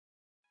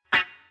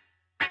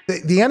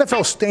The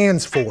NFL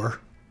stands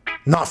for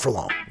not for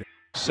long.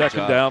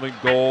 Second down and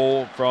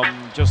goal from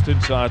just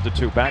inside the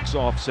 2. Backs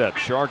offset.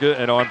 Sharga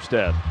and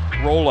Armstead.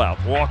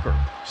 Rollout. Walker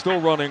still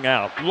running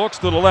out. Looks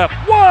to the left.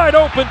 Wide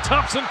open.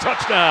 Thompson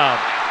touchdown.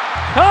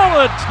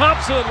 Colin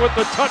Thompson with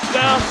the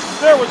touchdown.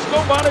 There was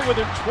nobody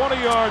within 20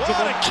 yards of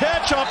him. What a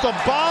catch off the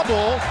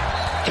bobble.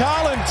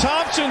 Colin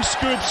Thompson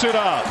scoops it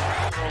up.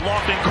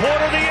 Lofton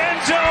corner the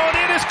end zone.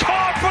 It is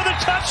caught for the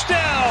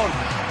touchdown.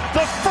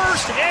 The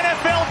first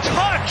NFL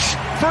touch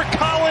for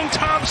Colin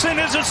Thompson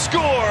is a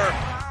score.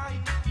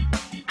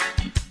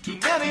 Too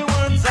many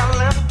words are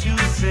left to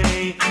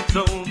say,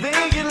 so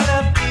they get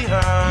left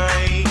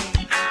behind.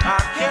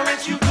 I can't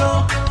let you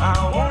go,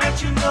 I won't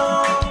let you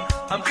know.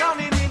 I'm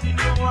drowning in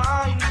your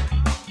wine.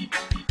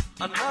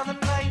 Another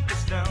night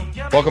is down.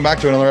 Welcome back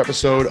to another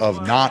episode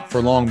of Not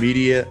for Long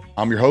Media.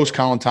 I'm your host,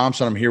 Colin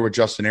Thompson. I'm here with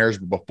Justin Ayers.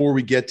 But before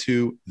we get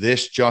to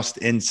this Just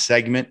In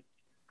segment,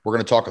 we're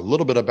going to talk a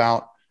little bit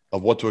about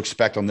what to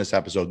expect on this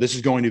episode. This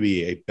is going to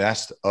be a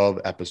best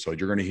of episode.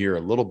 You're going to hear a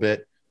little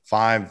bit,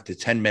 5 to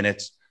 10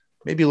 minutes,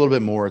 maybe a little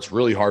bit more. It's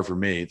really hard for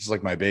me. It's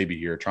like my baby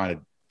here, trying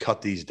to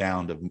cut these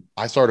down to,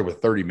 I started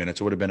with 30 minutes.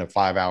 It would have been a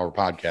 5-hour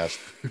podcast,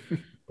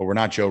 but we're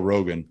not Joe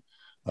Rogan,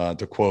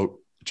 to quote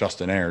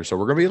Justin Ayers. So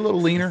we're going to be a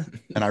little leaner,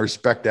 and I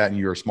respect that. And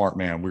you're a smart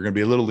man. We're going to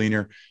be a little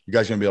leaner. You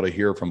guys are going to be able to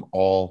hear from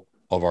all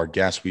of our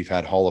guests. We've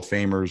had Hall of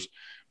Famers.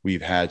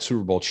 We've had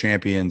Super Bowl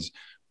champions.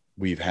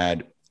 We've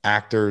had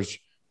actors.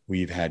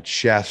 We've had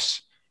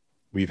chefs.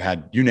 We've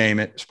had, you name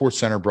it, Sports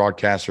Center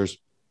broadcasters.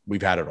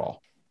 We've had it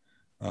all.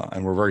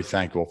 And we're very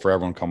thankful for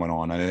everyone coming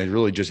on. And it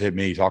really just hit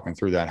me talking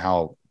through that,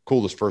 how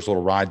cool this first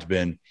little ride's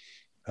been.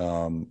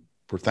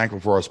 We're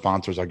thankful for our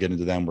sponsors. I'll get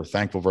into them. We're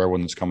thankful for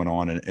everyone that's coming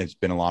on, and it's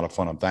been a lot of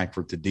fun. I'm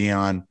thankful to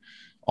Dion,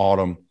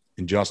 Autumn,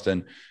 and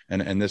Justin.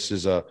 And this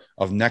is a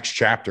next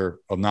chapter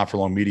of Not for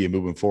Long Media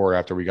moving forward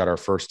after we got our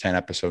first 10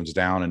 episodes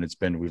down.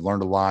 And we've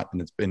learned a lot,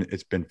 and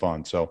it's been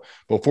fun. So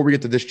before we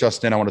get to this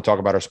Just In, I want to talk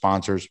about our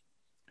sponsors.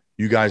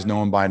 You guys know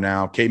them by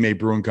now. Cape May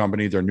Brewing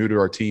Company. They're new to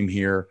our team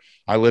here.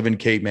 I live in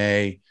Cape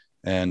May,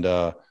 and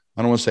I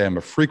don't want to say I'm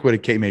a frequent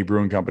at Cape May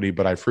Brewing Company,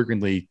 but I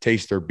frequently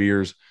taste their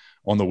beers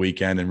on the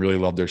weekend and really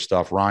love their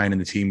stuff. Ryan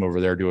and the team over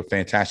there do a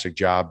fantastic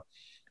job,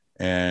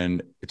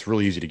 and it's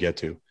really easy to get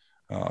to.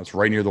 It's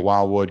right near the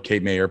Wildwood,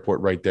 Cape May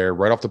Airport right there,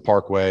 right off the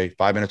Parkway,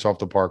 5 minutes off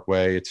the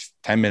Parkway. It's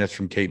 10 minutes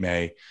from Cape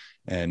May,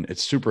 and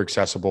it's super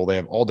accessible. They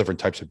have all different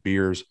types of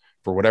beers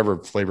for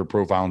whatever flavor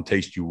profile and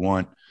taste you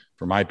want,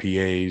 from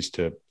IPAs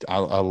to I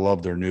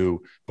love their new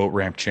Boat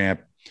Ramp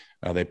Champ.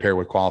 They pair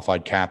with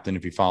Qualified Captain.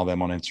 If you follow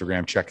them on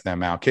Instagram, check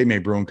them out. Cape May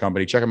Brewing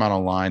Company, check them out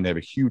online. They have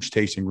a huge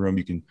tasting room.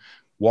 You can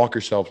walk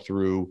yourself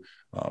through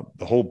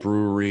the whole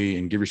brewery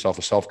and give yourself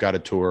a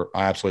self-guided tour.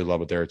 I absolutely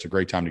love it there. It's a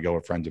great time to go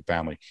with friends and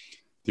family.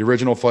 The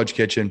Original Fudge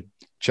Kitchen,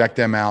 check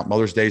them out.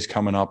 Mother's Day is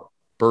coming up,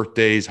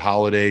 birthdays,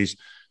 holidays.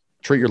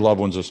 Treat your loved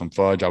ones with some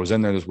fudge. I was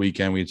in there this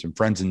weekend. We had some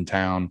friends in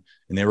town,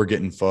 and they were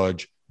getting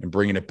fudge and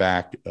bringing it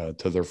back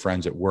to their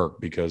friends at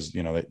work because,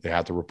 you know, they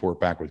have to report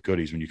back with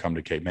goodies when you come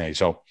to Cape May.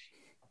 So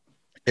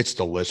it's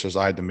delicious.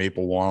 I had the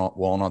maple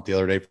walnut the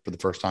other day for the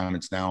first time.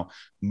 It's now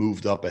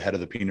moved up ahead of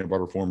the peanut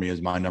butter for me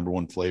as my number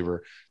one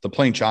flavor. The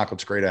plain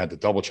chocolate's great. I had the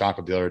double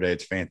chocolate the other day.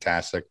 It's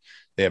fantastic.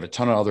 They have a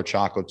ton of other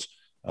chocolates.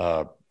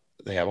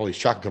 They have all these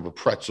chocolate covered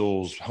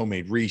pretzels,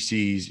 homemade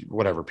Reese's,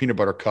 whatever, peanut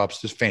butter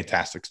cups, just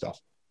fantastic stuff.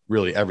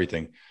 Really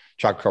everything.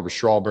 Chocolate covered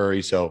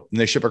strawberries. So,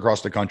 and they ship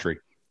across the country,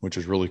 which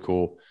is really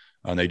cool.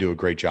 And they do a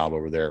great job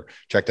over there.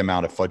 Check them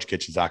out at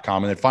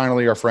fudgekitchens.com. And then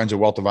finally, our friends at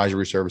Wealth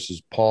Advisory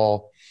Services,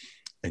 Paul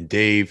and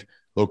Dave,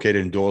 located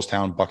in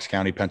Doylestown, Bucks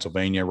County,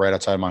 Pennsylvania, right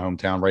outside my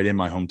hometown, right in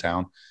my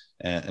hometown.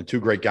 And two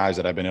great guys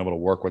that I've been able to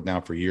work with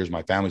now for years.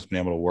 My family's been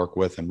able to work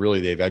with, and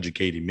really they've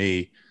educated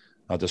me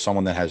to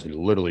someone that has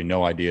literally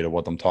no idea to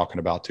what I'm talking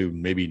about, to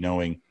maybe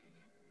knowing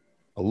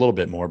a little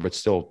bit more, but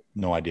still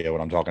no idea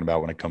what I'm talking about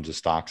when it comes to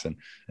stocks and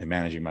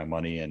managing my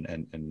money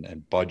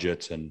and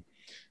budgets and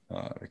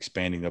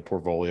expanding the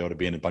portfolio to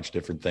be in a bunch of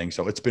different things.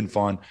 So it's been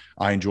fun.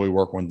 I enjoy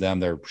working with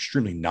them. They're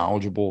extremely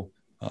knowledgeable.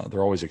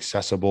 They're always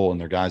accessible, and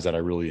they're guys that I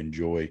really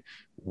enjoy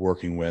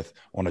working with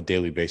on a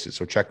daily basis.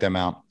 So check them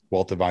out,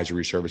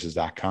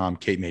 wealthadvisoryservices.com,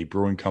 Cape May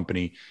Brewing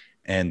Company,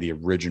 and the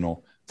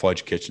Original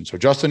Fudge Kitchen. So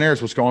Justin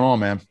Ayers, what's going on,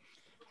 man?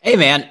 Hey,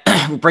 man,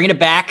 we're bringing it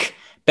back.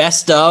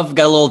 Best of,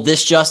 got a little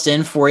This Just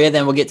In for you.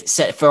 Then we'll get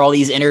set for all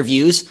these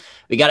interviews.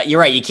 We got it.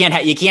 You're right. You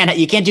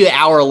can't do an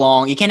hour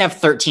long. You can't have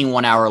 13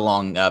 1 hour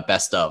long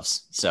best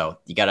ofs. So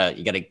you gotta.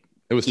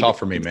 It was tough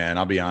for me, man.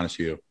 I'll be honest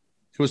with you.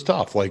 It was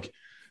tough. Like,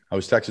 I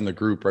was texting the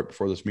group right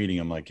before this meeting.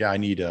 I'm like, yeah, I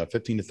need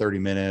 15 to 30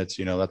 minutes.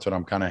 You know, that's what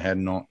I'm kind of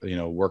heading on,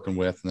 working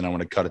with. And then I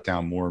want to cut it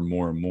down more and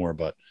more and more.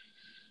 But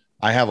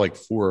I have like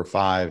 4 or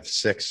 5,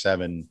 6,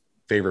 7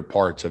 favorite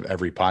parts of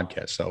every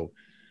podcast. So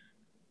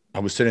I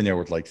was sitting there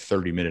with like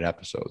 30-minute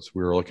episodes.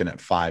 We were looking at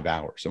 5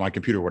 hours. So my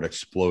computer would have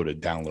exploded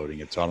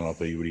downloading it. So I don't know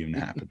if it would even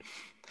happen.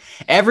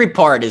 Every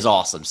part is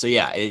awesome. So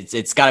yeah,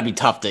 it's got to be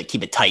tough to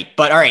keep it tight.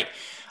 But all right,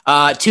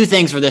 2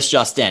 things for This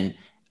Just In.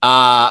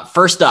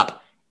 First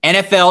up,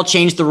 NFL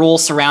changed the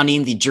rules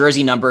surrounding the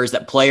jersey numbers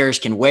that players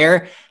can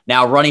wear.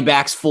 Now, running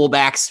backs,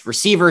 fullbacks,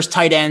 receivers,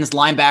 tight ends,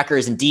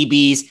 linebackers, and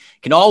DBs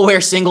can all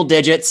wear single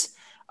digits.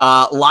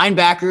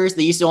 Linebackers,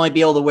 they used to only be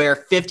able to wear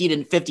 50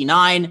 to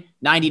 59,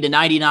 90 to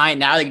 99.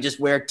 Now they can just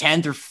wear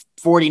 10 through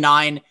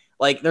 49.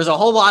 Like, there's a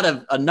whole lot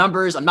of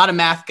numbers. I'm not a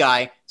math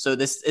guy, so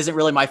this isn't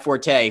really my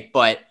forte.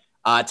 But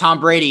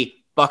Tom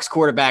Brady, Bucs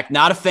quarterback,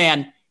 not a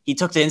fan. He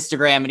took to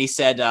Instagram and he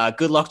said,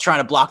 good luck trying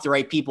to block the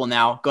right people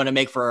now. Going to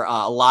make for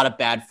a lot of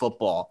bad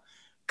football.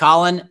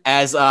 Colin,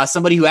 as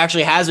somebody who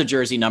actually has a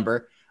jersey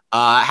number,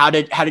 how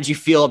did you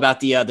feel about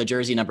the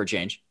jersey number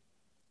change?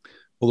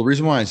 Well, the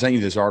reason why I sent you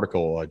this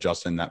article,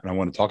 Justin, that I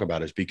want to talk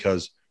about is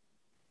because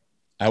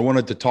I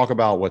wanted to talk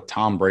about what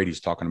Tom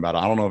Brady's talking about.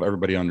 I don't know if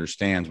everybody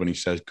understands when he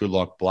says good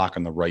luck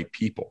blocking the right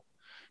people,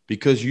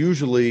 because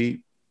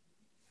usually,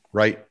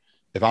 right,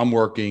 if I'm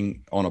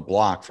working on a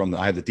block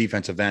I have the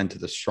defensive end to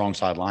the strong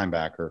side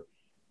linebacker,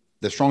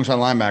 the strong side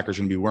linebacker is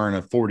going to be wearing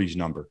a 40s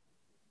number.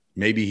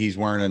 Maybe he's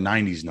wearing a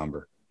 90s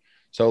number.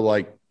 So,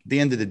 like, at the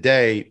end of the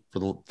day,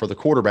 for the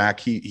quarterback,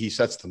 he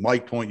sets the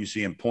mic point. You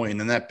see him point, and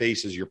then that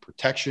bases your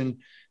protection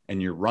and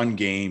your run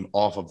game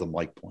off of the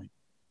mic point,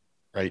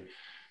 right?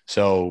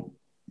 So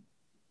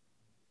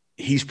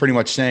he's pretty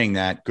much saying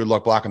that good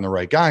luck blocking the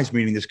right guys,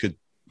 meaning this could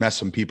mess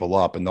some people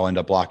up and they'll end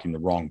up blocking the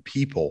wrong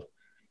people.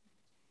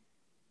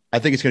 I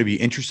think it's going to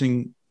be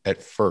interesting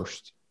at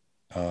first,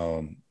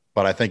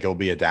 but I think it'll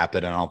be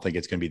adapted, and I don't think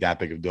it's going to be that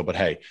big of a deal. But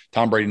hey,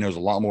 Tom Brady knows a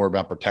lot more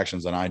about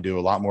protections than I do,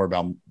 a lot more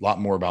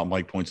about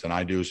mic points than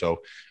I do.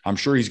 So I'm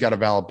sure he's got a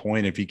valid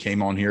point. If he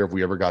came on here, if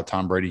we ever got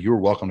Tom Brady, you were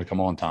welcome to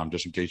come on, Tom,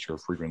 just in case you're a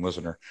frequent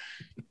listener,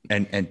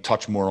 and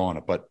touch more on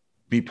it. But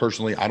me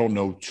personally, I don't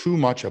know too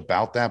much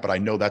about that, but I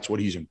know that's what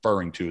he's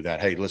inferring to.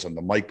 That hey, listen,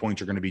 the mic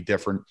points are going to be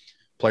different.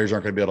 Players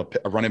aren't going to be able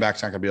to – a running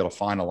back's not going to be able to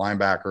find a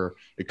linebacker.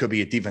 It could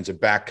be a defensive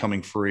back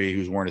coming free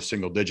who's wearing a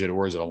single digit,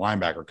 or is it a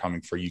linebacker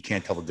coming free? You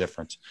can't tell the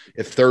difference.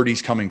 If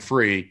 30's coming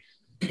free,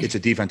 it's a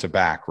defensive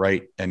back,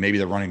 right? And maybe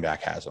the running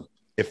back has them.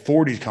 If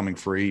 40's coming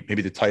free,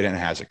 maybe the tight end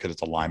has it because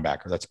it's a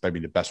linebacker. That's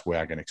maybe the best way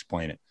I can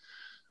explain it.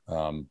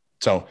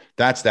 So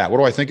that's that. What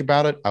do I think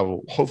about it? I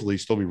will hopefully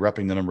still be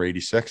repping the number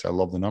 86. I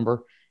love the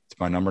number. It's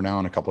my number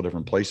now in a couple of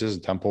different places,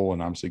 Temple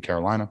and obviously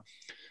Carolina,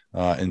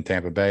 in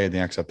Tampa Bay, in the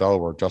XFL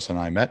where Justin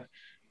and I met.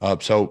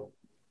 So,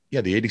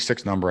 yeah, the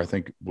 86 number I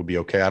think would be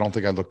okay. I don't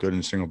think I'd look good in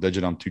a single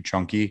digit. I'm too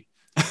chunky,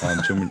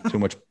 too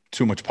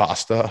much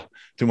pasta,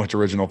 too much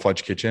original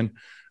Fudge Kitchen.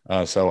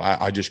 So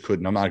I just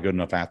couldn't. I'm not a good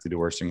enough athlete to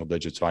wear a single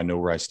digit. So I know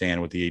where I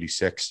stand with the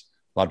 86.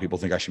 A lot of people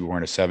think I should be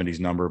wearing a 70s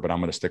number, but I'm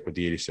going to stick with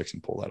the 86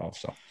 and pull that off.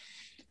 So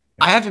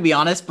I have to be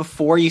honest,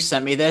 before you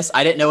sent me this,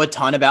 I didn't know a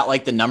ton about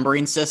like the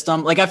numbering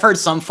system. Like I've heard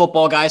some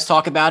football guys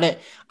talk about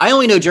it. I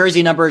only know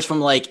jersey numbers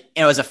from like,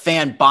 as a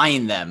fan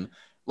buying them.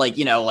 Like,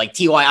 like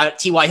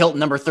T.Y. Hilton,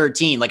 number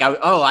 13. Like,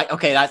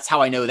 okay, that's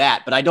how I know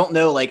that. But I don't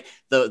know like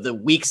the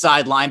weak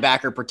side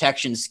linebacker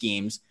protection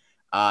schemes.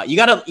 You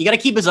gotta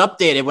keep us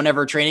updated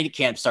whenever training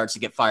camp starts to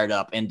get fired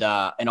up and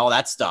all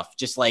that stuff.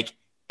 Just like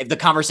if the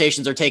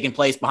conversations are taking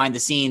place behind the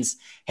scenes,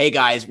 hey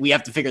guys, we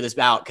have to figure this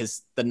out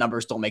because the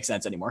numbers don't make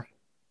sense anymore.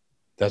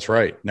 That's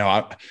right. No,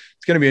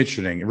 it's going to be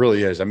interesting. It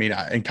really is. I mean,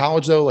 in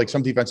college though, like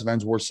some defensive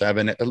ends wore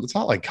 7. It's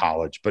not like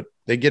college, but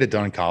they get it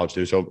done in college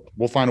too. So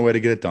we'll find a way to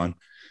get it done.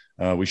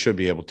 We should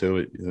be able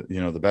to,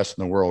 the best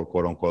in the world,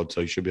 quote unquote.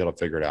 So you should be able to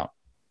figure it out.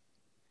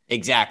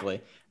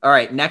 Exactly. All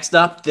right. Next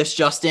up, this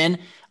just in.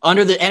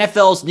 Under the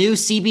NFL's new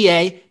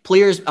CBA,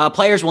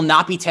 players will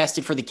not be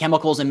tested for the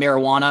chemicals in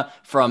marijuana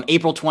from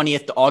April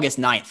 20th to August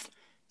 9th.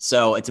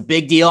 So it's a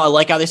big deal. I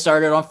like how they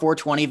started on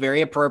 420.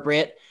 Very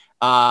appropriate.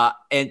 But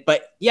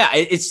yeah,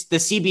 it's the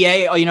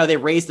CBA. They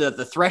raised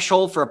the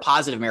threshold for a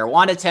positive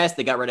marijuana test.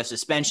 They got rid of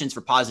suspensions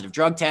for positive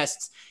drug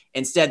tests.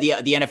 Instead, the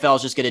NFL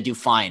is just going to do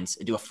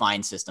a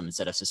fine system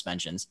instead of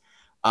suspensions.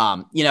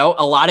 A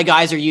lot of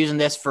guys are using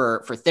this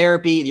for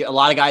therapy. A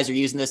lot of guys are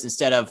using this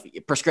instead of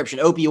prescription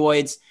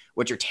opioids,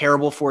 which are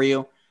terrible for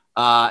you.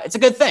 It's a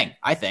good thing,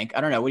 I think.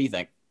 I don't know. What do you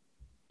think?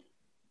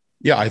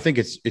 Yeah, I think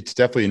it's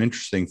definitely an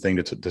interesting thing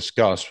to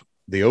discuss.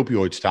 The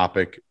opioids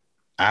topic,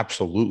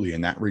 absolutely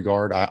in that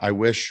regard. I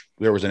wish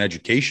there was an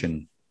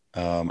education.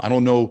 I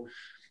don't know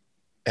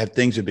if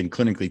things have been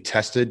clinically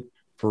tested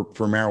for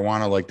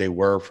marijuana like they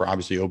were for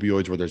obviously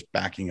opioids, where there's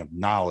backing of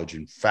knowledge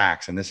and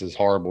facts, and this is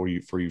horrible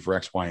for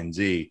X, Y, and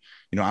Z.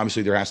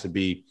 Obviously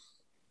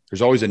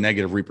there's always a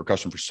negative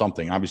repercussion for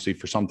something. Obviously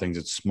for some things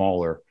it's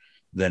smaller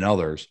than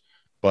others,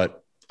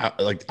 but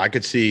I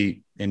could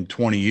see in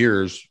 20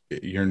 years,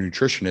 your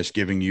nutritionist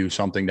giving you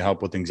something to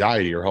help with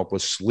anxiety or help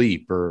with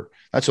sleep, or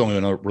that's the only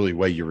another really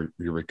way you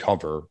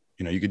recover.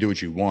 You could do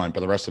what you want,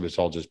 but the rest of it's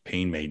all just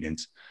pain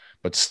maintenance.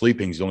 But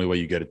sleeping is the only way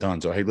you get it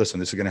done. So, hey, listen,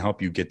 this is going to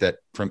help you get that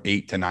from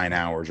 8 to 9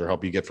 hours, or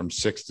help you get from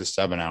 6 to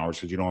 7 hours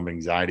because you don't have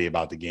anxiety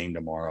about the game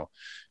tomorrow,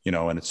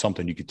 and it's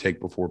something you could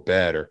take before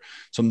bed, or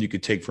something you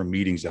could take from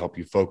meetings to help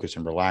you focus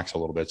and relax a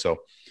little bit. So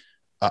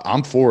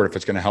I'm for it if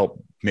it's going to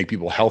help make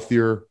people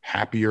healthier,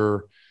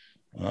 happier.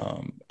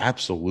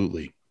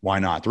 Absolutely. Why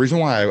not? The reason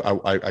why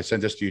I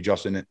sent this to you,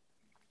 Justin,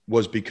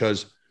 was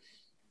because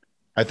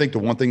I think the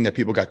one thing that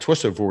people got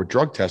twisted for with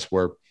drug tests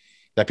were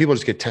that people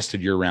just get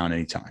tested year round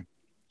anytime.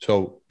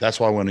 So that's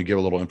why I want to give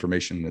a little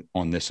information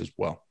on this as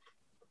well.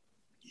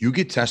 You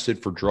get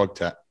tested for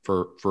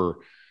for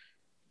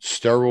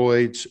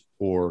steroids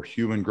or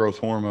human growth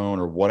hormone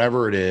or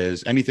whatever it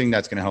is, anything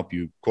that's going to help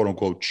you, quote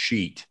unquote,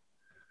 cheat.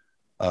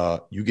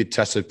 You get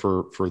tested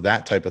for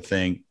that type of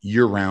thing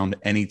year round,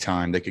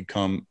 anytime. They could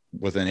come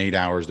within 8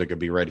 hours. They could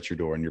be right at your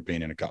door and you're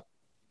peeing in a cup.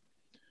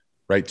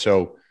 Right.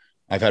 So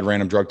I've had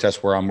random drug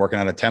tests where I'm working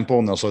at a temple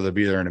and they'll say they'll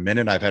be there in a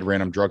minute. I've had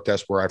random drug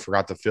tests where I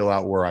forgot to fill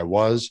out where I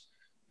was.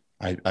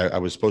 I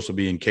was supposed to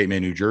be in Cape May,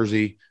 New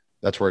Jersey.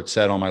 That's where it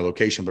said on my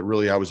location, but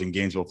really I was in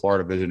Gainesville,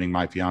 Florida, visiting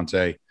my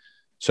fiance.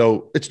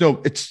 So it's no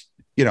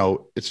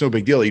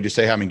big deal. You just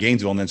say I'm in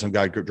Gainesville, and then some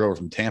guy drove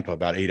from Tampa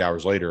about 8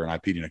 hours later, and I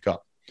peed in a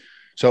cup.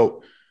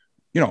 So,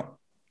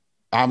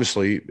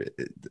 obviously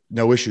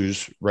no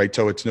issues, right?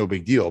 So it's no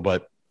big deal,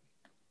 but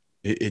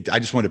I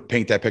just want to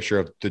paint that picture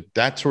of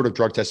that sort of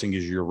drug testing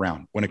is year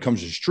round. When it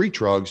comes to street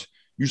drugs,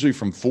 usually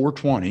from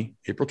 4/20,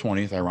 April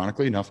 20th,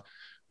 ironically enough,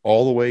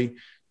 all the way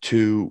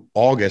to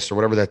August or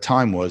whatever that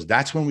time was,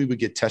 that's when we would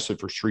get tested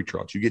for street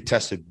drugs. You get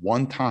tested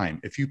one time.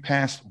 If you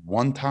pass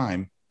one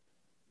time,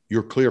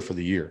 you're clear for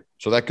the year.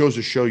 So that goes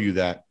to show you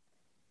that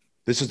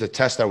this is a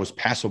test that was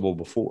passable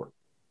before,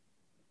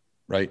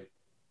 right?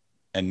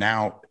 And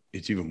now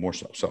it's even more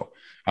so. So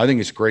I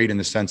think it's great in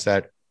the sense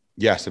that,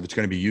 yes, if it's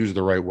going to be used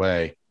the right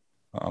way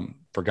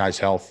for guys'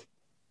 health,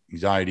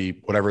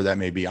 anxiety, whatever that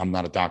may be. I'm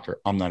not a doctor.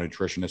 I'm not a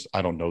nutritionist.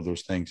 I don't know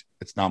those things.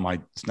 It's not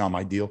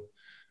my deal.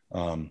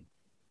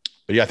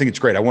 But yeah, I think it's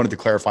great. I wanted to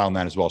clarify on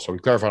that as well. So we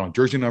clarified on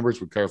jersey numbers.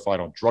 We clarified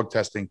on drug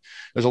testing.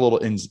 There's a little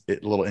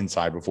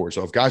inside before.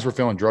 So if guys were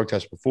failing drug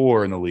tests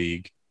before in the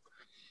league,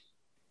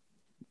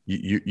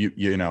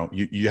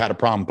 you had a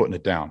problem putting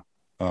it down.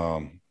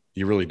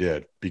 You really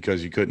did,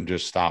 because you couldn't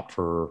just stop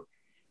for,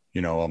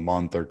 a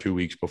month or 2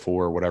 weeks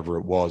before, whatever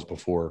it was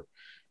before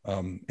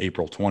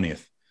April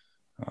 20th.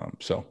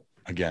 So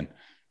again,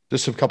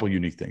 just a couple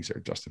unique things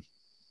there, Justin.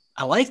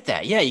 I like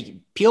that. Yeah. You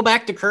can peel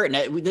back the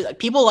curtain.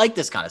 People like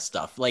this kind of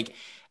stuff. Like,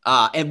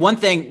 and one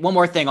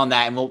more thing on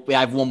that, and we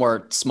have one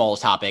more small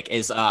topic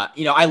is,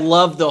 I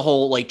love the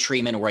whole like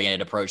treatment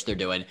oriented approach they're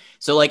doing.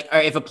 So like,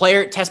 if a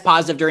player tests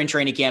positive during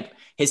training camp,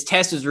 his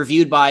test is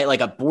reviewed by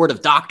like a board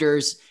of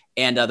doctors,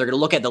 and they're going to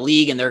look at the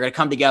league and they're going to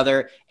come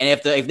together. And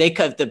if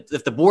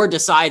the board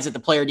decides that the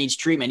player needs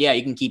treatment, yeah,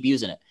 you can keep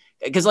using it.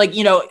 Because like,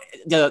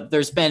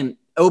 there's been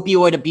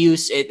opioid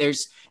abuse.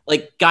 There's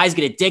like guys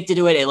get addicted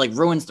to it. It like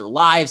ruins their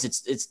lives.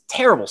 It's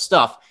terrible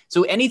stuff.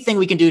 So anything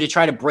we can do to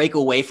try to break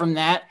away from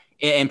that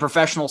in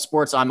professional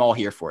sports, I'm all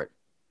here for it.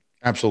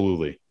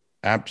 Absolutely.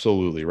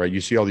 Absolutely. Right.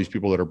 You see all these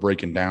people that are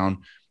breaking down,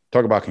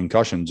 talk about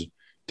concussions,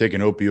 take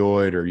an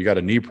opioid, or you got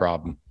a knee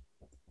problem.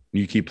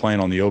 You keep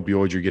playing on the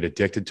opioids, you get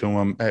addicted to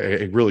them.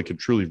 It really could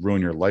truly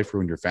ruin your life,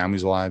 ruin your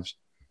family's lives.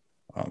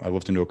 I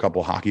listened to a couple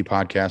of hockey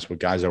podcasts with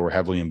guys that were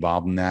heavily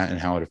involved in that and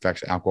how it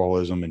affects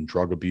alcoholism and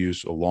drug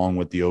abuse along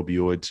with the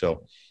opioids.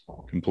 So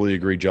completely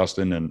agree,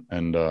 Justin.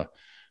 And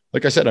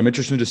like I said, I'm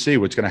interested to see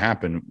what's going to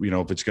happen.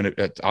 If it's going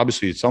to,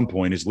 obviously at some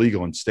point it's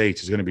legal in states,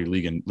 it's going to be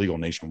legal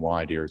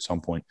nationwide here at some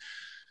point.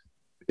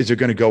 Is it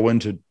going to go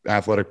into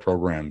athletic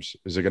programs?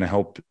 Is it going to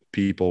help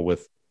people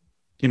with,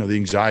 the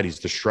anxieties,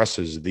 the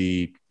stresses,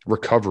 the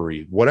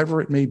recovery,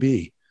 whatever it may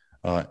be,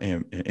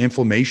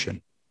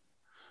 inflammation?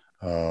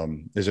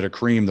 Is it a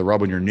cream to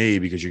rub on your knee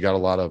because you got a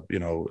lot of,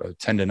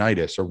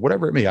 tendonitis or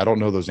whatever it may? I don't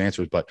know those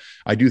answers, but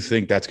I do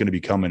think that's going to be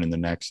coming in the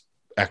next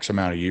X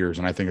amount of years.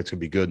 And I think it's going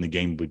to be good, and the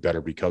game will be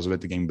better because of it.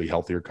 The game will be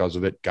healthier because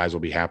of it. Guys will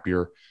be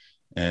happier.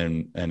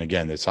 And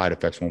again, the side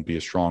effects won't be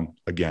as strong,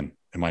 again,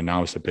 in my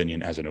novice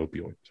opinion, as an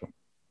opioid. So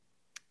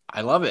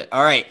I love it.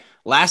 All right.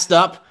 Last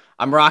up,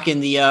 I'm rocking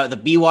the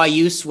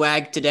BYU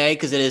swag today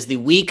because it is the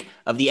week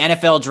of the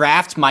NFL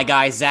draft. My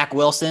guy, Zach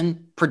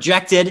Wilson,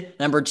 projected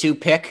number 2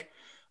 pick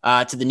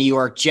to the New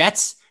York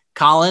Jets.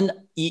 Colin,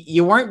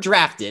 you weren't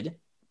drafted,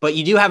 but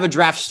you do have a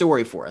draft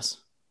story for us.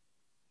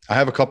 I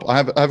have a couple. I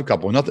have a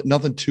couple.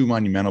 Nothing too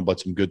monumental,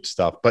 but some good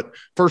stuff. But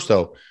first,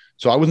 though,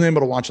 so I wasn't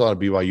able to watch a lot of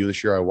BYU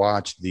this year. I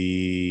watched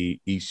the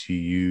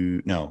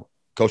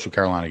Coastal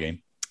Carolina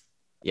game.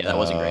 Yeah, that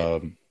wasn't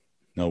great.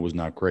 No, it was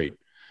not great.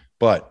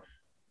 But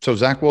so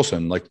Zach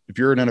Wilson, like, if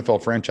you're an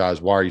NFL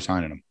franchise, why are you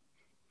signing him?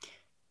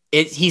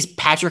 He's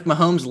Patrick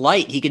Mahomes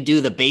light. He could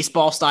do the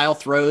baseball style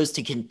throws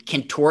to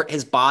contort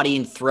his body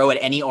and throw at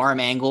any arm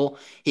angle.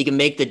 He can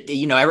make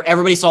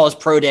everybody saw his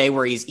pro day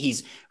where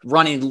he's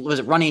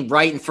running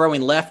right and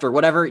throwing left or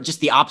whatever,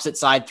 just the opposite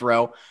side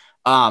throw.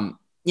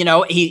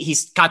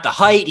 He's got the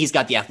height. He's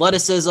got the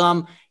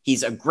athleticism.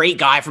 He's a great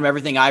guy from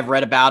everything I've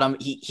read about him.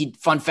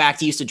 Fun fact,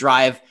 he used to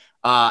drive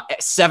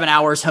 7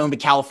 hours home to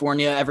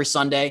California every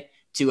Sunday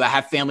to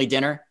have family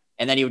dinner.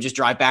 And then he would just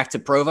drive back to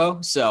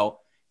Provo. So,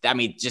 I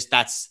mean, just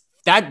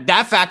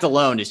that fact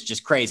alone is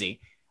just crazy.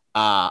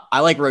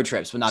 I like road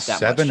trips, but not that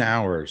 7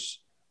 hours.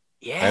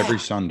 Yeah. Every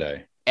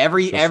Sunday.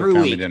 Every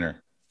week.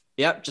 Dinner.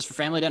 Yep. Just for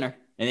family dinner.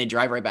 And they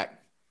drive right back.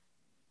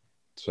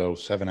 So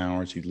 7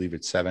 hours, he'd leave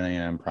at 7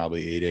 a.m.,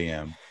 probably 8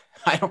 a.m.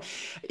 I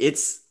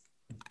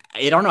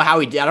don't know how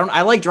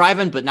I like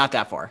driving, but not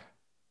that far.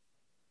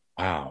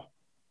 Wow.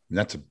 And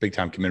that's a big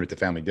time commitment to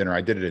family dinner.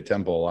 I did it at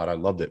Temple a lot. I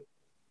loved it,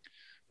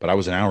 but I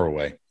was an hour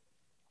away.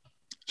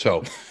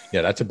 So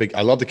yeah,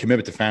 I love the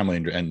commitment to family,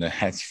 and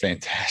that's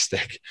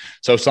fantastic.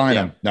 So sign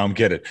him. No, I'm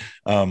kidding.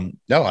 No,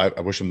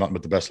 I wish him nothing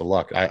but the best of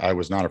luck. I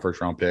was not a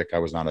first round pick. I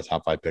was not a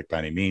top 5 pick by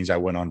any means. I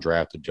went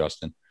undrafted,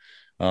 Justin.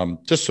 I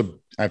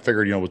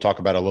figured, we'll talk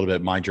about a little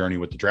bit my journey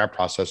with the draft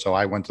process. So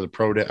I went to the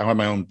pro day. I had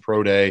my own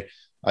pro day.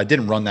 I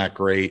didn't run that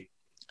great.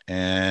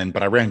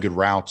 But I ran good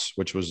routes,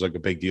 which was like a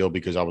big deal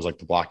because I was like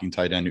the blocking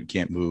tight end who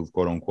can't move,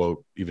 quote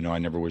unquote, even though I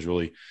never was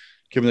really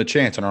given the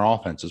chance on our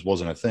offenses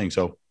wasn't a thing.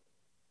 So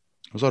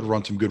I was able to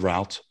run some good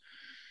routes,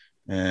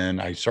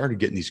 and I started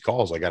getting these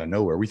calls like out of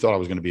nowhere. We thought I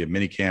was going to be a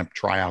mini camp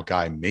tryout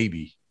guy,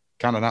 maybe,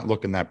 kind of not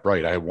looking that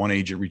bright. I had one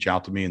agent reach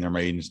out to me, and they're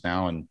my agents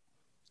now, and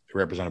they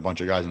represent a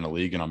bunch of guys in the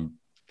league, and I'm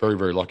very,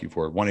 very lucky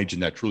for it. One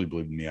agent that truly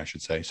believed in me, I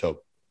should say.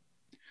 So,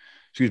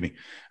 excuse me.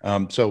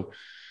 So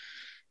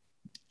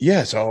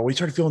we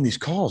started feeling these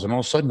calls, and all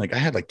of a sudden, like I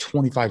had like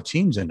 25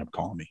 teams end up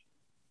calling me,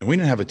 and we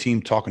didn't have a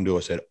team talking to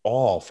us at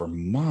all for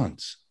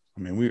months. I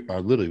mean, I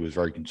literally was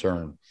very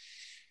concerned.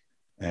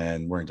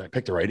 And did I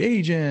pick the right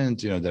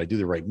agent? Did I do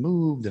the right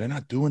move? Did I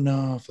not do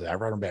enough? Did I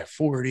run him back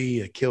 40?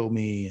 It killed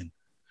me.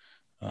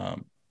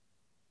 And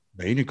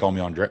the agent called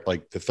me on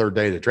like the third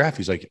day of the draft.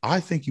 He's like, I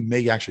think you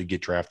may actually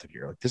get drafted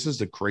here. Like, this is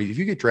the crazy. If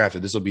you get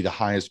drafted, this will be the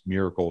highest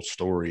miracle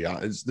story.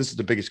 This is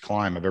the biggest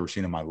climb I've ever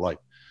seen in my life.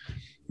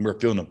 We're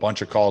feeling a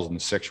bunch of calls in the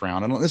 6th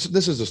round. And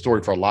this is a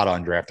story for a lot of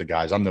undrafted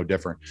guys. I'm no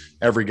different.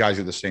 Every guy's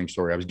got the same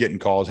story. I was getting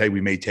calls. Hey, we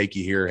may take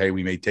you here. Hey,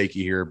 we may take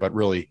you here. But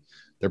really,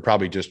 they're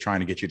probably just trying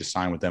to get you to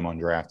sign with them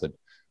undrafted.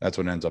 That's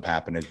what ends up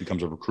happening. It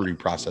becomes a recruiting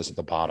process at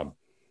the bottom.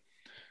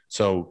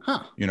 So,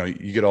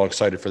 you get all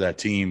excited for that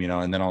team,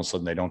 and then all of a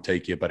sudden they don't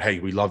take you. But, hey,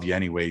 we love you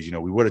anyways.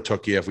 We would have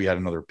took you if we had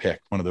another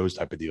pick, one of those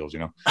type of deals,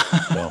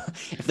 So,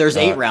 if there's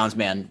 8 rounds,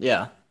 man.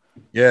 Yeah.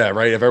 Yeah,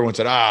 right. If everyone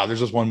said, there's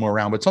just one more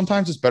round. But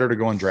sometimes it's better to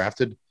go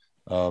undrafted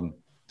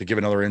to give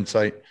another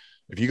insight.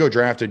 If you go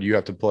drafted, you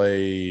have to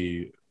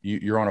play –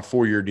 you're on a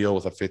 4-year deal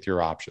with a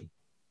 5th-year option.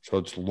 So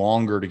it's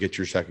longer to get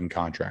your second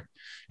contract.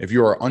 If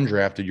you are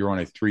undrafted, you're on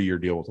a 3-year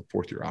deal with a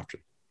 4th-year option.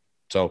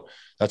 So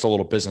that's a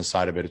little business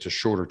side of it. It's a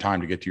shorter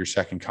time to get to your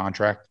second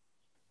contract.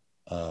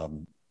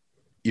 Even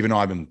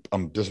though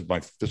this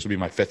will be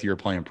my 5th year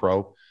playing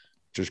pro,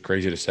 which is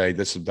crazy to say.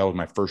 That was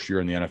my first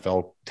year in the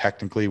NFL,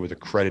 technically with a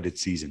credited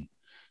season.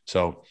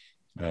 So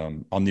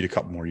I'll need a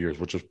couple more years,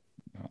 which is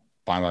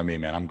fine by me,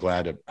 man. I'm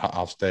glad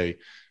I'll stay.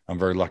 I'm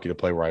very lucky to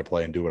play where I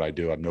play and do what I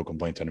do. I have no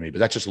complaints on me, but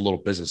that's just a little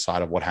business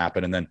side of what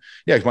happened. And then,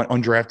 I went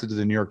undrafted to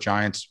the New York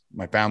Giants.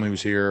 My family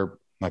was here.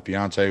 My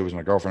fiance was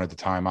my girlfriend at the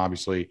time,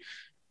 obviously.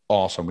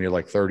 Awesome. We had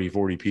like 30,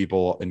 40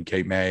 people in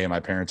Cape May in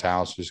my parents'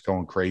 house, just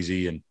going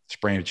crazy and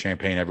spraying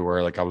champagne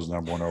everywhere. Like I was the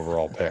number 1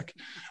 overall pick.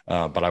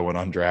 But I went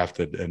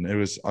undrafted, and it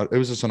was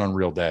just an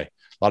unreal day.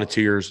 A lot of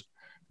tears.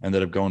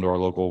 Ended up going to our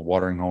local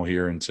watering hole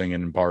here and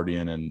singing and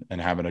partying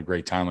and having a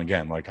great time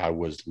again. Like I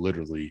was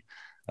literally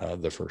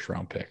the 1st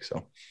round pick.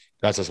 So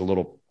that's just a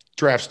little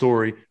draft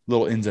story,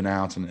 little ins and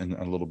outs, and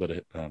a little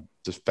bit of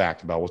just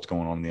fact about what's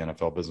going on in the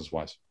NFL business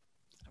wise.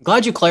 I'm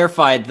glad you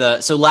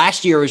clarified so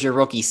last year was your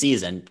rookie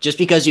season. Just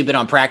because you've been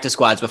on practice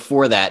squads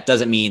before that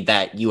doesn't mean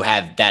that you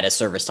have that as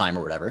service time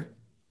or whatever.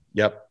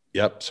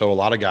 Yep. So a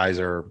lot of guys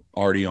are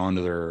already on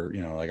to their,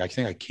 like I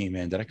think I came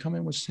in. Did I come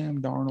in with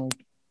Sam Darnold?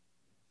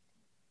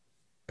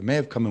 I may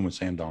have come in with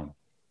Sam Darnold.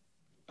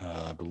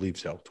 I believe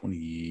so.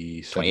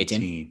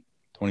 2017.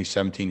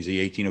 2017. Is he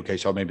 18? Okay.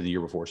 So maybe the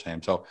year before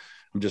Sam. So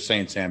I'm just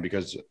saying Sam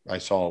because I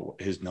saw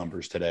his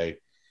numbers today.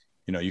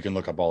 You can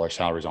look up all our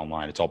salaries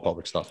online. It's all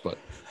public stuff, but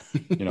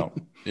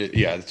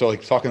So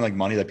like talking like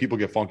money that people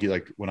get funky,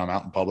 like when I'm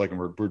out in public, and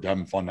we're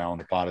having fun now on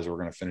the pod as we're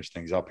going to finish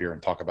things up here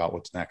and talk about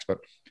what's next. But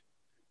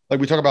like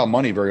we talk about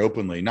money very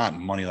openly, not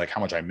money like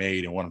how much I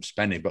made and what I'm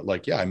spending, but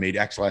like, I made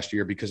X last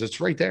year because it's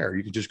right there.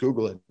 You can just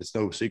Google it. It's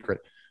no secret.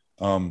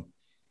 So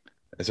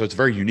it's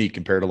very unique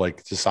compared to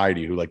like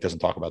society who like doesn't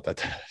talk about that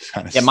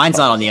kind of stuff. Mine's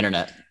not on the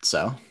internet.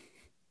 So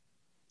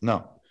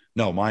no,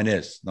 mine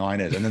is.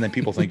 And then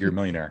people think you're a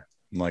millionaire.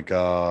 I'm like,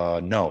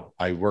 no,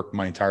 I worked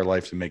my entire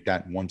life to make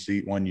that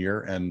 1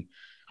 year. And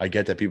I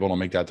get that people don't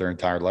make that their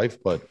entire life,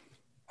 but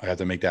I have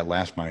to make that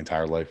last my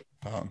entire life.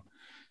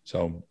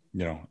 So,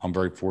 I'm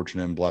very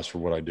fortunate and blessed for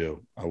what I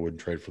do. I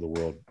wouldn't trade for the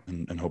world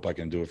and hope I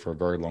can do it for a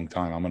very long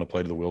time. I'm going to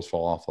play till the wheels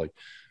fall off, like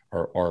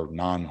our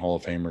non-Hall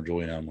of Famer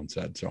Julian Edelman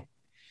said. So,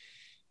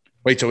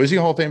 wait, so is he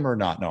a Hall of Famer or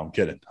not? No, I'm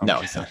kidding.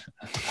 I'm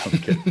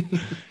kidding.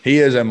 He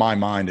is in my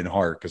mind and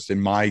heart because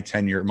in my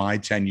 10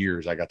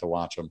 years, I got to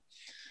watch him,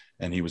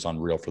 and he was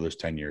unreal for those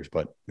 10 years.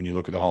 But when you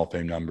look at the Hall of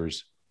Fame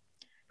numbers,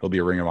 he'll be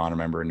a Ring of Honor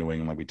member in New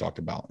England like we talked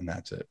about, and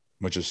that's it,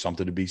 which is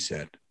something to be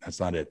said. That's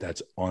not it.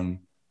 That's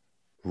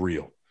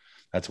unreal.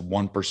 That's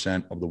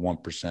 1% of the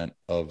 1%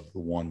 of the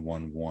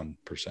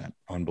 111%.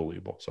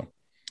 Unbelievable. So, all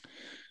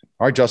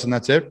right, Justin,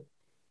 that's it.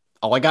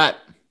 All I got.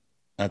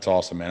 That's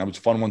awesome, man. It was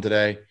a fun one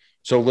today.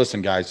 So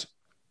listen, guys,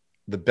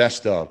 the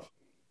best of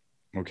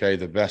Okay,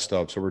 the best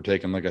of. So we're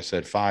taking, like I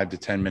said, 5 to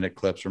 10 minute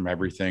clips from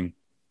everything.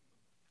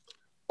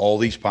 All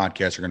these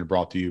podcasts are going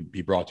to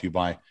be brought to you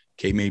by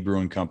Cape May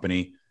Brewing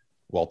Company,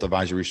 Wealth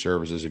Advisory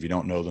Services. If you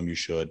don't know them, you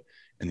should.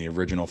 And the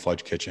Original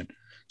Fudge Kitchen.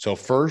 So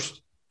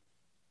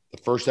the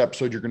first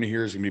episode you're going to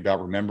hear is going to be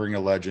about remembering a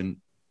legend,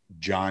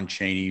 John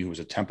Chaney, who was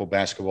a Temple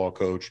basketball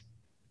coach,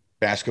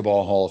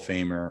 basketball Hall of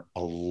Famer,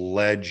 a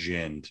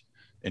legend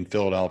in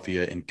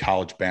Philadelphia in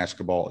college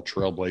basketball, a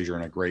trailblazer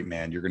and a great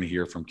man. You're going to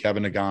hear from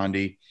Kevin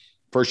Nagandi.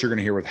 First, you're going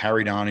to hear with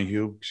Harry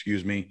Donahue,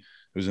 who's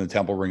in the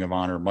Temple Ring of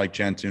Honor, Mike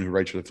Jensen, who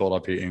writes for the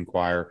Philadelphia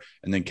Inquirer,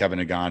 and then Kevin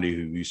Nagandi,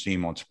 who you see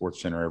him on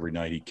SportsCenter every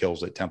night. He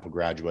kills it, Temple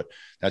graduate.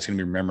 That's going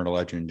to be Remember the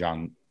Legend,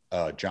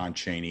 John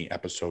Chaney,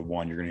 episode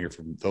 1. You're going to hear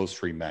from those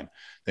 3 men.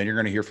 Then you're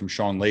going to hear from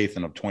Sean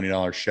Lathan of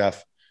 $20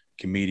 Chef,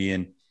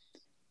 comedian,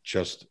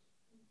 just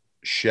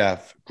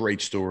chef,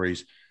 great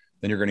stories.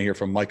 Then you're going to hear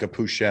from Micah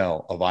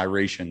Puchel of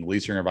Iration,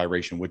 lead singer of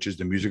Iration, which is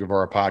the music of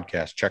our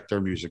podcast. Check their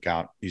music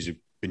out. He's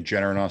been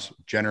generous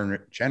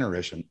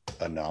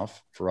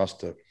enough for us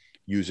to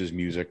use his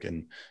music,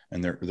 and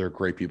they're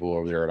great people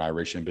over there at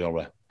Iration, and be able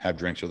to have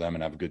drinks with them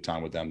and have a good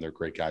time with them. They're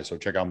great guys. So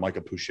check out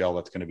Micah Puchel.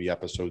 That's going to be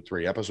episode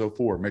 3. Episode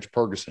 4, Mitch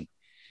Ferguson.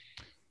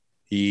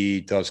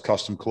 He does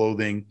custom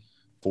clothing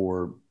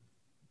for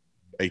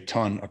a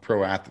ton of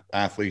pro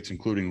athletes,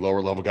 including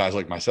lower level guys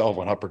like myself,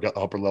 and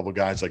upper level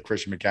guys like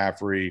Christian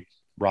McCaffrey,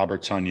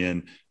 Robert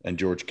Tonyan, and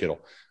George Kittle.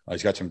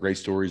 He's got some great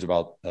stories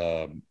about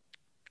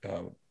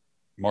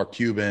Mark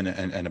Cuban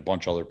and a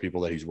bunch of other people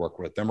that he's worked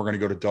with. Then we're going to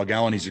go to Doug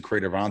Ellen. He's the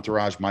creator of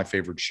Entourage, my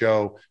favorite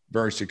show,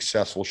 very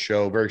successful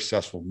show, very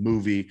successful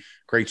movie,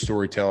 great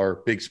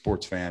storyteller, big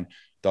sports fan.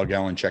 Doug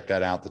Ellen, check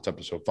that out. That's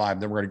episode 5.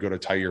 Then we're going to go to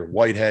Tyre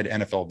Whitehead,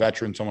 NFL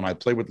veteran, someone I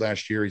played with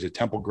last year. He's a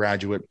Temple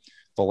graduate,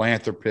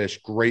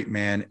 philanthropist, great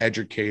man,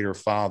 educator,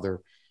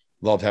 father.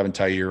 Loved having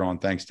Tyre on.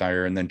 Thanks,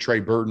 Tyre. And then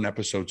Trey Burton,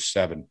 episode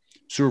 7,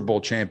 Super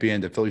Bowl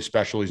champion, the Philly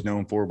special he's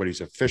known for, but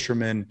he's a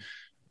fisherman,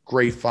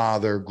 great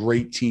father,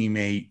 great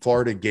teammate,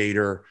 Florida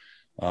Gator.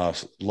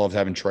 Loved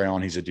having Trey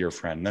on. He's a dear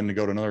friend. And then to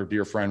go to another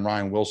dear friend,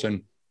 Ryan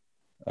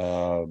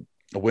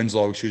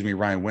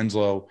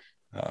Winslow,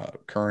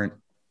 current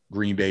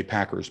Green Bay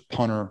Packers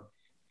punter.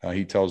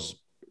 He tells a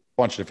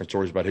bunch of different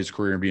stories about his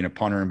career and being a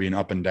punter and being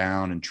up and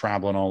down and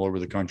traveling all over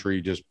the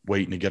country, just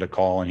waiting to get a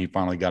call. And he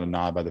finally got a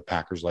nod by the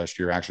Packers last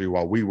year, actually,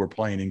 while we were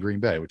playing in Green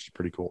Bay, which is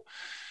pretty cool.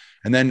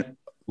 And then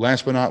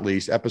last but not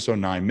least, episode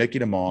 9, Mickey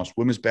DeMoss,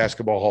 women's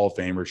basketball Hall of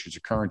Famer. She's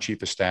a current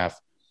chief of staff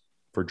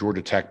for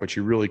Georgia Tech, but she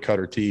really cut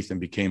her teeth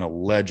and became a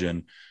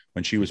legend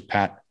when she was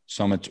Pat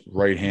Summitt's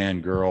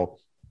right-hand girl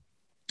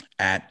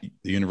at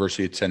the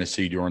University of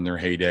Tennessee during their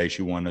heyday.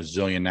 She won a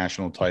zillion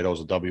national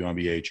titles, a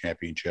WNBA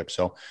championship.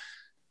 So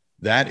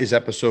that is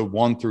episode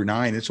 1 through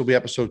 9. This will be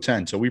episode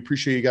 10. So we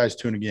appreciate you guys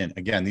tuning in.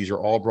 Again, these are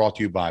all brought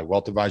to you by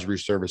Wealth Advisory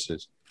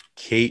Services,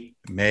 Cape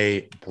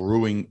May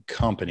Brewing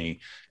Company,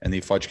 and the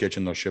Fudge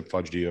Kitchen. They'll ship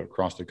fudge to you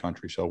across the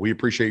country. So we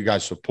appreciate you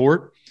guys'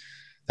 support.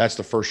 That's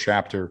the first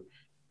chapter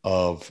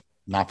of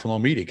Not For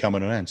Long Media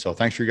coming to an end. So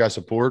thanks for your guys'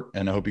 support,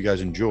 and I hope you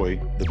guys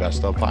enjoy the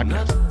Best Of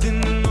podcast.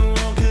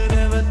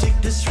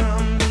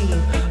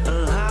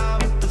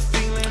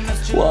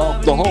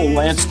 Well, the whole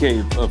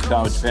landscape of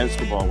college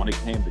basketball when it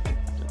came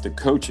to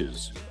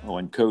coaches,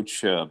 when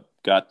Coach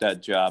got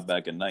that job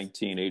back in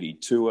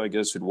 1982, I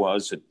guess it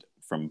was,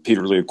 from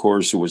Peter Lee, of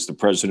course, who was the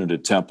president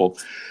at Temple,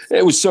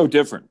 it was so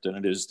different than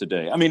it is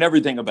today. I mean,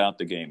 everything about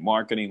the game,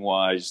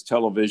 marketing-wise,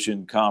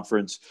 television,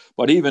 conference,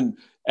 but even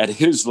at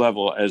his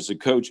level as a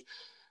coach,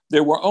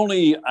 there were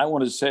only, I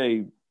want to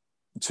say,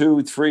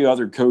 2-3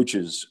 other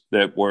coaches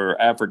that were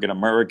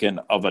African-American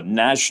of a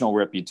national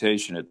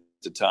reputation at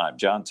the time.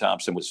 John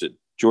Thompson was at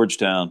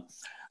Georgetown.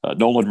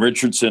 Nolan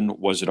Richardson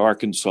was at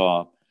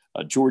Arkansas.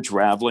 George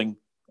Raveling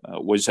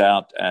was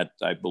out at,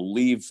 I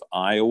believe,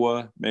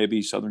 Iowa,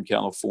 maybe Southern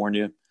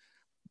California.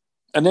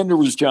 And then there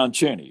was John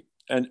Chaney.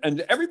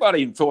 And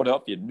everybody in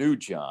Philadelphia knew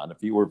John,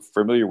 if you were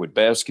familiar with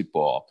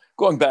basketball.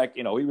 Going back,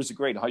 he was a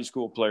great high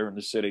school player in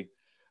the city.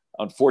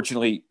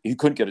 Unfortunately, he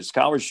couldn't get a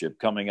scholarship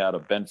coming out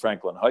of Ben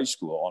Franklin High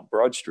School on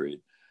Broad Street.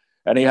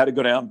 And he had to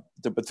go down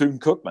to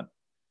Bethune-Cookman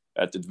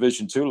at the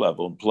Division II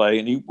level and play.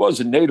 And he was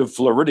a native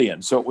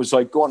Floridian. So it was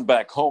like going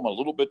back home a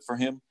little bit for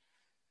him.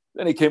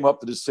 Then he came up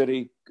to the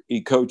city.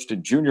 He coached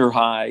in junior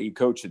high. He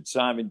coached at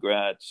Simon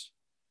Gratz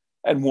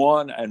and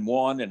won.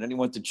 And then he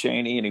went to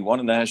Chaney and he won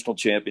a national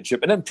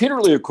championship. And then Peter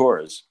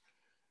Liacoris,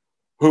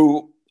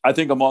 who I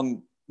think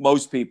among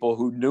most people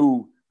who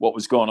knew what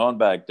was going on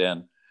back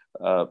then,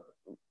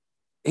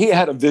 he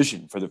had a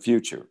vision for the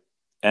future.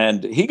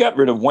 And he got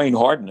rid of Wayne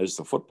Harden as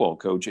the football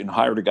coach and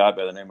hired a guy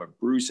by the name of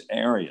Bruce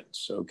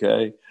Arians,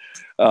 who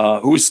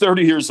was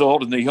 30 years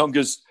old and the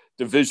youngest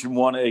Division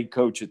I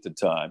coach at the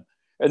time.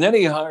 And then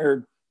he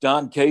hired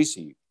Don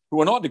Casey, who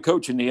went on to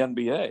coach in the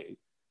NBA.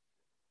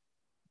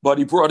 But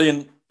he brought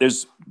in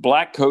this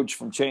black coach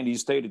from Chaney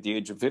State at the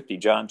age of 50,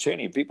 John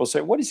Chaney. And people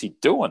say, what is he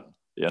doing?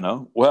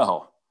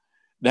 Well,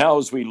 now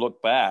as we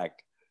look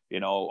back,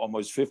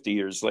 almost 50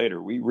 years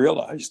later, we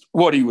realized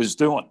what he was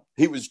doing.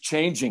 He was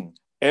changing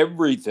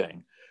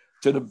everything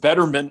to the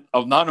betterment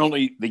of not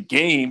only the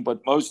game,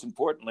 but most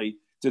importantly,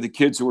 to the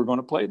kids who were going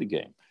to play the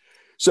game.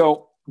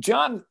 So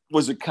John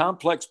was a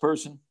complex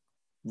person,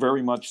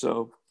 very much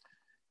so.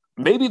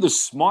 Maybe the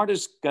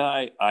smartest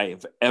guy I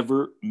have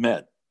ever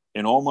met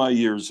in all my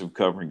years of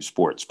covering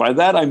sports. By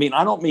that, I mean,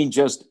 I don't mean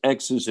just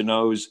X's and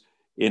O's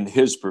in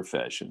his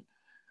profession,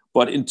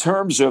 but in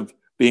terms of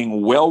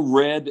being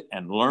well-read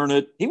and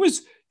learned. He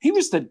was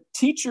the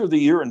teacher of the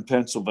year in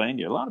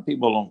Pennsylvania. A lot of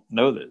people don't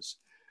know this.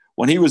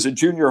 When he was a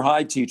junior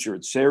high teacher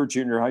at Sayre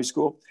Junior High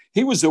School,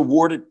 he was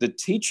awarded the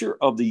teacher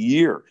of the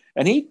year.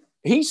 And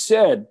he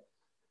said,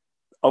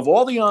 of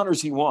all the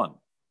honors he won,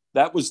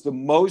 that was the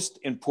most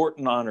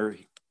important honor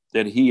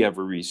that he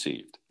ever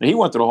received. And he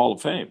went to the Hall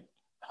of Fame.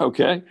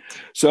 Okay.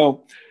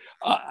 So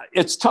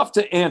it's tough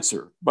to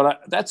answer,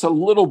 but that's a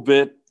little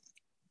bit,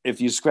 if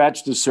you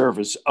scratch the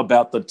surface,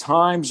 about the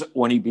times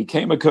when he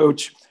became a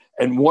coach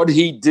and what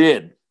he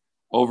did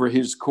over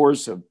his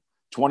course of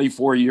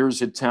 24 years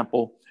at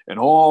Temple and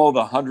all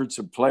the hundreds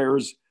of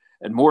players.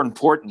 And more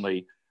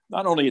importantly,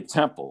 not only at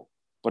Temple,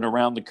 but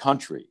around the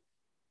country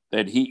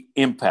that he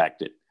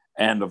impacted.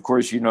 And of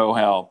course, you know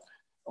how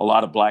a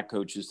lot of black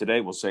coaches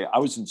today will say, I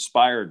was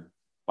inspired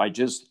by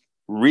just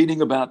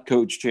reading about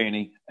Coach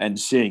Chaney and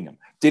seeing him.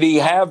 Did he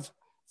have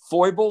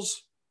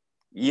foibles?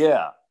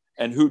 Yeah.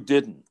 And who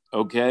didn't?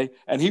 Okay.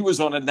 And he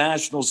was on a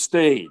national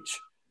stage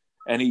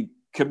and he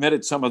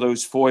committed some of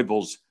those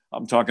foibles.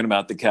 I'm talking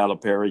about the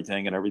Calipari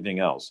thing and everything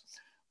else.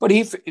 But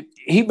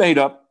he made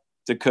up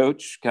to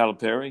Coach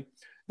Calipari.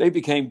 They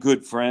became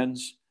good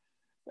friends.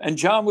 And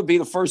John would be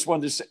the first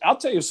one to say, I'll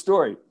tell you a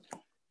story.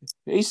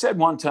 He said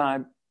one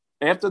time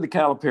after the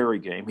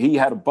Calipari game, he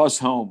had a bus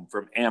home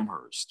from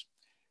Amherst.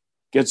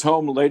 Gets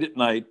home late at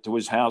night to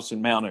his house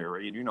in Mount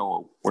Airy. And you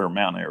know where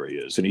Mount Airy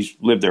is. And he's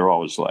lived there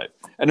all his life.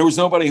 And there was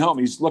nobody home.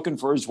 He's looking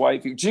for his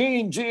wife.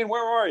 Jean,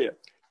 where are you?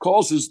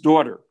 Calls his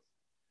daughter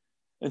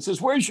and says,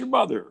 where's your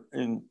mother?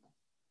 And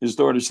his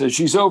daughter says,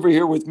 she's over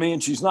here with me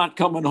and she's not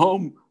coming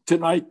home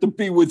tonight to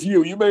be with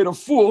you. You made a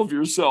fool of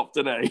yourself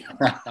today.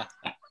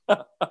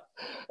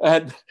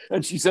 and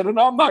she said, and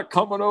I'm not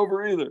coming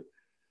over either.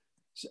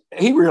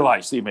 He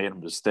realized he made a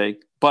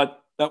mistake,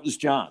 but that was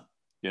John,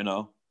 you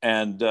know,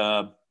 and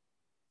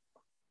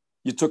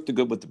you took the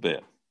good with the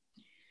bad.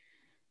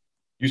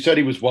 You said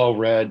he was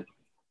well-read.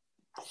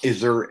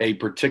 Is there a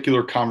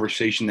particular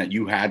conversation that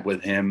you had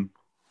with him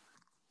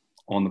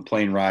on the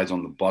plane rides,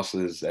 on the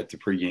buses, at the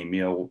pregame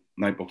meal,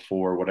 night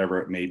before, whatever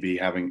it may be,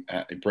 having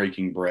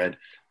breaking bread,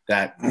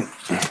 that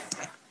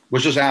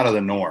was just out of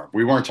the norm?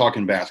 We weren't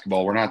talking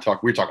basketball. We're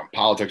talking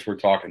politics. We're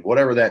talking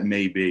whatever that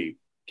may be.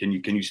 Can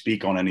you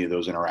speak on any of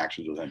those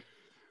interactions with him?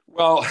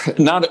 Well,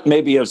 not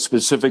maybe a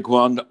specific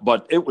one,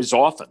 but it was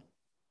often.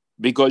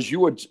 Because you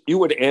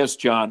would ask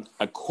John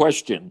a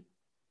question,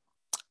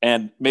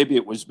 and maybe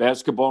it was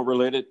basketball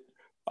related,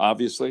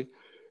 obviously.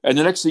 And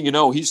the next thing you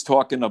know, he's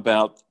talking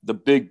about the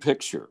big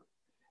picture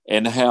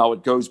and how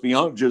it goes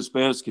beyond just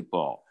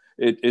basketball.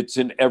 It's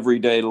in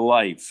everyday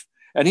life.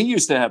 And he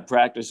used to have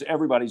practice.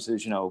 Everybody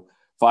says,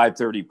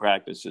 5:30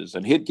 practices.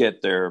 And he'd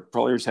get there.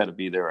 Players had to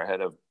be there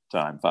ahead of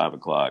time, 5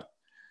 o'clock.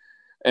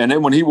 And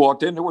then when he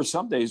walked in, there were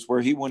some days where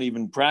he wouldn't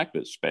even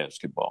practice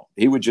basketball.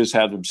 He would just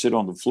have them sit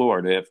on the floor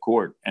at half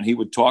court, and he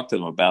would talk to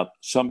them about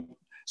some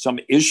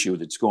issue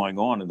that's going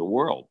on in the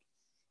world.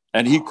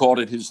 And he called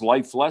it his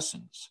life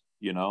lessons,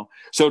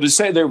 So to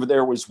say there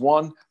was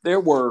one, there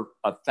were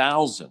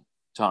 1,000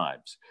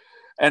 times.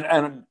 And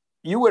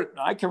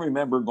I can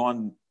remember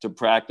going to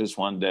practice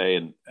one day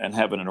and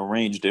having an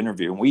arranged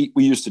interview. And we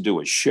used to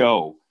do a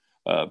show,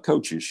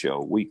 coach's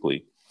show,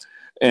 weekly.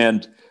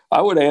 And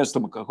I would ask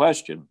them a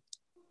question.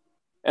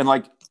 And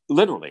like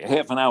literally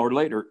half an hour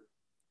later,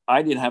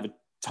 I didn't have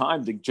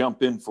time to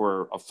jump in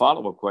for a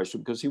follow-up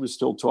question because he was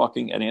still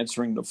talking and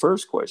answering the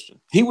first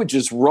question. He would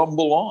just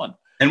rumble on.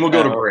 And we'll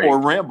go to break. Or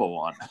ramble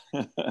on.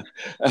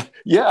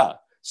 Yeah.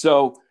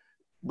 So,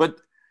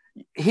 but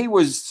he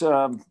was,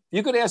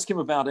 you could ask him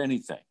about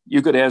anything.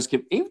 You could ask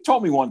him. He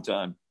told me one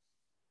time,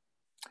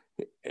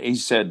 he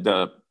said,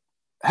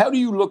 how do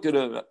you look at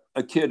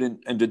a kid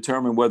and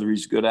determine whether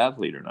he's a good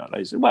athlete or not?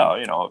 I said,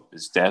 well,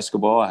 it's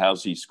basketball.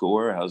 How's he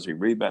score? How's he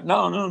rebound?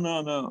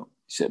 No.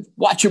 He said,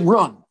 watch him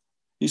run.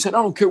 He said,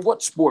 I don't care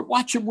what sport.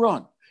 Watch him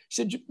run. He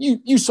said,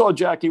 you saw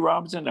Jackie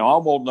Robinson? Now,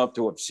 I'm old enough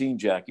to have seen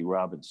Jackie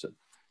Robinson.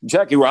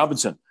 Jackie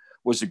Robinson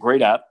was a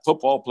great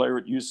football player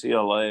at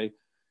UCLA.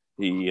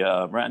 He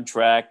ran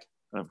track.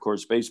 And, of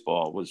course,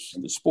 baseball was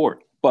the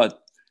sport.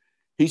 But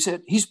he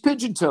said, he's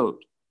pigeon-toed.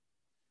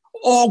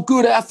 All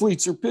good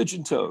athletes are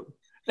pigeon-toed.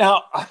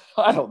 Now,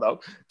 I don't know.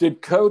 Did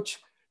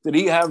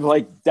he have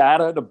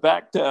data to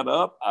back that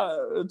up?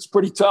 It's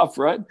pretty tough,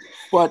 right?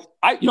 But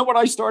you know what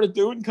I started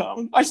doing,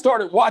 Colin? I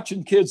started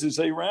watching kids as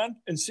they ran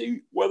and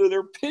see whether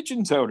they're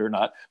pigeon-toed or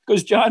not,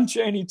 because John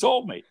Chaney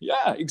told me.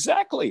 Yeah,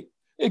 exactly.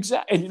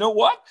 And you know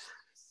what?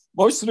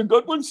 Most of the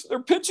good ones,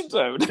 they're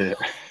pigeon-toed.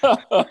 Yeah.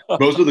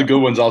 Most of the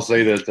good ones, I'll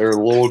say this, they're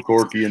a little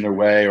quirky in their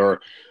way,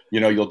 or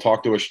you'll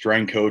talk to a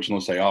strength coach and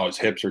they'll say, oh, his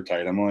hips are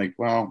tight. I'm like,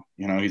 well,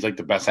 he's like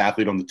the best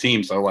athlete on the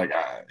team. So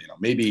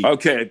maybe.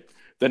 Okay.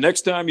 The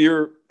next time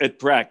you're at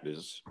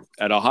practice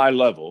at a high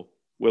level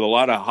with a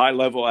lot of high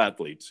level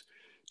athletes,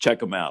 check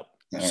them out.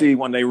 See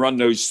when they run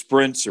those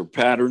sprints or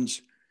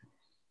patterns,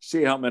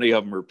 see how many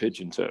of them are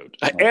pigeon-toed.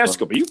 Ask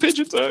them, are you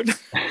pigeon-toed?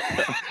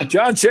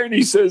 John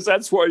Chaney says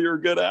that's why you're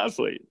a good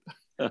athlete.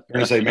 You're going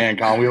to say, man,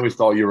 Colin, we always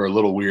thought you were a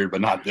little weird,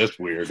 but not this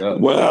weird.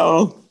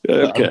 Well,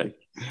 okay.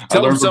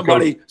 Tell them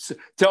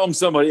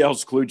somebody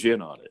else clued you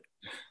in on it.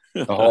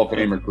 The Hall of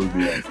Famer clued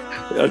me in.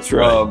 That's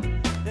right.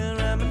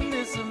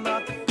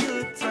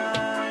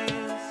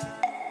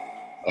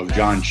 Of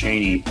John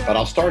Chaney, but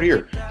I'll start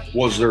here.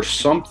 Was there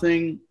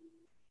something,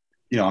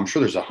 I'm sure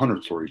there's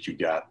 100 stories you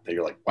got that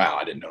you're like, wow,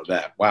 I didn't know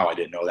that. Wow, I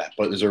didn't know that.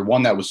 But is there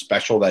one that was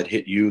special that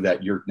hit you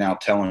that you're now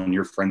telling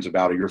your friends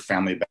about or your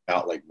family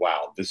about, like,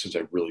 wow, this is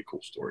a really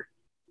cool story?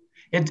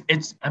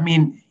 His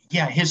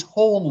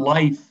whole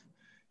life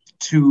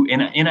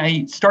and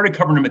I started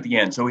covering him at the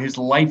end. So his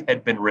life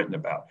had been written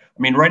about.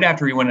 Right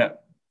after he went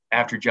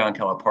after John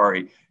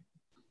Calipari,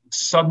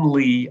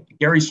 suddenly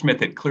Gary Smith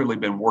had clearly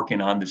been working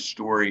on this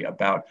story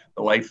about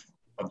the life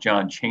of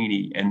John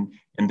Chaney. And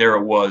there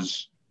it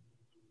was,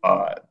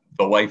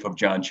 the life of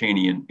John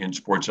Chaney in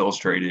Sports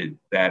Illustrated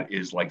that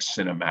is like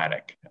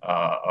cinematic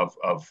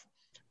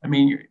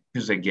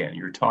because again,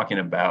 you're talking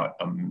about,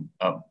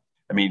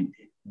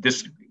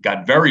 this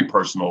got very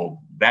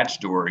personal, that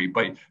story,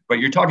 but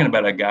you're talking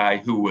about a guy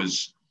who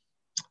was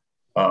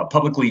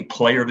publicly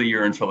Player of the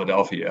Year in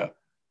Philadelphia,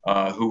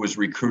 who was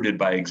recruited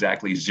by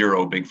exactly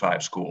 0 Big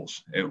Five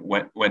schools. It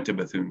went to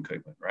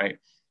Bethune-Cookman, right?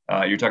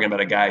 You're talking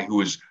about a guy who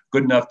was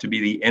good enough to be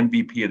the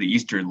MVP of the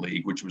Eastern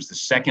League, which was the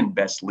second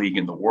best league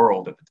in the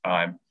world at the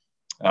time,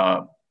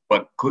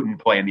 but couldn't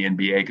play in the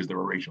NBA because there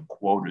were racial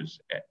quotas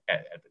at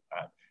the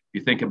time. If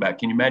you think about,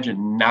 can you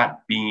imagine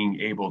not being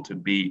able to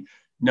be,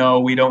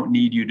 no, we don't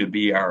need you to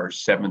be our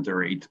 7th or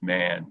 8th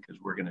man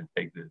because we're going to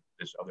take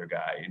this other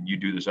guy and you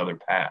do this other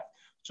path.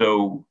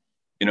 So,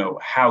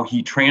 how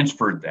he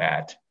transferred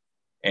that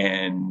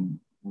and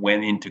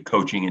went into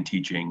coaching and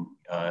teaching,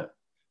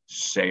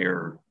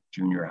 Sayre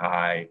Junior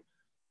High,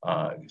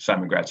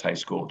 Simon Gratz High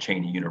School,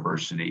 Chaney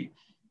University.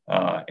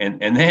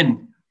 And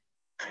then,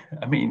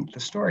 the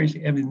stories,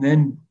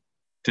 then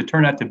to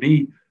turn out to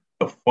be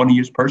the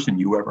funniest person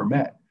you ever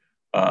met.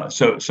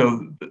 So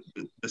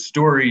the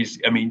stories,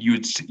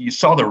 you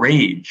saw the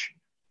rage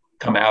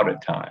come out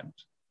at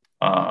times,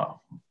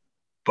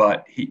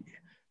 but he,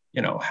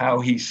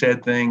 how he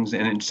said things,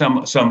 and in some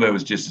of it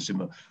was just as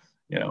simple,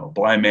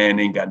 blind man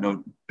ain't got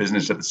no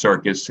business at the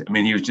circus.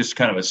 He was just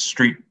kind of a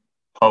street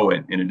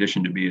poet in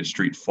addition to be a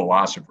street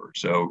philosopher.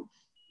 So,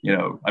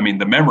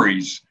 the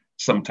memories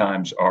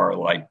sometimes are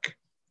like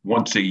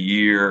once a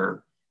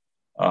year,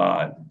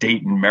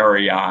 Dayton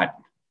Marriott.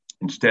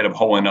 Instead of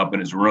holing up in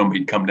his room,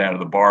 he'd come down to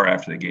the bar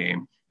after the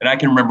game. And I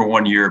can remember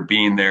one year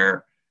being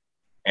there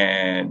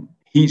and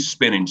he's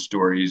spinning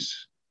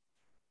stories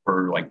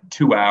for like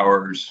 2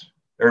 hours.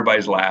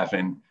 Everybody's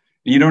laughing.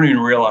 You don't even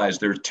realize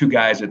there's 2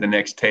 guys at the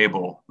next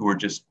table who were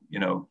just,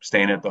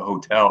 staying at the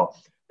hotel.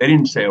 They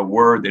didn't say a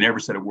word. They never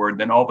said a word.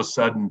 Then all of a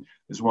sudden,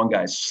 there's one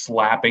guy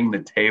slapping the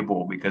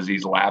table because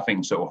he's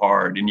laughing so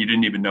hard. And you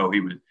didn't even know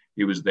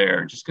he was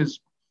there just because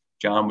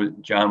John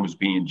was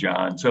being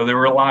John. So there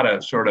were a lot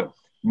of sort of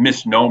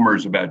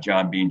misnomers about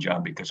John being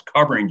John, because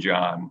covering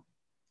John,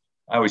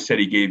 I always said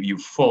he gave you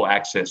full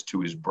access to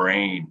his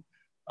brain.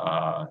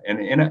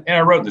 And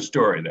I wrote in the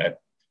story that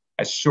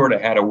I sort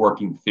of had a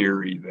working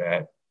theory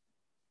that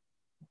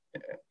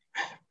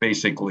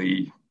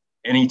basically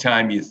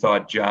anytime you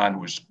thought John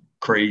was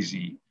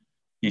crazy,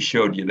 he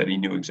showed you that he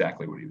knew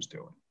exactly what he was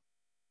doing.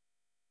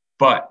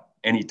 But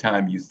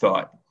anytime you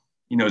thought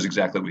he knows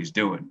exactly what he's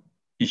doing,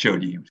 he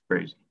showed you he was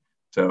crazy.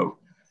 So,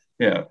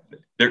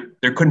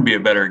 there couldn't be a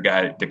better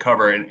guy to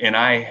cover. And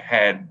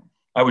I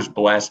was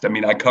blessed.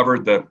 I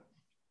covered the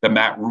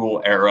Matt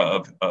Rule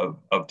era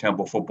of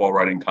Temple football,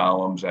 writing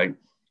columns.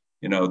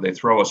 They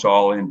throw us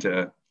all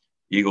into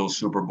Eagles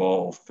Super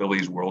Bowl,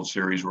 Phillies World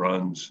Series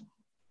runs,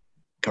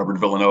 covered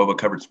Villanova,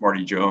 covered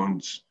Smarty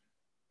Jones,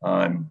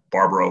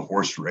 Barbaro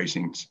horse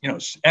racing.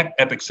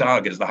 Epic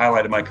sagas. The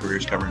highlight of my career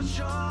is covering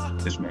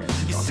this man.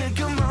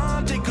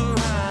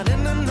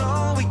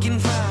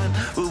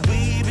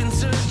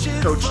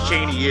 Coach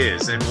Chaney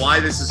is and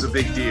why this is a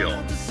big deal.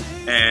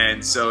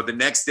 And so the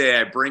next day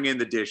I bring in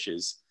the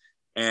dishes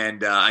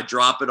and I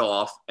drop it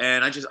off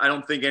and I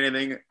don't think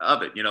anything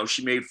of it.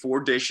 She made 4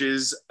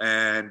 dishes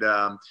and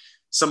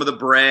some of the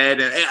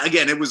bread. And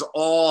again, it was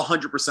all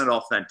 100%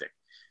 authentic.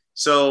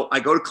 So I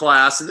go to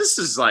class, and this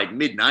is like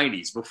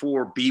mid-90s,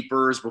 before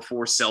beepers,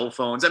 before cell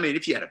phones.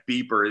 If you had a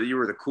beeper, you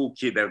were the cool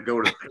kid that would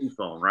go to the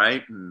payphone,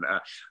 right? And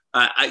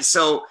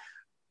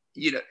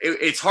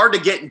it's hard to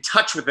get in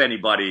touch with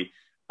anybody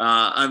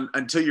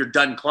until you're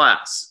done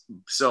class.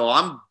 So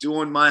I'm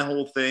doing my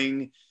whole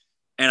thing,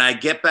 and I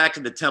get back to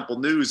the Temple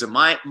News, and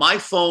my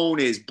phone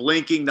is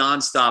blinking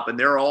nonstop, and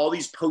there are all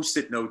these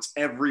Post-it notes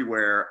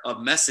everywhere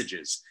of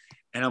messages.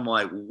 And I'm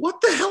like, what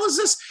the hell is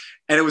this?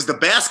 And it was the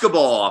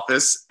basketball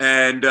office,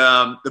 and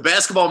the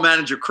basketball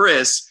manager,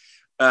 Chris,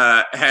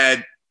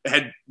 had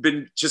had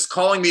been just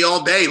calling me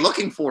all day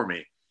looking for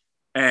me.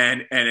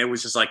 And it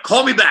was just like,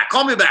 call me back.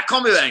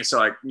 And so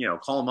I,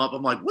 call him up.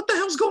 I'm like, what the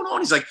hell's going on?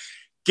 He's like,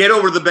 get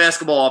over to the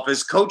basketball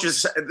office.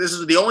 Coaches, this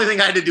is the only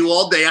thing I had to do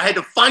all day. I had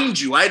to find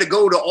you. I had to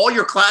go to all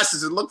your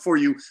classes and look for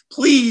you.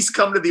 Please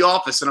come to the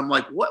office. And I'm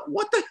like, what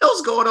the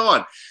hell's going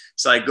on?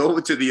 So I go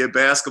to the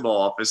basketball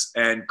office,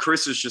 and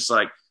Chris is just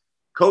like,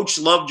 Coach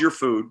loved your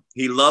food.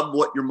 He loved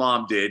what your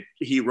mom did.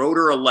 He wrote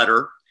her a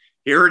letter.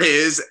 Here it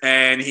is.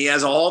 And he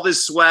has all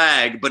this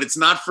swag, but it's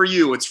not for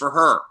you. It's for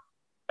her.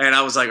 And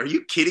I was like, are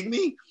you kidding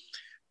me?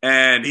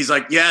 And he's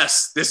like,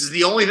 yes, this is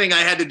the only thing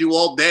I had to do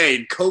all day.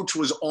 And Coach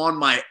was on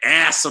my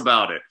ass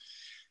about it.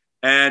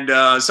 And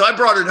so I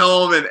brought it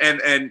home,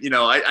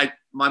 and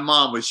my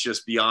mom was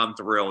just beyond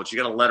thrilled. She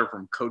got a letter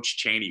from Coach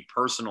Chaney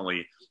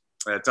personally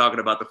talking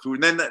about the food.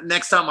 And then the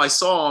next time I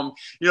saw him,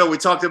 we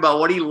talked about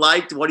what he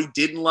liked, what he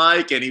didn't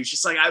like. And he was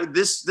just like,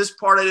 this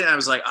part of it. And I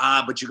was like,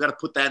 but you got to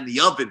put that in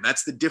the oven.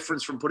 That's the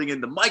difference from putting it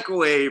in the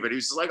microwave. And he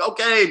was just like,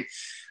 okay.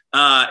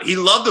 He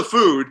loved the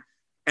food.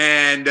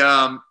 And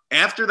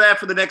after that,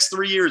 for the next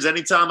 3 years,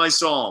 anytime I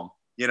saw him,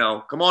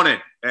 come on in.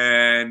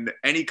 And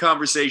any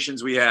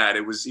conversations we had,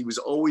 he was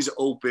always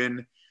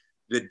open.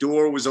 The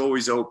door was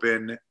always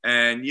open.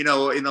 And, in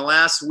the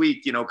last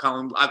week,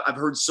 Colin, I've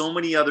heard so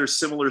many other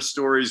similar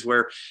stories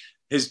where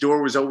his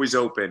door was always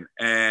open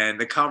and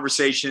the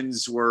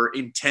conversations were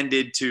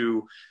intended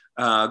to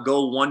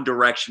go one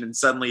direction. And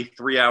suddenly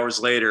 3 hours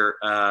later,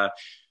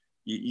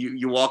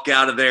 you walk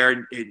out of there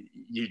and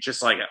you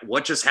just like,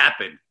 what just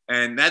happened?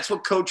 And that's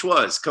what Coach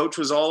was. Coach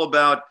was all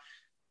about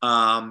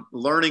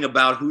learning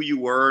about who you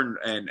were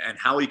and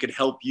how he could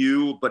help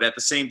you, but at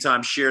the same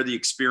time, share the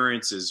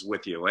experiences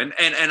with you. And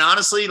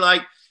honestly,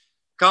 like,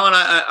 Colin,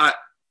 I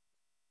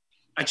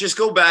just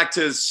go back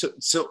to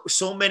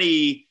so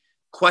many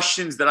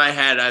questions that I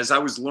had as I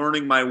was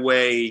learning my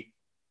way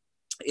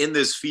in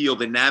this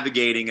field and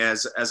navigating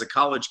as a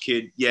college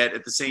kid, yet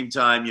at the same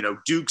time,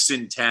 Duke's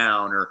in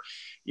town, or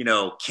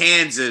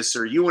Kansas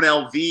or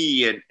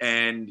UNLV,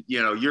 and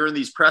you're in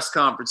these press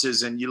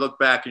conferences and you look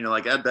back and you're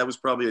like, that was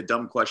probably a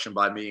dumb question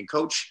by me. And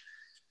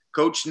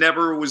Coach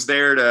never was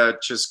there to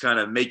just kind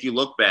of make you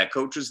look back.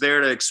 Coach was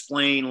there to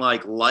explain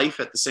like life,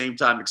 at the same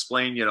time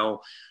explain,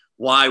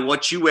 why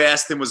what you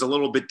asked him was a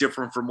little bit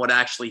different from what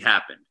actually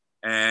happened.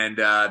 And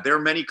there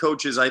are many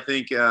coaches, I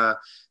think,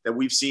 that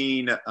we've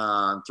seen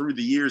through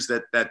the years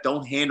that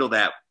don't handle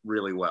that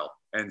really well.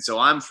 And so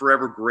I'm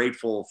forever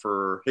grateful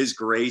for his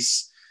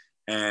grace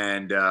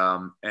and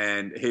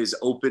his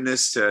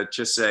openness to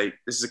just say,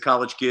 this is a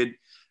college kid.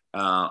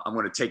 I'm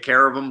going to take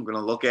care of him. I'm going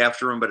to look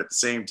after him. But at the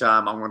same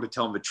time, I'm going to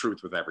tell him the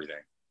truth with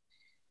everything.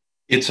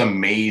 It's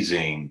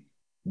amazing,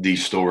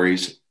 these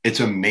stories. It's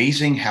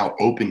amazing how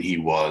open he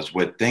was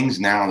with things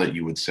now that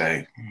you would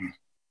say,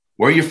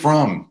 where are you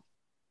from?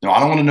 I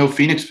don't want to know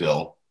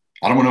Phoenixville.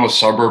 I don't want to know a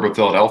suburb of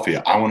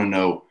Philadelphia. I want to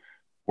know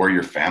where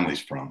your family's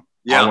from.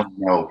 Yeah. I want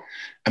to know,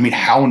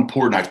 how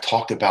important. I've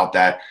talked about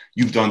that.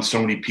 You've done so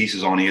many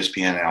pieces on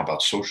ESPN now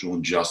about social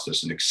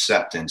injustice and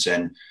acceptance.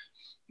 And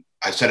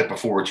I said it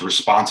before, it's a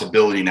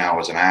responsibility now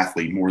as an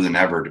athlete more than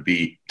ever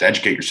to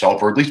educate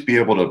yourself, or at least be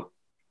able to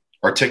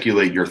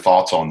articulate your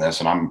thoughts on this.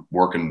 And I'm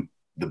working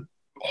the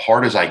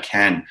hard as I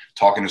can,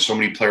 talking to so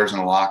many players in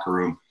the locker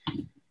room.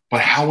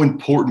 But how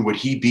important would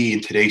he be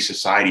in today's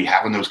society,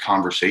 having those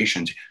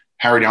conversations?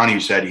 Harry Donahue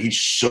said he's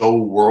so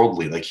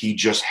worldly. Like, he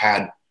just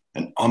had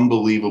an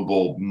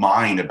unbelievable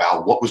mind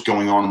about what was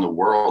going on in the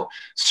world.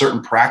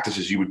 Certain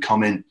practices, you would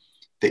come in,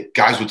 that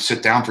guys would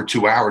sit down for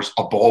 2 hours.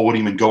 A ball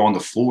wouldn't even go on the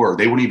floor.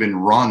 They wouldn't even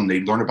run.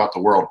 They'd learn about the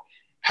world.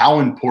 How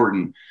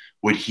important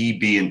would he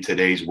be in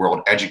today's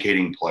world,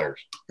 educating players?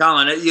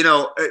 Colin,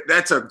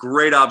 that's a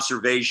great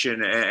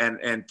observation.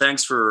 And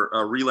thanks for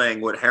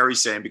relaying what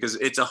Harry's saying, because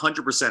it's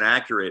 100%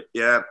 accurate.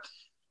 Yeah.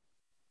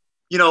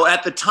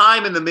 At the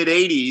time in the mid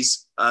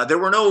 80s, there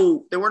were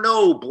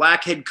no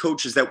black head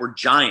coaches that were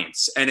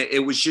giants. And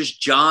it was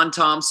just John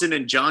Thompson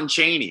and John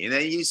Chaney. And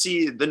then you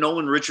see the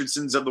Nolan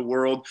Richardsons of the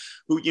world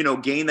who,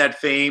 gained that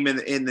fame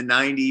in the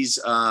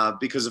 90s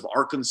because of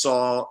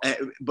Arkansas.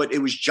 But it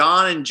was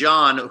John and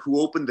John who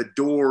opened the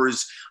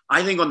doors,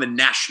 I think, on the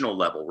national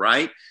level,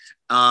 right?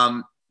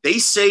 They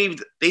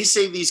saved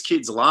these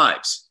kids'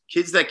 lives.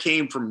 Kids that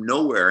came from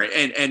nowhere,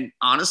 and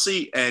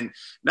honestly, and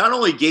not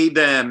only gave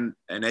them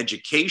an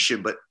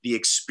education, but the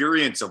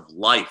experience of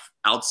life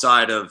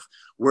outside of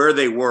where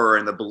they were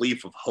and the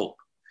belief of hope.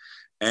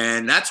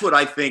 And that's what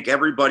I think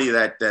everybody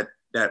that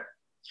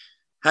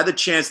had the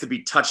chance to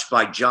be touched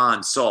by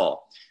John saw.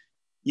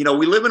 We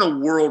live in a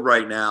world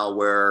right now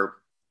where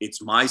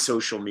it's my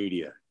social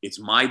media, it's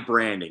my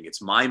branding,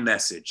 it's my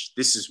message.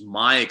 This is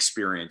my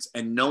experience.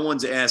 And no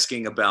one's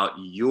asking about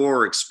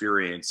your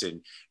experience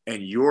and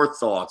your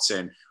thoughts,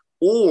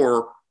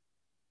 or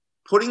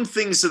putting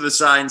things to the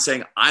side and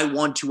saying, I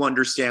want to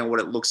understand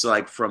what it looks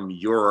like from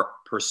your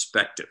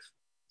perspective.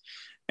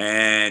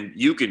 And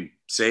you can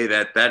say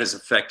that has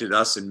affected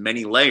us in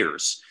many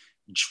layers.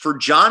 For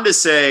John to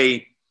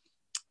say,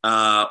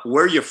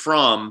 where you're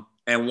from,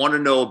 and want to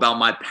know about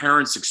my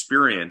parents'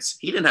 experience,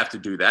 he didn't have to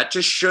do that.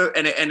 Just show,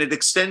 and it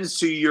extends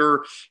to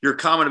your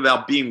comment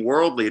about being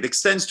worldly. It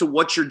extends to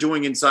what you're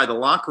doing inside the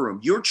locker room.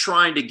 You're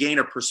trying to gain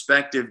a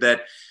perspective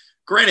that,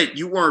 granted,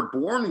 you weren't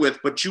born with,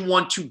 but you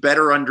want to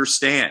better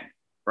understand,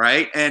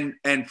 right?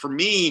 And for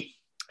me,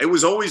 it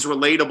was always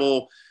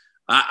relatable.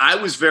 I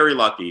was very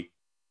lucky.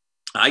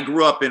 I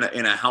grew up in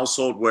a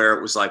household where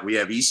it was like we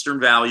have Eastern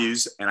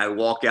values, and I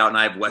walk out and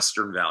I have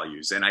Western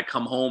values, and I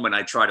come home and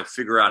I try to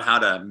figure out how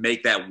to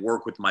make that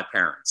work with my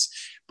parents.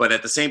 But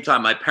at the same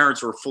time, my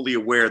parents were fully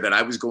aware that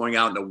I was going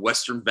out in a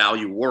Western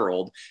value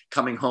world,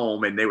 coming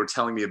home, and they were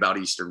telling me about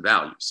Eastern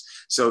values.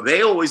 So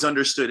they always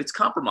understood it's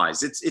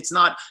compromise. It's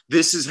not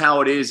this is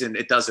how it is and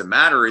it doesn't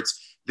matter.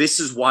 It's this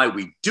is why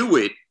we do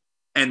it,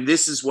 and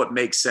this is what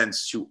makes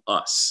sense to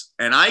us.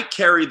 And I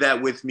carry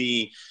that with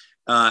me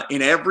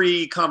in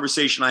every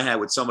conversation I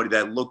had with somebody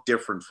that looked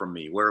different from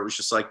me, where it was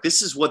just like,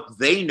 this is what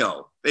they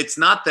know. It's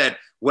not that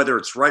whether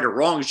it's right or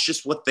wrong, it's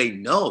just what they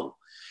know.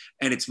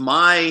 And it's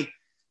my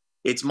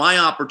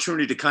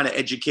opportunity to kind of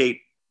educate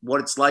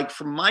what it's like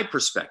from my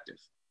perspective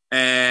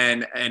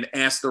and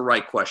ask the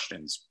right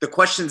questions, the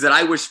questions that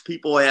I wish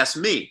people asked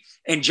me.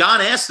 And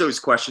John asked those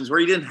questions where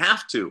he didn't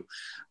have to.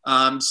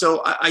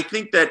 So I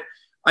think that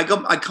I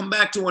come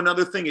back to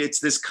another thing. It's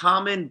this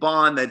common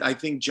bond that I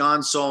think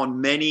John saw in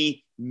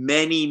many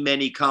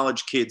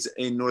college kids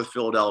in North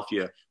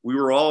Philadelphia. We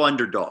were all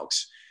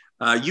underdogs.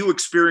 You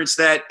experience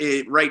that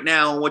right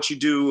now, what you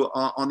do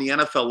on the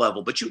NFL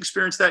level, but you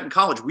experience that in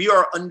college. We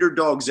are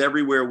underdogs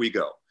everywhere we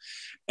go.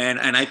 And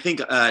I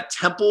think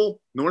Temple,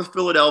 North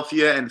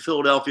Philadelphia, and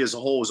Philadelphia as a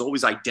whole has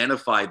always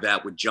identified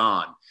that with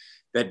John,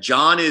 that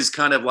John is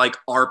kind of like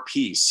our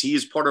piece. He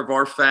is part of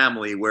our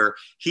family where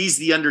he's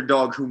the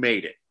underdog who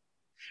made it.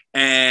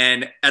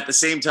 And at the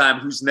same time,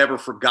 who's never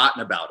forgotten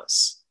about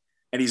us.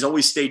 And he's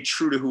always stayed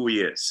true to who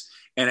he is.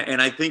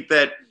 And I think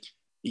that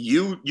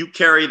you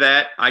carry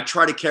that. I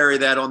try to carry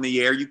that on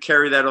the air. You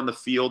carry that on the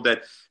field,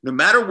 that no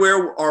matter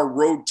where our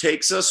road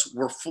takes us,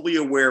 we're fully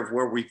aware of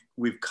where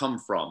we've come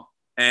from.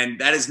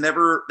 And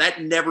that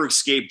never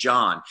escaped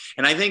John.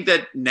 And I think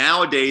that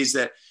nowadays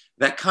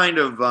that kind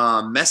of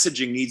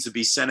messaging needs to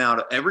be sent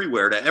out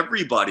everywhere to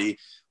everybody,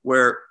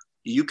 where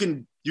you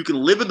can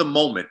live in the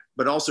moment,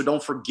 but also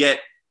don't forget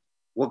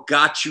what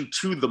got you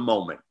to the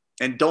moment.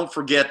 And don't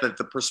forget that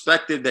the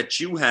perspective that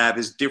you have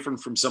is different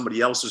from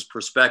somebody else's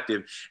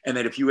perspective. And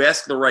that if you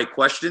ask the right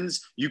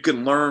questions, you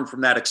can learn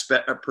from that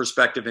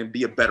perspective and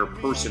be a better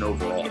person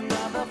overall.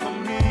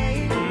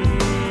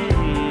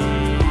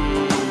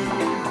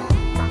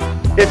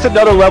 It's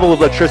another level of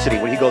electricity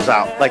when he goes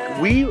out. Like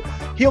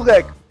he'll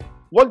like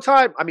one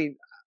time, I mean,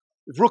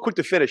 real quick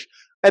to finish.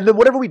 And then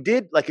whatever we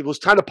did, like it was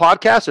time to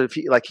podcast, or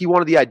if he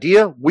wanted the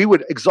idea, we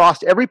would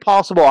exhaust every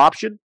possible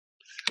option.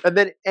 And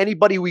then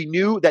anybody we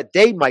knew that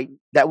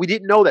we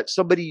didn't know that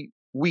somebody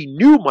we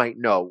knew might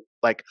know,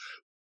 like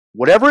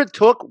whatever it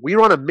took, we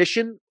were on a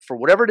mission for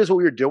whatever it is what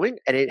we were doing,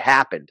 and it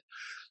happened.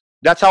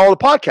 That's how all the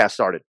podcast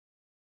started.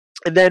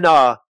 And then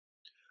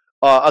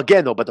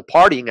again though, but the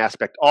partying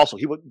aspect also.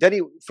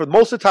 For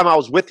most of the time I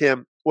was with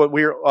him when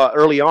we were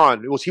early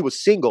on, he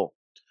was single,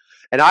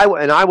 and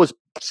I was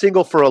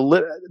single for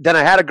then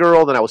I had a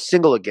girl, then I was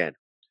single again.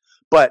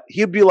 But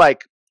he'd be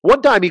like,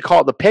 one time he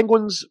called, the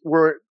Penguins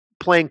were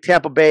playing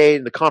Tampa Bay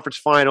in the conference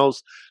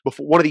finals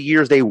before one of the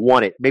years they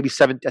won it, maybe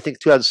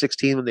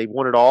 2016 when they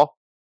won it all.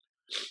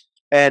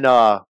 And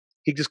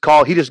he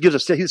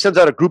sends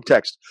out a group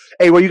text.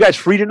 Hey, were you guys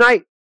free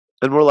tonight?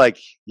 And we're like,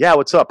 yeah,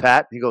 what's up,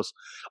 Pat? He goes,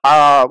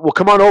 well,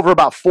 come on over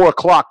about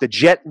 4:00. The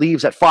jet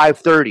leaves at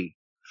 5:30.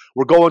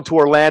 We're going to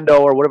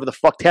Orlando or whatever the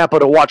fuck, Tampa,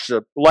 to watch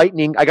the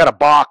Lightning. I got a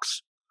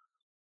box.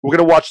 We're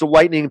going to watch the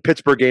Lightning and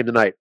Pittsburgh game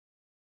tonight.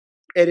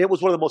 And it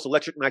was one of the most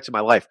electric nights of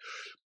my life.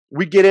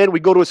 We get in, we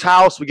go to his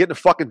house, we get in a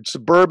fucking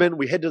Suburban,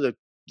 we head to the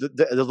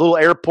little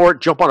airport,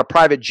 jump on a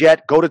private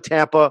jet, go to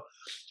Tampa.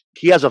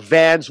 He has a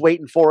vans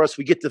waiting for us.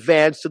 We get the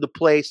vans to the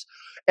place,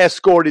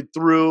 escorted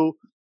through,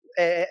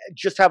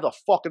 just have the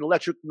fucking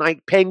electric night.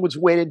 Penguins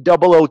winning,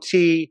 double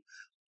OT,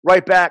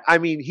 right back. I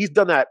mean, he's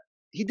done that.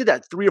 He did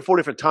that 3 or 4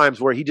 different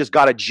times where he just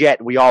got a jet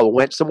and we all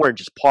went somewhere and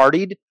just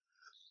partied.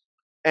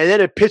 And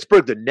then in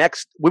Pittsburgh,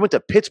 we went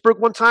to Pittsburgh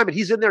one time, and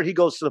he's in there. He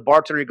goes to the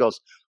bartender. He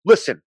goes,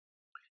 listen,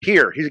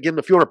 here, he's giving him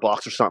a few $100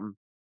 or something.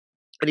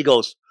 And he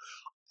goes,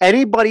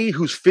 anybody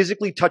who's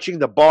physically touching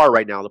the bar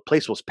right now, the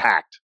place was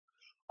packed.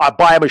 I'll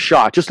buy him a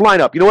shot. Just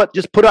line up. You know what?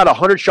 Just put out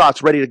 100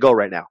 shots ready to go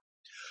right now.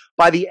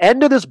 By the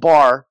end of this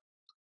bar,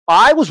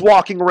 I was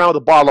walking around with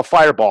a bottle of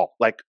Fireball.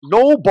 Like,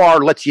 no bar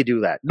lets you do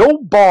that. No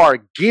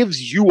bar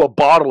gives you a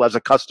bottle as a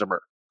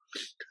customer.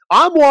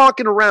 I'm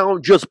walking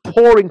around just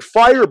pouring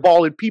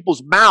Fireball in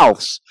people's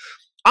mouths.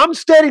 I'm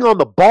standing on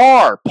the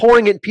bar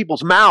pouring it in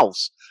people's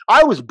mouths.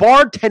 I was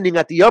bartending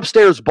at the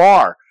upstairs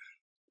bar.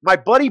 My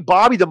buddy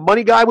Bobby, the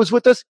money guy, was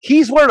with us.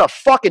 He's wearing a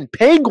fucking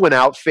Penguin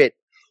outfit,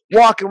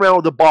 walking around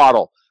with a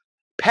bottle.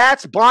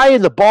 Pat's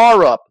buying the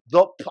bar up.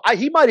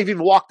 He might have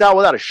even walked out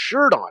without a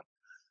shirt on.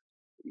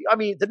 I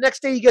mean, the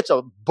next day he gets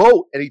a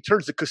boat and he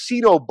turns the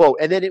casino boat,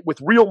 and then with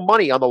real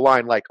money on the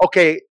line. Like,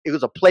 okay, it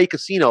was a play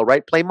casino,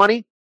 right? Play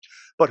money.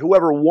 But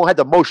whoever had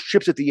the most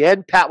chips at the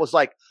end, Pat was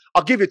like,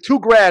 I'll give you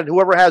 $2,000,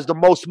 whoever has the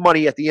most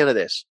money at the end of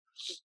this.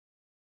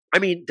 I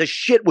mean, the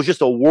shit was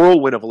just a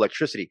whirlwind of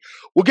electricity.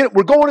 We're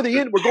going to the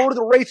end. We're going to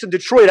the race in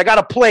Detroit. I got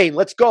a plane.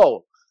 Let's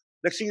go.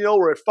 Next thing you know,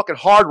 we're at fucking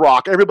Hard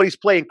Rock. Everybody's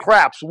playing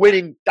craps,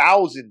 winning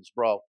thousands,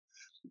 bro.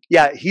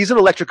 Yeah, he's an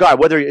electric guy.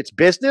 Whether it's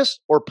business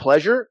or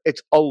pleasure,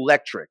 it's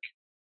electric.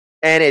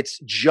 And it's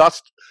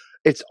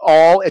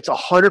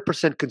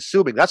 100%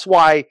 consuming. That's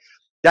why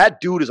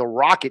that dude is a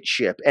rocket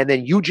ship. And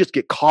then you just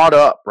get caught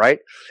up, right?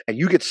 And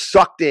you get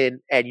sucked in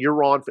and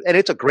you're on. And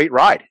it's a great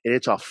ride. And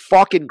it's a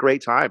fucking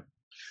great time.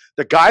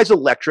 The guy's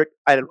electric,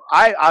 and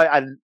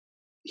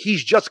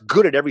he's just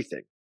good at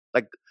everything.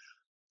 Like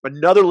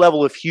another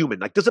level of human.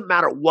 Like doesn't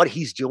matter what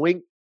he's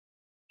doing,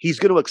 he's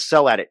going to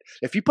excel at it.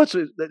 If he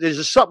there's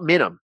just something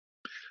in him.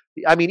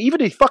 I mean,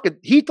 even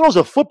he throws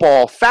a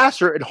football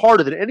faster and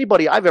harder than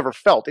anybody I've ever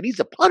felt, and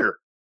he's a punter.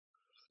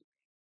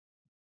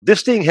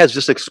 This thing has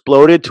just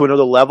exploded to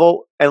another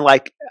level, and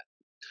like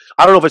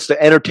I don't know if it's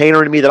the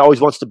entertainer in me that always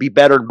wants to be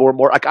better and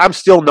more. Like I'm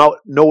still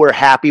nowhere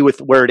happy with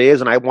where it is,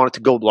 and I want it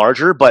to go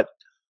larger, but.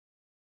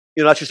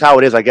 You know, that's just how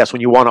it is, I guess,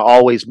 when you're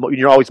always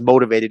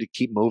motivated to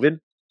keep moving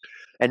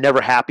and never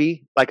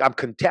happy. Like I'm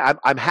content.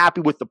 I'm happy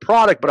with the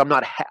product, but I'm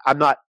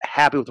not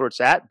happy with where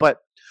it's at. But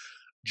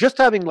just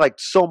having like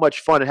so much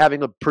fun and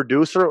having a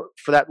producer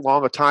for that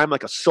long a time,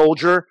 like a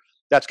soldier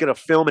that's going to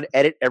film and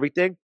edit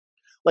everything,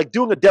 like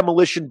doing a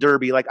demolition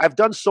derby. Like I've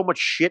done so much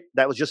shit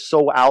that was just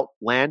so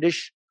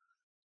outlandish,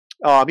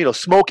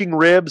 smoking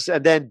ribs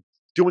and then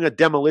doing a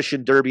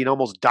demolition derby and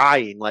almost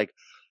dying. Like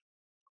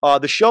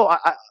the show,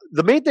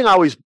 the main thing I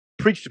always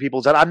preach to people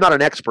is that I'm not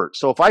an expert.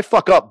 So if I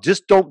fuck up,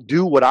 just don't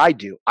do what I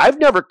do. I've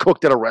never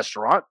cooked at a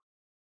restaurant.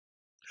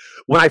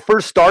 When I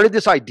first started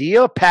this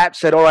idea, Pat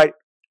said, all right,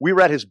 we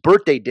were at his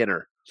birthday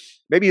dinner,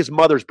 maybe his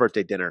mother's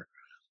birthday dinner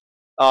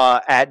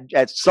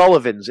at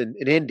Sullivan's in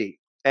Indy.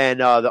 And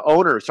the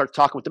owner started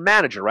talking with the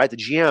manager, right? The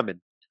GM, and,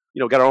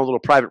 got our own little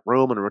private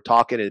room and we're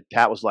talking. And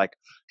Pat was like,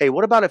 hey,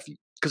 what about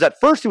because at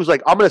first he was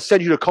like, I'm going to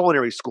send you to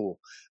culinary school.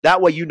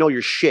 That way,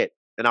 your shit.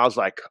 And I was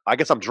like, I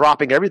guess I'm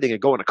dropping everything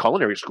and going to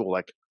culinary school.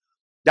 Like,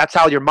 that's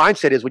how your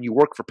mindset is when you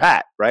work for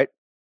Pat, right?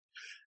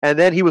 And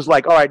then he was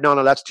like, all right,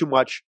 no, that's too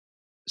much.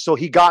 So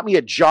he got me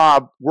a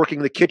job working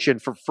in the kitchen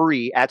for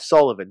free at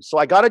Sullivan. So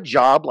I got a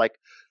job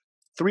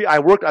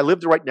I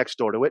lived right next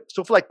door to it.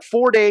 So for like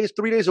 3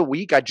 days a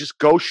week, I'd just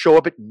go show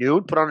up at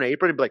noon, put on an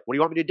apron and be like, what do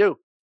you want me to do?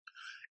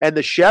 And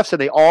the chefs,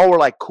 and they all were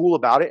like cool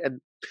about it.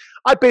 And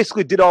I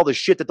basically did all the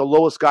shit that the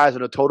lowest guys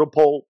on a totem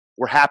pole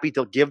were happy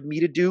to give me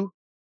to do.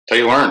 Till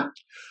you learn.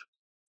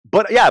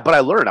 But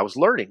I learned. I was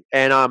learning.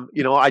 And,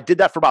 I did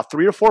that for about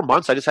 3 or 4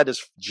 months. I just had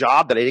this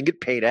job that I didn't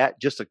get paid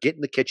at just to get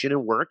in the kitchen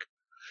and work.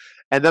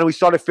 And then we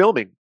started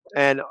filming.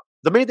 And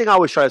the main thing I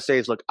always try to say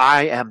is, look,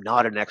 I am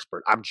not an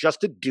expert. I'm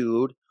just a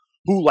dude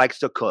who likes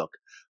to cook.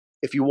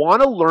 If you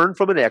want to learn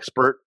from an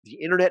expert, the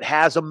internet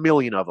has a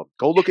million of them.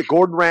 Go look at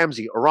Gordon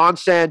Ramsay, Aaron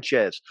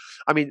Sanchez.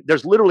 I mean,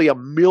 there's literally a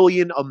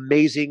million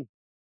amazing,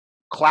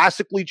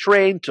 classically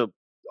trained to,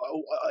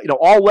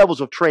 all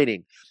levels of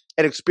training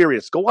and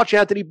experience. Go watch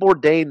Anthony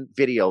Bourdain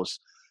videos.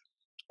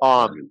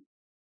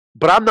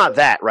 But I'm not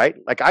that, right?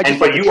 Like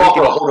but you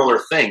offer a whole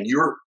other thing.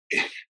 You're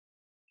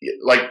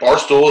like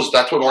Barstool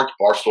that's what makes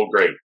Barstool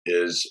great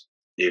is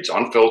it's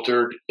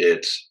unfiltered,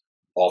 it's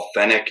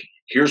authentic.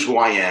 Here's who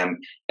I am,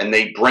 and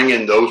they bring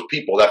in those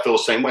people that feel the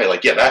same way.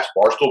 Like, yeah, that's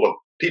Barstool, but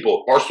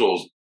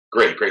Barstool's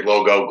great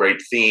logo, great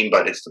theme,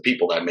 but it's the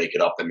people that make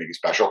it up that make it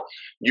special.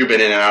 You've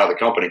been in and out of the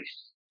company.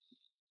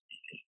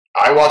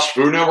 I watch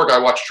Food Network. I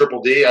watch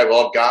Triple D. I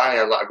love Guy.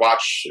 I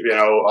watch,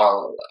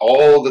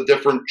 all the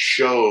different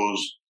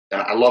shows. And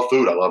I love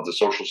food. I love the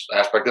social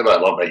aspect of it. I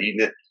love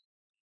eating it.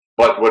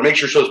 But what makes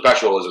your show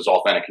special is it's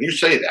authentic. And you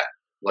say that.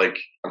 Like,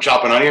 I'm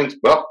chopping onions.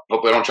 Well,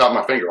 hopefully I don't chop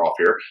my finger off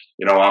here.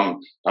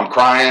 I'm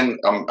crying.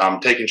 I'm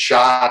taking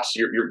shots.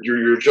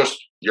 You're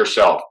just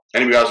yourself.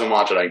 Anybody who doesn't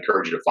watch it, I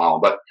encourage you to follow.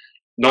 But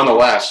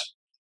nonetheless,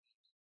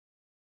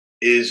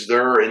 is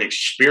there an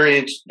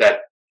experience that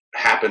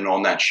happened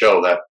on that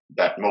show that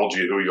molds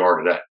you who you are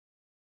today?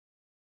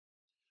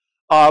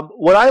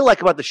 What I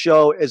like about the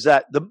show is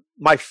that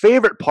my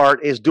favorite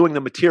part is doing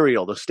the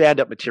material, the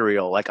stand-up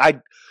material. Like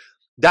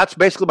that's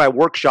basically my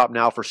workshop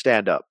now for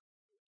stand-up.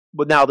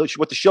 But now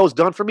what the show's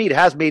done for me, it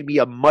has made me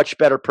a much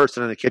better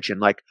person in the kitchen.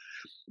 Like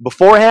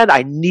beforehand,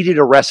 I needed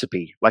a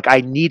recipe. Like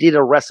I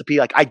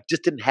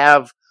just didn't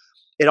have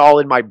it all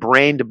in my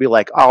brain to be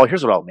like, oh,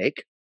 here's what I'll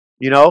make,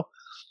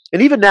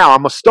 And even now,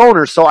 I'm a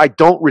stoner, so I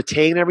don't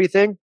retain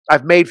everything.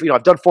 I've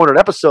done 400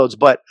 episodes,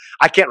 but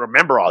I can't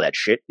remember all that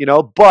shit,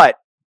 But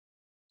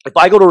if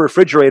I go to a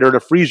refrigerator and a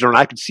freezer and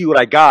I can see what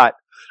I got,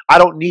 I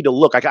don't need to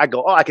look. I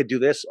go, oh, I could do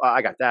this.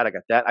 I got that.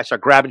 I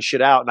start grabbing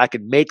shit out and I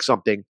can make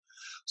something.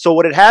 So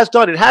what it has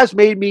done, it has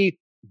made me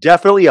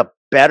definitely a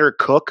better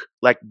cook.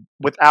 Like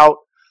a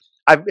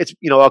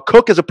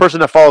cook is a person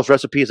that follows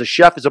recipes. A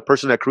chef is a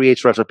person that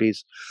creates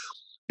recipes.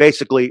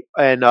 basically.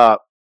 And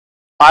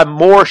I'm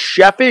more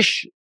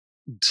chefish.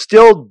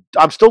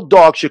 I'm still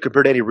dog shit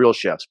compared to any real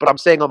chefs, but I'm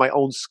saying on my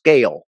own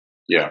scale.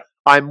 Yeah.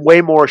 I'm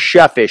way more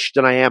chefish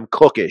than I am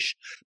cookish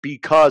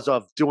because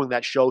of doing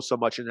that show so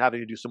much and having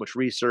to do so much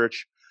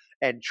research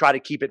and try to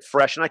keep it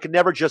fresh. And I can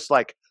never just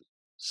like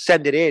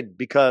send it in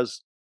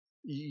because,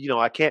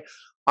 I can't.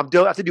 I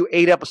have to do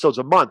 8 episodes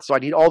a month, so I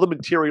need all the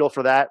material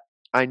for that.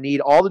 I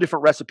need all the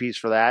different recipes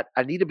for that.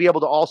 I need to be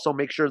able to also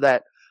make sure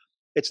that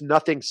it's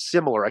nothing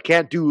similar. I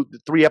can't do the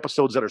 3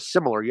 episodes that are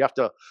similar. You have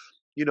to,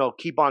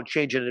 keep on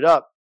changing it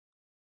up.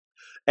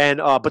 And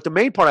but the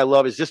main part I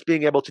love is just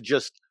being able to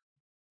just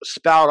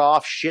spout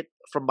off shit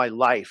from my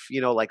life,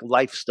 like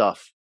life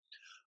stuff,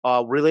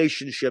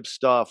 relationship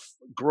stuff,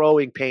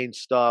 growing pain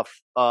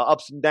stuff,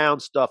 ups and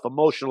downs stuff,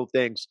 emotional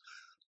things,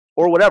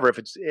 or whatever.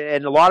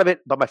 And a lot of it,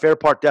 but my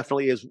favorite part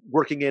definitely is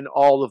working in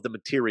all of the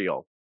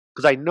material.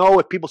 Because I know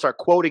if people start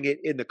quoting it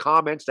in the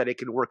comments that it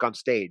can work on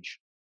stage.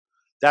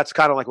 That's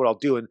kind of like what I'll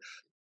do. And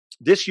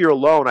this year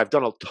alone, I've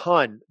done a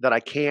ton that I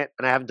can't,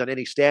 and I haven't done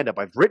any stand-up.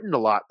 I've written a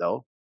lot,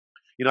 though.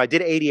 I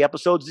did 80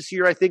 episodes this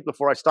year, I think,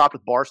 before I stopped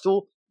with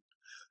Barstool.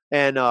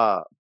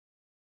 But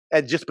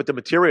the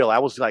material, I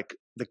was like,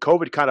 the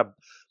COVID kind of,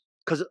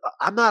 because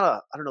I'm not I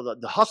don't know,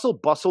 the hustle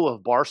bustle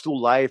of Barstool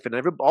life and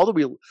all of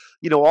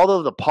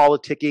the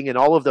politicking and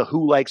all of the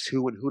who likes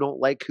who and who don't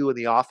like who in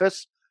the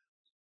office.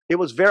 It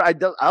was I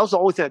was the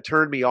only thing that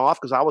turned me off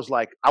because I was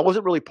like, I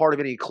wasn't really part of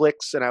any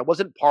cliques and I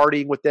wasn't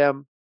partying with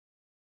them.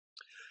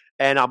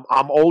 And I'm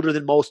older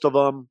than most of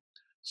them.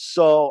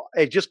 So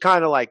it just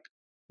kind of like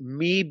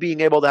me being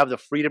able to have the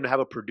freedom to have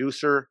a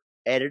producer,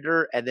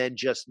 editor, and then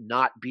just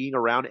not being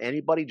around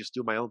anybody, just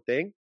do my own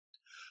thing,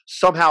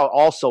 somehow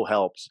also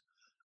helps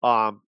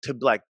to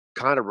like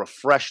kind of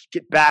refresh,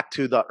 get back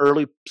to the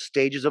early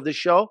stages of this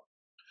show.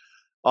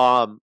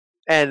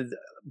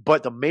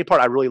 But the main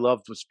part I really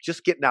loved was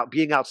just getting out,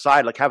 being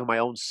outside, like having my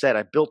own set.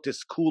 I built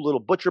this cool little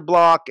butcher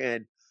block,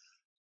 and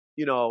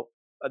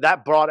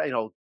that brought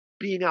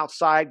being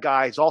outside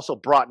guys also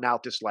brought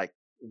out this like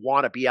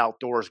want to be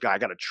outdoors guy. I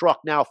got a truck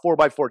now,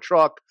 4x4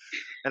 truck,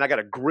 and I got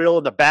a grill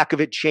in the back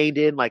of it chained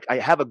in. Like I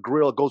have a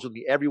grill that goes with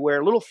me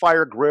everywhere, a little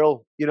fire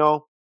grill,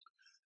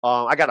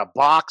 I got a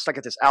box. I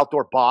got this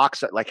outdoor box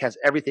that like has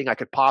everything I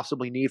could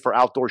possibly need for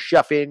outdoor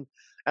chefing.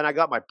 And I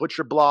got my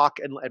butcher block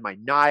and my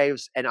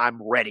knives, and I'm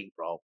ready,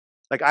 bro.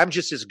 Like I'm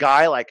just this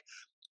guy, like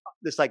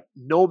this like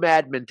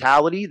nomad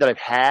mentality that I've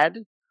had,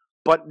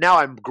 but now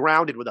I'm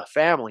grounded with a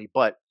family,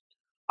 but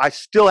I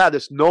still have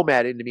this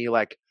nomad into me.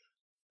 Like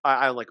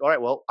I'm like, all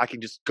right, well, I can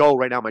just go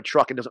right now in my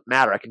truck. It doesn't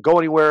matter. I can go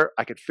anywhere.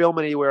 I can film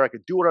anywhere. I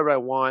can do whatever I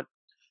want.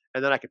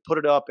 And then I can put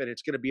it up and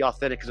it's going to be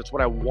authentic because it's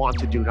what I want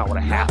to do, not what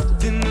I have to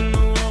do.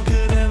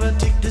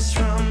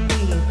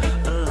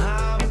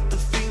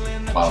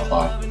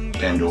 Spotify,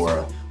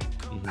 Pandora.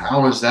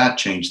 How has that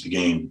changed the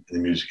game in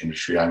the music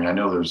industry? I mean, I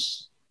know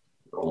there's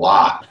a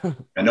lot.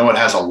 I know it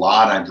has a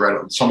lot. I've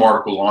read some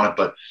articles on it,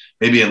 but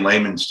maybe in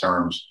layman's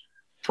terms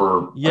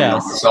for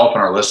myself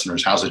and our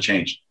listeners, how's it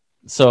changed?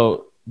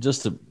 So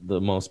just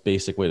the most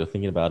basic way of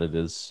thinking about it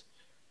is,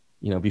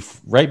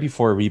 right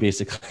before we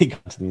basically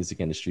got to the music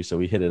industry. So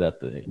we hit it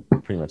at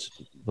pretty much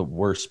the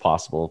worst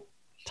possible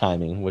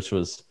timing, which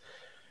was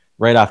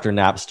right after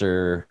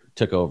Napster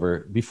took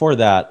over. Before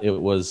that, it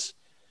was,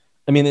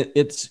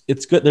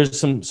 it's good. There's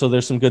some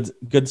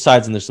good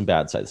sides and there's some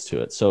bad sides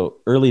to it. So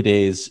early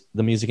days,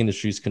 the music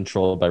industry is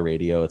controlled by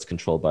radio. It's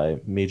controlled by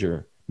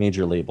major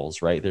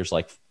labels, right? There's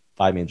like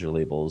 5 major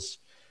labels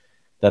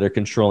that are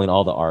controlling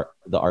all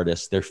the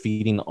artists. They're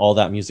feeding all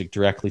that music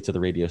directly to the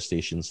radio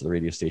stations. So the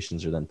radio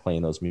stations are then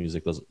playing those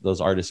music.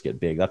 Those artists get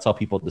big. That's how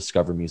people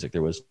discover music.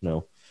 There was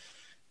no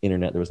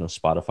internet. There was no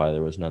Spotify.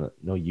 There was no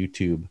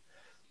YouTube.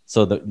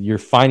 So you're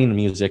finding the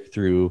music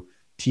through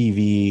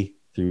TV,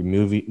 through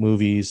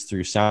movies,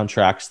 through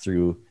soundtracks,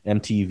 through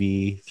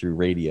MTV, through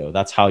radio.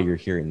 That's how you're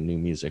hearing new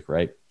music,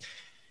 right?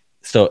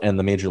 So, and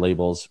the major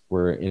labels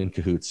were in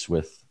cahoots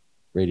with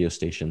radio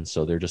stations.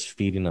 So they're just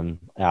feeding them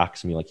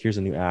acts and be like, here's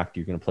a new act.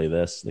 You're going to play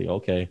this. They go,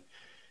 okay.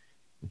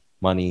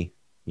 Money,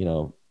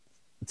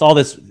 it's all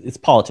this, it's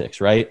politics,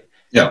 right?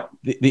 Yeah.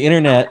 The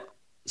internet.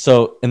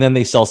 So, and then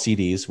they sell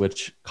CDs,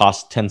 which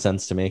cost 10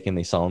 cents to make, and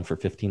they sell them for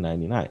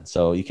 $15.99.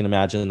 So you can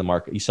imagine the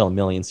market, you sell 1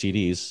 million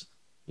CDs,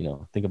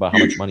 think about how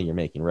much money you're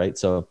making, right?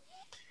 So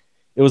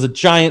it was a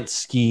giant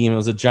scheme. It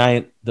was a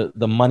giant,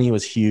 the money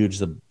was huge.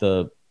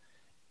 The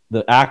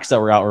acts that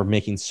were out were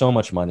making so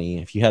much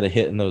money. If you had a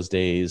hit in those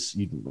days,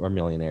 you were a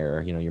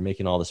millionaire. You're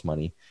making all this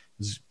money. It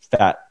was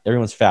fat.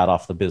 Everyone's fat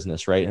off the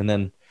business, right? And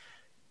then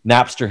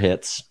Napster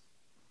hits,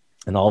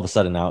 and all of a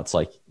sudden now it's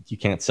like you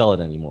can't sell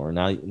it anymore.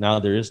 Now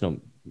there is no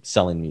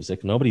selling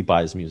music. Nobody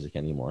buys music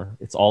anymore.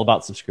 It's all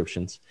about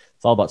subscriptions.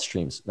 It's all about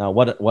streams. Now,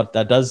 what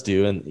that does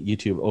do, and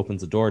YouTube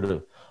opens the door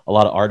to a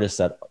lot of artists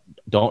that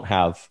don't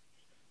have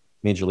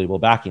major label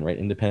backing, right?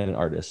 Independent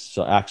artists.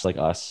 So acts like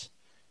us,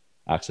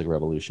 acts like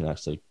Revolution,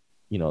 acts like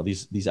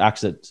these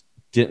acts that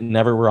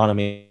never were on a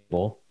major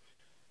label.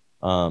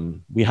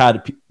 We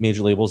had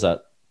major labels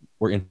that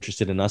were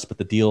interested in us, but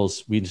the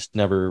deals we just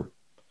never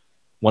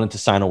wanted to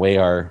sign away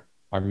our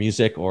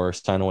music or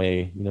sign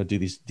away, do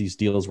these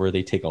deals where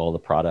they take all the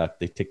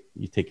product,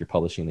 you take your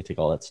publishing, they take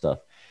all that stuff.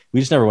 We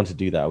just never wanted to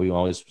do that. We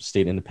always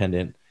stayed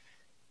independent.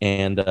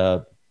 And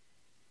the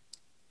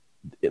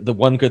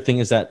one good thing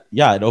is that,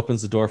 it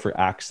opens the door for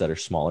acts that are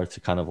smaller to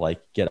kind of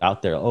like get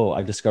out there. Oh,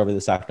 I discovered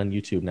this act on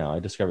YouTube now. I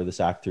discovered this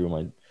act through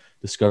my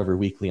Discover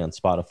Weekly on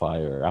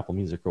Spotify or Apple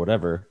Music or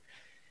whatever.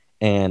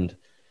 And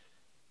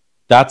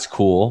that's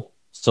cool.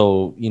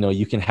 So,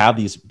 you can have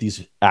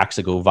these acts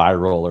that go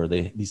viral, or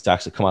these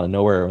acts that come out of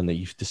nowhere, and that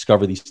you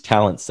discover these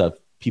talents of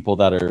people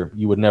that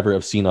you would never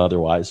have seen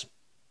otherwise.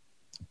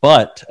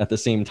 But at the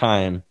same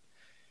time,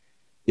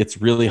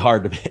 it's really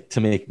hard to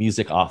make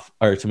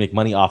to make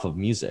money off of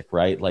music,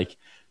 right? Like,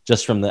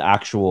 just from the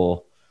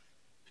actual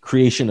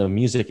creation of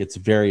music, it's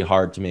very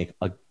hard to make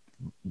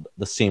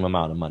the same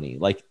amount of money.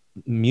 Like,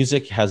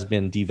 music has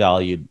been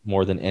devalued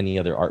more than any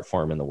other art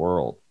form in the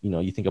world.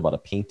 You think about a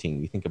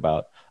painting, you think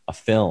about a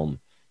film,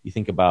 you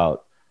think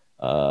about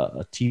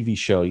a TV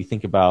show, you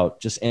think about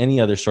just any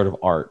other sort of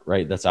art,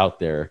 right? That's out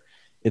there.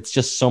 It's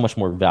just so much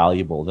more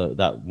valuable.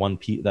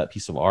 That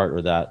piece of art,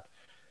 or that,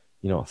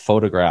 a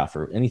photograph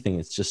or anything.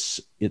 If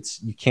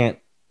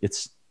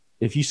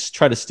you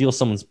try to steal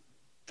someone's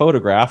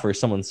photograph or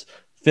someone's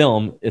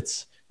film,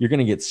 you're going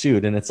to get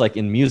sued. And it's like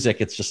in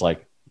music, it's just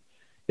like,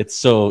 it's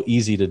so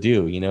easy to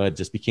do, it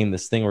just became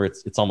this thing where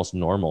it's almost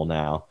normal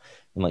now.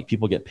 And like,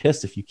 people get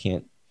pissed if you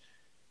can't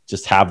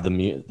just have the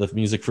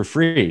music for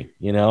free,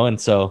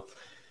 And so,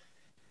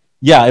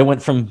 it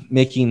went from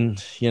making,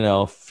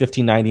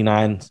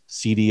 $15.99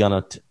 CD on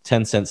a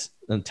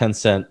 10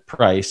 cent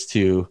price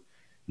to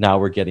now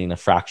we're getting a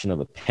fraction of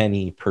a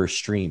penny per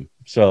stream.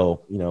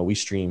 So, we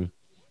stream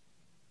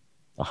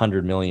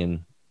 100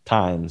 million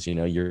times,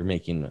 you're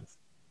making a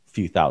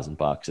few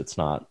 $1,000. It's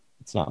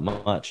not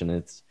much. And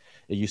it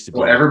used to be.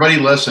 Well, everybody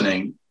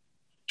listening,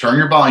 turn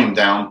your volume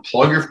down,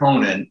 plug your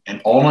phone in,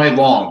 and all night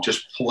long,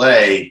 just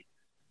play.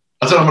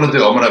 That's what I'm going to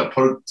do. I'm going to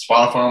put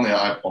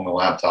Spotify on the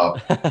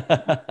laptop.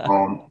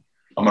 I'm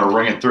going to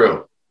ring it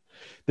through.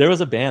 There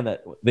was a band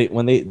that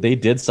when they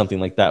did something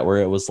like that,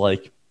 where it was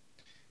like,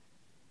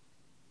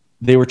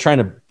 they were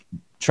trying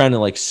to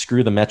like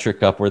screw the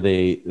metric up, where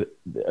it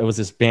was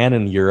this band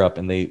in Europe,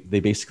 and they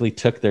basically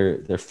took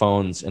their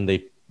phones, and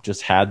they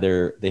just had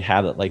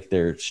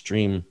their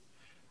stream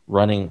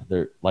running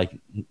their like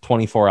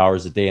 24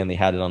 hours a day, and they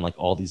had it on like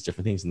all these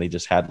different things, and they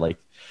just had like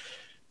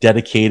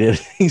dedicated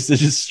things to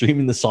just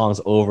streaming the songs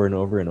over and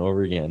over and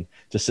over again,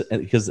 just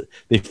because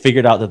they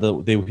figured out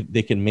that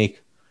they can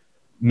make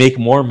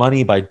more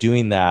money by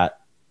doing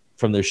that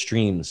from their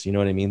streams, you know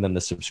what I mean, than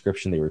the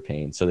subscription they were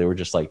paying. So they were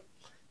just like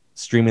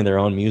streaming their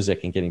own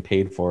music and getting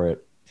paid for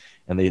it.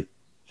 And they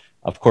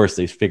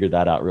figured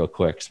that out real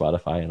quick.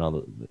 Spotify and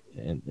all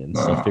and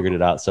stuff figured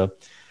it out. So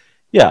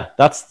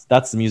that's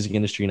the music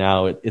industry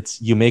now.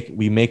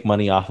 We make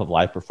money off of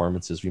live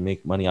performances. We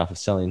make money off of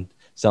selling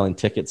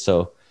tickets.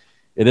 So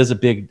it is a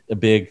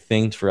big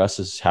thing for us,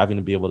 is having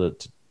to be able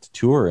to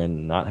tour,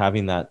 and not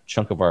having that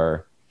chunk of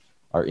our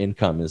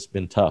income has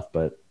been tough.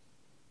 But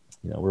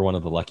we're one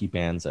of the lucky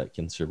bands that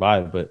can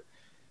survive. But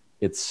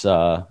it's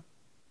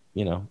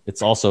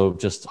it's also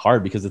just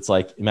hard, because it's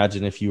like,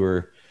 imagine if you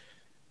were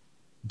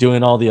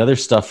doing all the other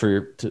stuff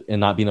and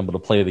not being able to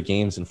play the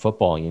games in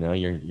football.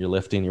 You're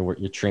lifting,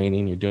 you're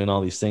training, you're doing all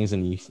these things,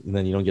 and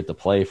then you don't get to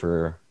play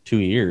for 2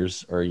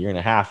 years or a year and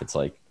a half. It's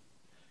like,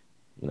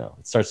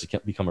 it starts to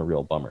become a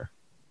real bummer.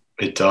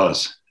 It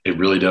does. It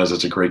really does.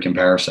 It's a great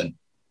comparison.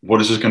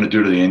 What is this going to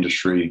do to the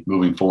industry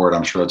moving forward?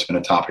 I'm sure it's been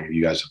a topic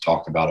you guys have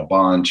talked about a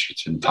bunch.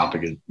 It's been a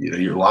topic of,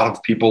 a lot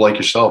of people like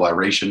yourself,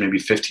 Iration, maybe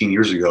 15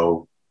 years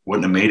ago,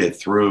 wouldn't have made it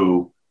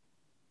through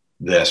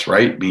this,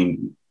 right? I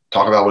mean,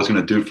 talk about what it's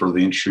going to do for the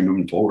industry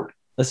moving forward.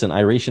 Listen,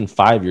 Iration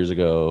 4 years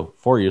ago,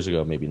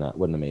 maybe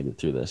wouldn't have made it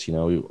through this. We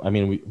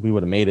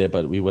would have made it,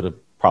 but I would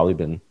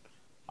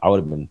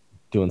have been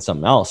doing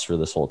something else for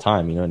this whole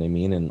time. You know what I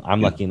mean? And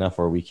I'm lucky enough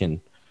where we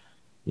can,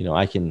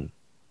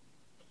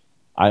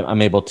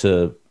 I'm able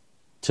to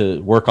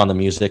work on the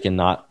music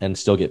and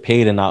still get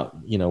paid, and not,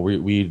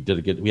 we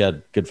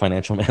had good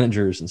financial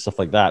managers and stuff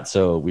like that.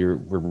 So we're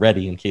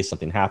ready in case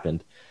something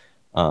happened.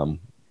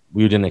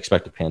 We didn't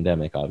expect a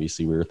pandemic.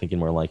 Obviously, we were thinking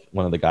more like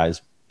one of the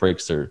guys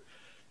breaks their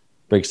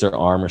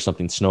arm or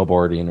something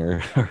snowboarding,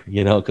 or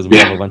because we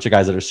have a bunch of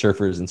guys that are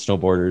surfers and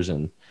snowboarders,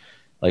 and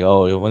like,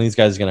 oh, one of these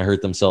guys is going to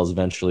hurt themselves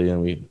eventually,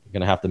 and we're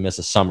going to have to miss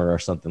a summer or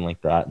something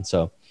like that. And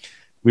so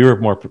we were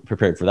more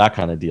prepared for that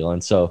kind of deal.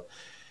 And so,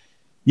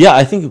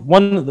 I think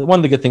one of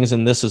the good things,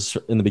 and this is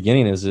in the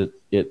beginning, is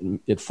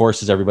it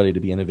forces everybody to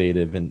be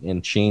innovative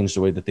and change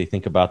the way that they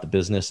think about the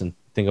business and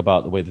think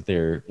about the way that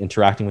they're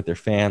interacting with their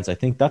fans. I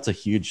think that's a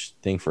huge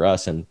thing for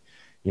us. And,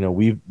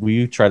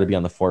 we try to be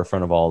on the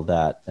forefront of all of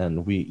that.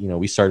 And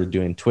we started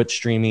doing Twitch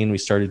streaming. We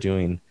started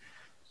doing,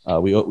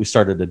 we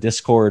started a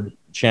Discord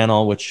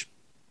channel, which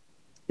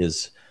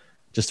is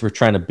just, we're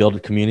trying to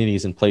build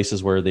communities in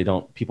places where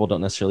people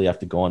don't necessarily have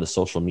to go onto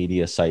social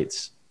media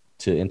sites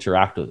to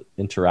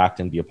interact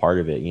and be a part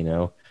of it.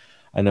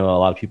 I know a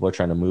lot of people are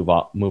trying to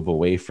move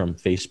away from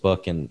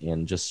Facebook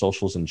and just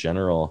socials in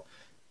general,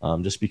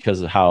 just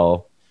because of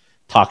how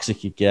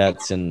toxic it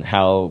gets and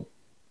how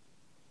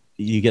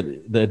you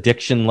get the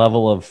addiction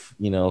level of,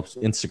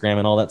 Instagram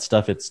and all that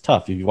stuff. It's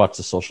tough. If you watch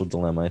The Social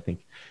Dilemma, I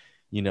think,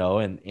 and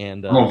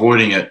I'm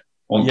avoiding it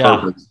on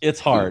purpose. It's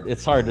hard.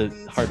 It's hard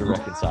to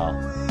reconcile.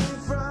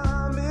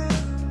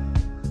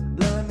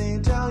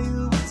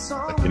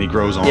 And he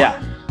grows on.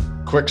 Yeah.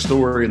 Quick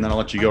story, and then I'll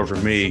let you go for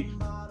me.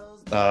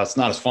 It's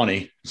not as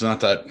funny. It's not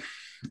that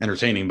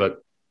entertaining,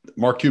 but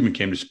Mark Cuban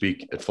came to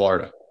speak at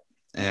Florida.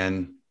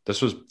 And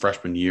this was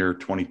freshman year,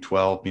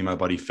 2012. Me and my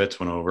buddy Fitz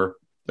went over.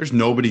 There's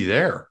nobody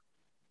there.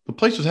 The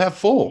place was half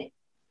full.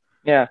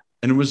 Yeah.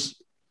 And it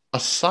was a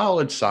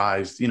solid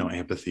sized,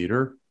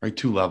 amphitheater, right?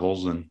 2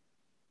 levels and,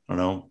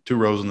 2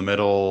 rows in the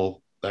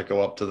middle that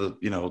go up to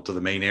the, to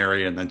the main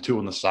area, and then 2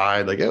 on the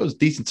side. Like, it was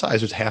decent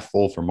size. It was half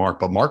full for Mark,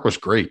 but Mark was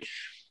great.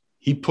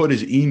 He put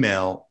his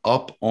email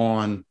up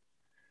on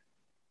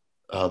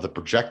the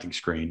projecting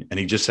screen, and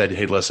he just said,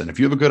 hey, listen, if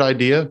you have a good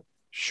idea,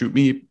 shoot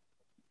me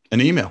an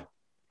email.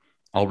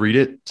 I'll read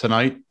it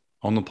tonight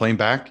on the plane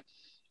back.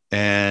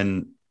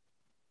 And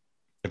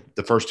if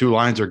the first 2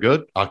 lines are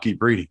good, I'll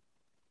keep reading.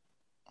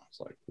 I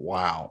was like,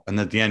 wow. And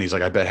at the end, he's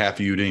like, I bet half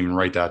of you didn't even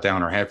write that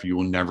down, or half of you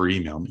will never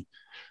email me.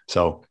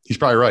 So he's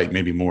probably right.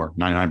 Maybe more.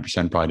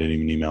 99% probably didn't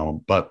even email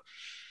him. But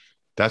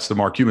that's the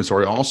Mark Cuban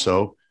story.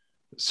 Also,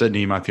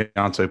 Sydney, my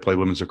fiance, played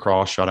women's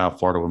lacrosse. Shout out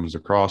Florida women's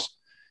lacrosse.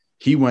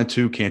 He went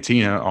to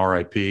Cantina,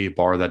 RIP,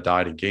 bar that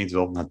died in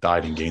Gainesville. Not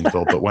died in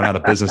Gainesville, but went out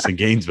of business in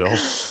Gainesville.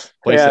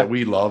 Place that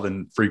we love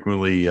and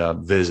frequently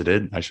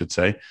visited, I should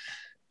say.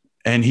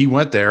 And he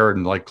went there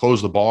and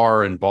closed the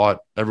bar and bought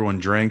everyone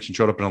drinks and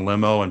showed up in a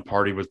limo and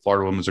partied with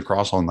Florida women's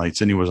lacrosse all night.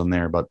 Sydney wasn't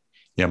there, but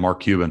yeah,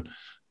 Mark Cuban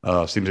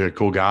seems like a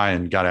cool guy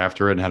and got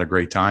after it and had a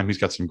great time. He's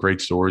got some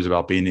great stories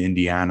about being in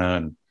Indiana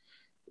and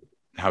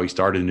how he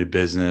started a new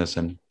business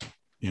and,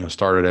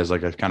 started as a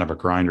kind of a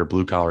grinder,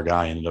 blue collar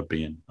guy, ended up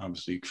being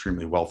obviously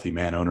extremely wealthy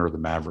man, owner of the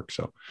Mavericks.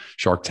 So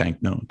Shark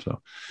Tank known.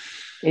 So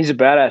he's a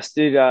badass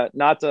dude.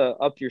 Not to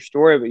up your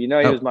story, but he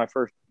was my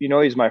first.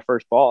 He's my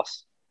first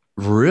boss.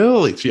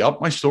 Really? See, up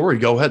my story.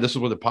 Go ahead. This is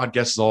what the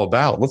podcast is all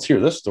about. Let's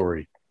hear this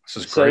story. This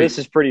is great.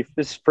 So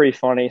this is pretty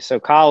funny. So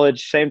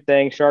college, same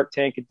thing. Shark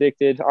Tank,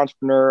 addicted,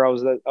 entrepreneur. I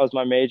was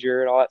my major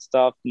and all that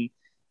stuff. And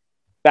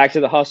back to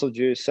the hustle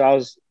juice. So I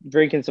was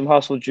drinking some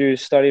hustle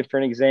juice, studying for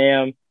an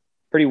exam.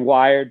 Pretty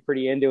wired,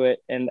 pretty into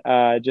it, and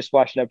just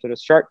watched an episode of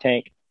Shark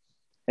Tank.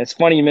 And it's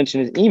funny you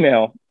mentioned his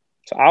email.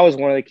 So I was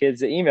one of the kids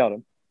that emailed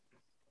him,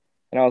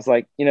 and I was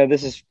like,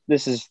 this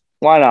is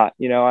why not?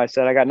 I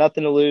said I got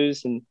nothing to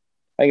lose, and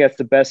I think that's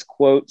the best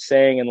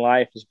saying in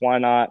life is why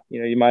not?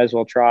 You might as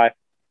well try.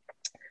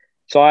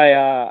 So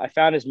I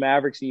found his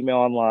Mavericks email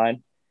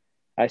online.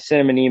 I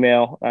sent him an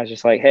email. I was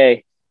just like,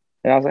 hey,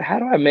 and I was like, how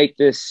do I make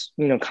this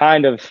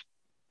kind of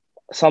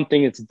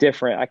something that's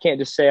different? I can't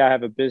just say I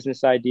have a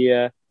business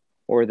idea.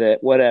 Or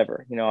that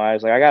whatever, I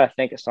was like, I got to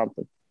think of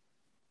something.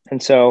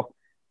 And so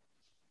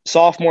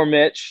sophomore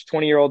Mitch,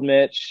 20-year-old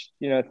Mitch,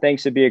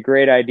 thinks it'd be a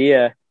great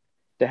idea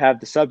to have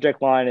the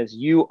subject line as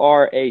 "You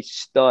are a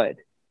stud."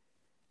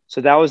 So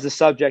that was the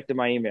subject of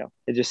my email.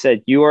 It just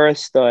said, "You are a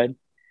stud."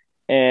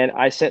 And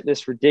I sent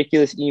this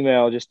ridiculous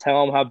email, just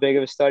telling him how big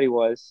of a stud he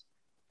was.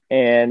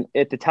 And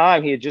at the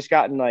time he had just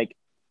gotten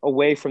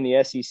away from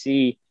the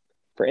SEC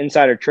for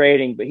insider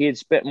trading, but he had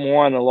spent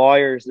more on the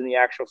lawyers than the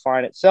actual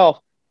fine itself,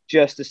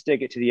 just to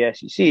stick it to the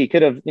SEC. He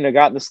could have,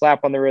 gotten the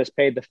slap on the wrist,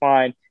 paid the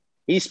fine.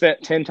 He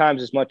spent 10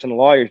 times as much on the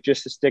lawyers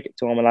just to stick it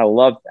to him, and I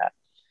love that.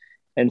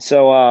 And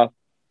so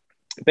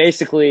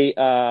basically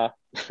sent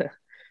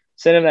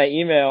him that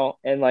email,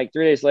 and 3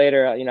 days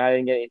later, I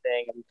didn't get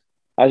anything.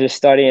 I was just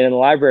studying in the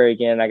library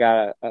again.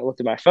 I looked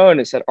at my phone,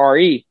 and it said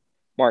RE,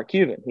 Mark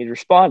Cuban. He'd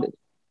responded.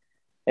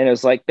 And it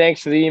was like,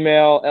 thanks for the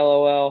email,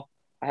 LOL.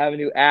 I have a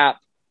new app.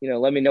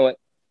 Let me know what,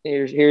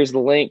 here's the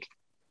link.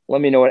 Let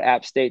me know what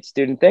App State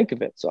student think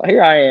of it. So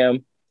here I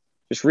am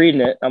just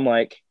reading it. I'm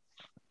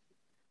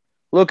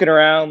looking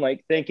around,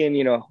 thinking,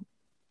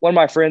 one of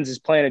my friends is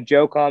playing a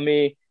joke on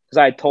me because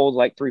I had told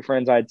 3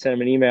 friends I'd sent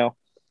him an email.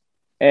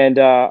 And,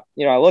 I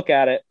look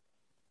at it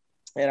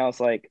and I was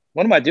like,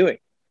 what am I doing?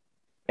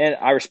 And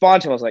I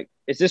respond to him. I was like,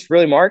 is this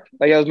really Mark?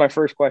 That was my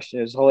first question.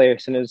 It was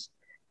hilarious. And his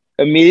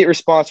immediate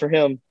response from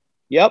him,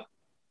 yep.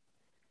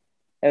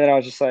 And then I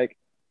was just like,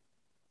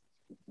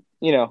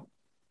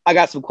 I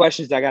got some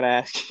questions I got to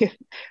ask you.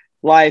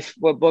 Life,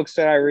 what books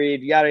did I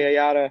read? Yada, yada,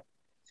 yada.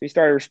 So he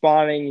started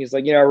responding. He's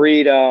like, I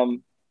read, I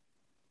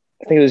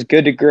think it was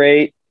Good to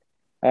Great,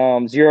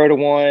 0 to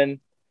 1,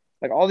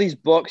 all these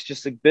books,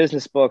 just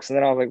business books. And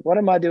then I was like, what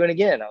am I doing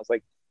again? I was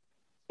like,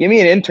 give me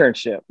an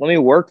internship. Let me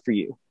work for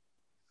you.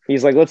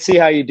 He's like, let's see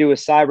how you do with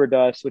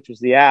CyberDust, which was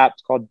the app.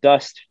 It's called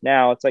Dust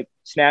now. It's like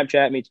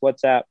Snapchat meets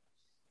WhatsApp.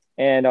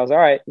 And I was all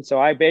right. And so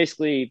I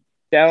basically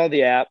downloaded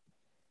the app,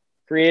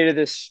 created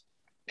this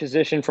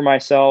position for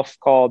myself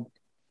called,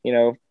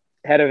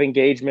 head of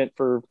engagement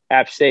for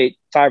App State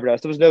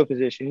CyberDust. There was no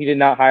position. He did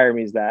not hire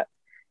me as that.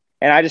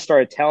 And I just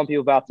started telling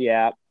people about the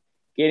app,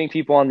 getting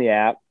people on the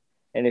app.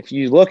 And if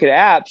you look at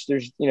apps,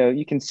 there's,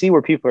 you can see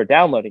where people are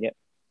downloading it.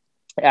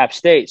 App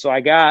State. So I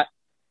got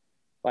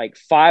like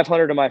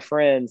 500 of my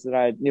friends that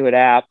I knew at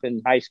App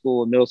in high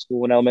school and middle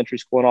school and elementary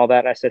school and all that.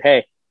 And I said,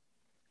 hey,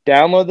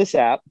 download this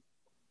app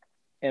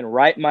and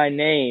write my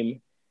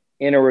name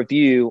in a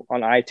review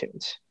on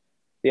iTunes,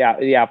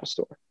 the Apple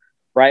Store.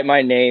 Write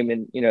my name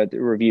in, the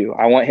review.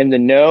 I want him to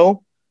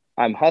know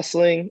I'm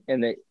hustling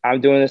and that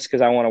I'm doing this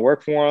because I want to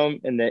work for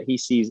him and that he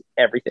sees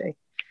everything.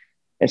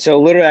 And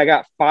so literally I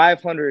got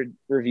 500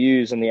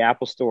 reviews on the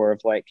Apple Store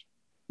of like,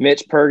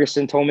 Mitch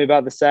Ferguson told me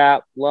about this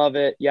app, love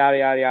it, yada,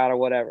 yada, yada,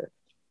 whatever.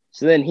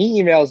 So then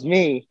he emails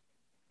me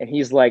and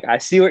he's like, I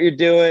see what you're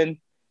doing.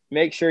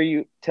 Make sure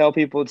you tell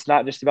people it's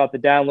not just about the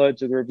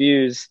downloads or the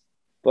reviews,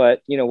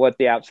 but what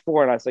the app's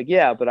for. And I was like,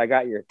 yeah, but I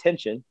got your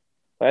attention.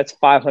 That's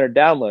 500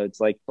 downloads,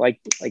 like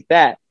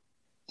that.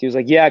 He was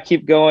like, yeah,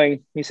 keep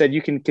going. He said,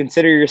 you can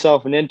consider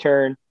yourself an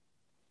intern.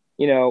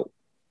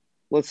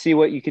 Let's see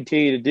what you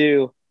continue to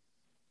do.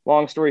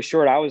 Long story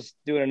short, I was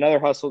doing another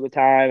hustle at the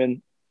time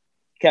and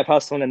kept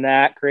hustling in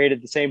that,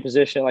 created the same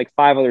position at like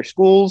 5 other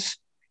schools.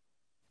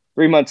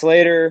 3 months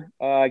later,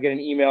 I get an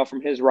email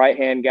from his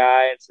right-hand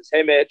guy and says,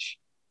 hey, Mitch,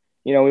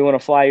 we want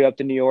to fly you up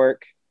to New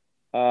York.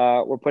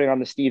 We're putting on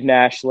the Steve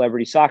Nash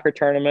Celebrity Soccer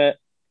Tournament.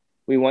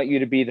 We want you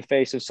to be the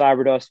face of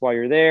Cyberdust while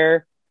you're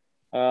there,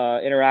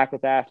 interact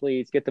with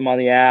athletes, get them on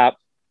the app,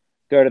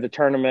 go to the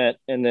tournament,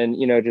 and then,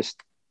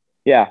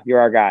 you're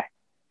our guy.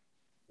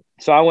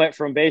 So I went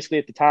from basically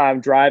at the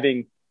time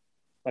driving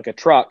like a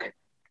truck,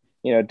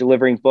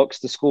 delivering books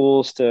to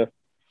schools to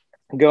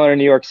going to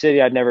New York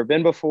City. I'd never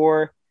been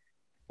before.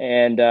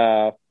 And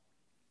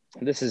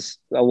this is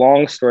a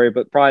long story,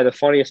 but probably the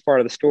funniest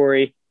part of the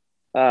story.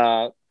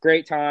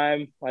 Great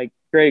time, like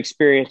great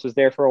experience, was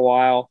there for a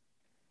while.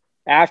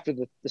 After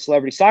the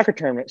Celebrity Soccer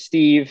Tournament,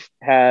 Steve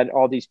had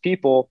all these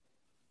people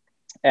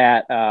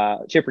at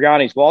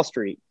Cipriani's Wall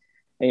Street.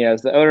 And,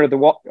 as the owner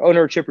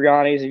of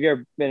Cipriani's, if you've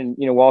ever been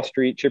in, Wall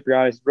Street,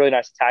 Cipriani's, really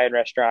nice Italian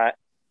restaurant.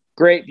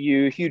 Great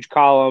view, huge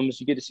columns.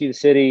 You get to see the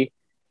city,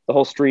 the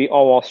whole street,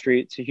 all Wall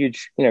Street. It's a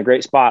huge,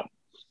 great spot.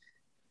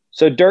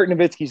 So Dirk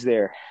Nowitzki's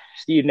there.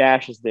 Steve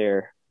Nash is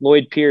there.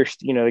 Lloyd Pierce,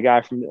 the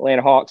guy from the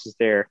Atlanta Hawks, is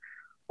there.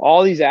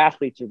 All these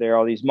athletes are there.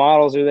 All these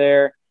models are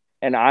there.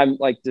 And I'm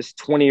like this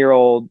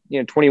 20-year-old,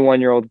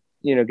 21-year-old,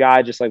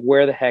 guy, just like,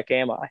 where the heck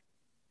am I?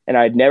 And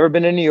I'd never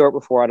been in New York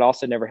before. I'd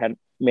also never had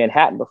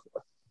Manhattan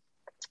before.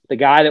 The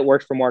guy that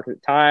worked for Mark at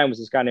the time was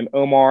this guy named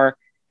Omar.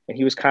 And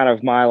he was kind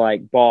of my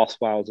like boss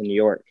while I was in New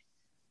York.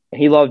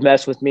 And he loved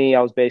messing with me.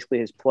 I was basically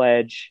his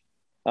pledge.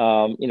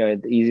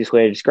 The easiest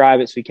way to describe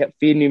it. So he kept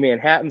feeding me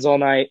Manhattans all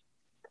night.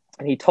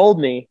 And he told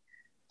me,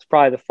 it's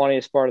probably the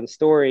funniest part of the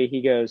story.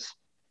 He goes,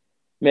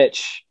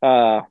 Mitch,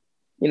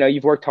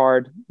 you've worked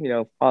hard,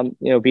 on,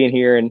 being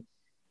here, and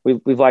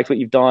we've liked what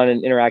you've done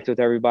and interacted with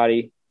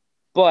everybody,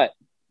 but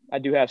I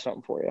do have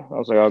something for you. I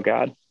was like, oh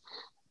God.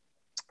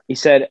 He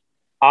said,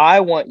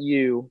 I want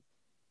you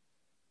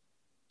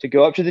to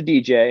go up to the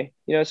DJ,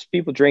 it's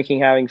people drinking,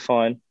 having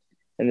fun,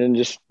 and then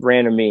just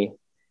random me,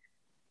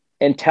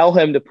 and tell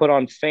him to put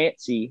on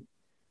Fancy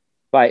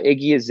by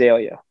Iggy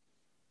Azalea.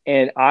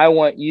 And I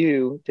want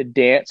you to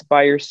dance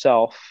by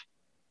yourself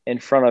in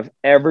front of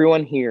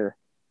everyone here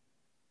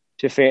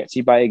to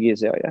Fancy by Iggy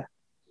Azalea.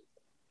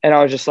 And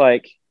I was just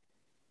like,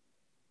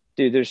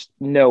 dude, there's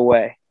no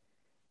way.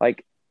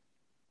 Like,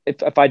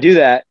 if I do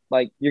that,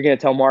 like, you're going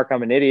to tell Mark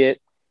I'm an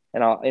idiot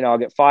and I'll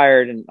get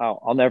fired and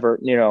I'll never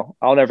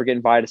get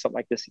invited to something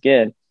like this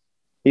again.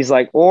 He's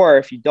like, or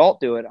if you don't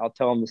do it, I'll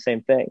tell him the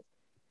same thing.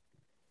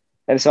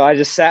 And so I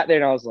just sat there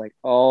and I was like,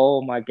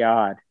 oh my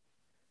God.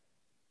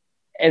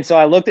 And so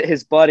I looked at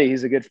his buddy.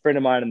 He's a good friend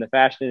of mine in the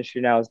fashion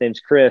industry now. His name's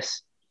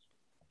Chris.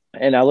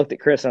 And I looked at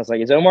Chris and I was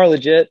like, is Omar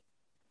legit?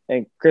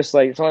 And Chris,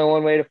 like, it's only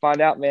one way to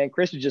find out, man.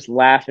 Chris was just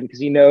laughing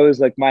because he knows,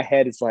 like, my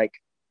head is like,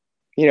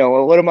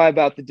 well, what am I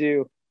about to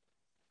do?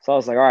 So I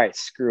was like, all right,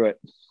 screw it.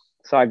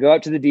 So I go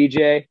up to the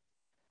DJ.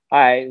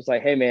 I was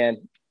like, hey,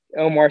 man,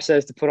 Omar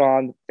says to put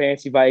on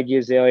Fancy by Iggy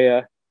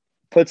Azalea.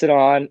 Puts it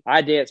on.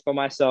 I danced by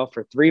myself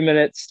for 3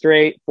 minutes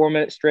straight, 4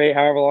 minutes straight,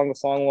 however long the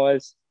song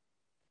was.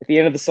 At the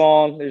end of the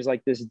song, there's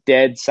like this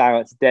dead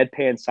silence,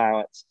 deadpan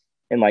silence.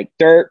 And like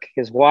Dirk,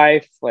 his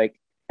wife, like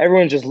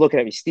everyone's just looking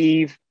at me,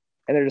 Steve,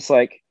 and they're just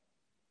like,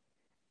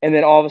 and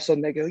then all of a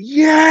sudden they go,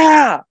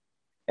 yeah.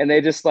 And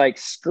they just like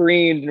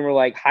screamed and were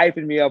like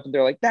hyping me up. And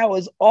they're like, that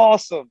was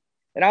awesome.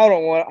 And I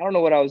don't know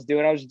what I was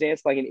doing. I was just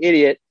dancing like an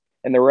idiot.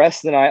 And the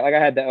rest of the night, like, I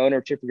had the owner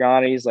of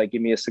Cipriani's like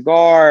give me a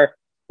cigar,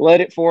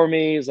 lit it for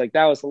me. He was like,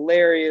 that was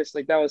hilarious.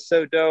 Like, that was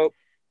so dope.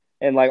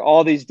 And like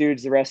all these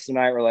dudes the rest of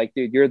the night were like,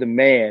 dude, you're the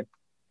man.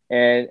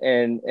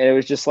 And it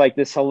was just like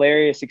this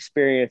hilarious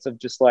experience of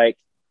just like,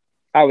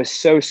 I was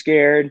so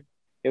scared.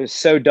 It was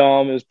so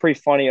dumb. It was pretty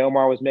funny.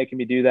 Omar was making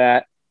me do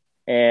that.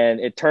 And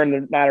it turned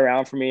the night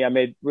around for me. I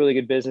made really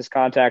good business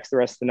contacts the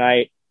rest of the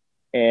night.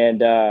 And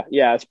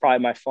yeah, it's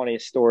probably my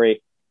funniest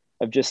story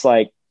of just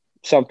like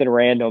something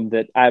random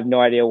that I have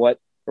no idea what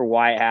or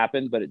why it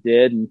happened, but it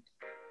did. And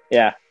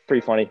yeah,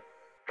 pretty funny.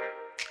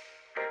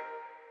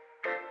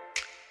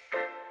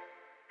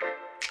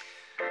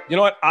 You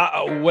know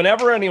what?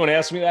 Whenever anyone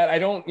asks me that, I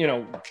don't,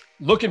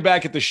 looking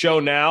back at the show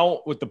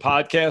now with the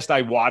podcast,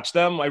 I watch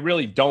them. I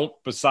really don't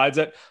besides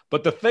that.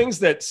 But the things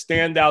that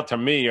stand out to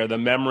me are the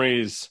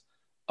memories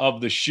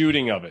of the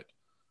shooting of it.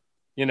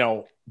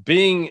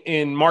 Being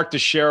in Mark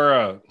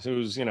Teixeira,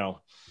 who's,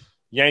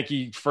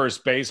 Yankee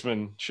first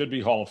baseman, should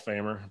be Hall of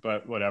Famer,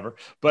 but whatever.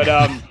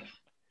 But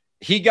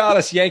he got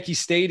us Yankee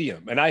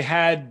Stadium, and I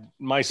had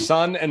my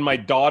son and my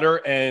daughter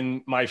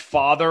and my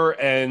father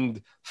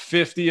and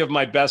 50 of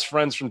my best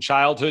friends from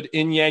childhood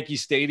in Yankee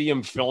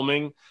Stadium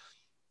filming,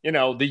 the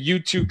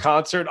U2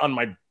 concert on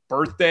my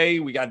birthday.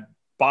 We got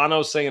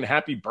Bono saying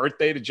happy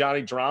birthday to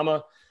Johnny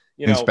Drama,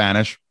 in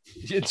Spanish.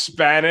 In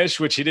Spanish,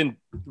 which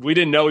we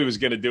didn't know he was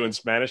going to do in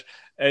Spanish.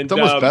 And it's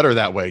almost better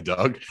that way,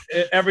 Doug.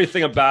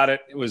 Everything about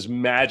it was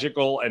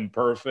magical and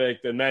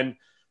perfect. And then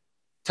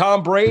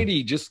Tom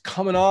Brady just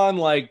coming on,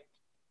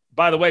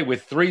 by the way,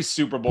 with 3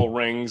 Super Bowl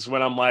rings,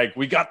 when I'm like,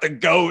 we got the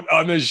GOAT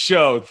on this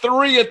show,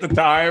 3 at the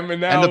time.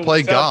 And now to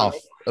play golf,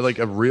 like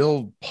a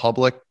real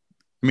public.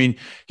 I mean,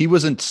 he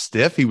wasn't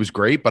stiff. He was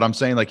great, but I'm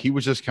saying he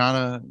was just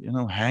kind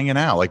of, hanging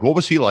out. What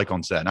was he like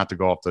on set? Not to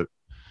go off the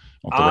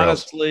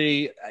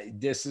honestly,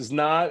 this is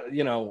not,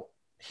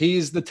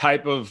 he's the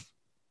type of,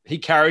 he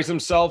carries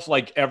himself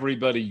like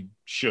everybody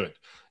should.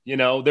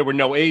 There were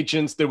no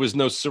agents. There was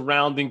no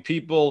surrounding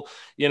people.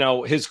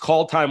 His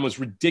call time was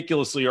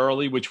ridiculously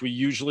early, which we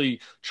usually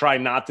try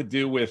not to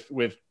do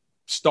with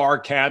star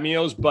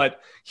cameos,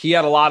 but he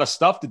had a lot of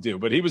stuff to do.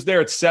 But he was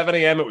there at 7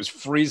 a.m. It was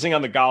freezing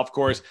on the golf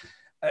course.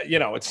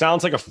 It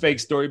sounds like a fake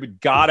story, but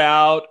got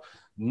out,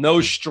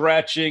 no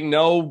stretching,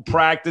 no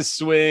practice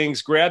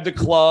swings, grabbed the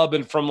club,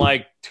 and from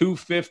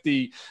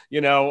 250,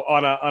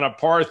 on a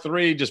par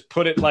 3, just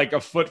put it a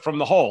foot from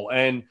the hole.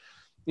 And,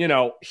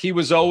 he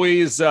was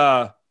always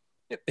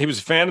he was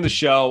a fan of the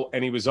show,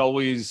 and he was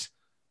always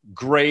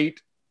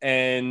great.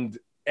 And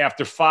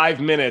after 5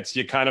 minutes,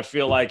 you kind of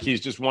feel like he's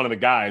just one of the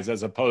guys,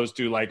 as opposed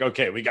to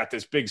okay, we got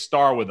this big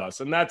star with us.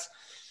 And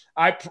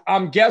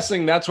I'm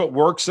guessing that's what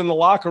works in the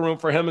locker room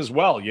for him as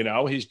well.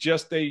 He's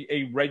just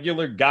a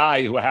regular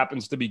guy who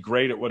happens to be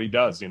great at what he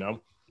does, But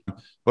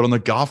on the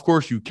golf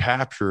course, you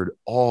captured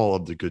all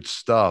of the good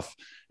stuff.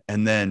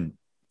 And then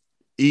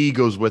E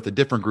goes with a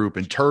different group,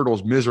 and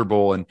Turtle's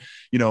miserable. And,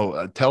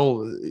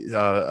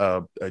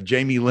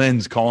 Jamie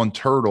Lynn's calling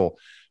Turtle.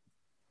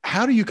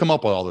 How do you come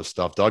up with all this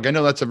stuff, Doug? I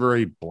know that's a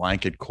very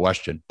blanket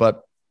question,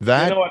 but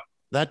that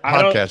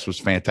podcast was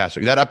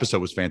fantastic. That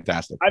episode was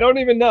fantastic. I don't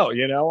even know,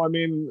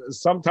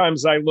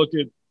 sometimes I look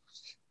at,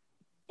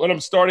 when I'm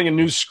starting a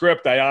new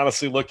script, I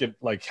honestly look at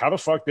how the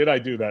fuck did I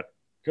do that?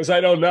 Because I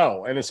don't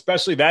know. And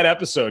especially that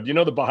episode,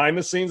 the behind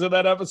the scenes of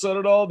that episode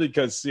at all?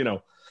 Because,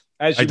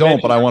 as you I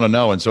don't, but I want to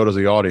know, and so does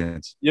the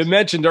audience. You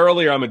mentioned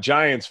earlier I'm a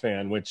Giants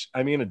fan, which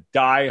a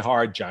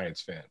diehard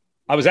Giants fan.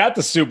 I was at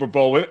the Super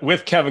Bowl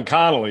with Kevin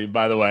Connolly,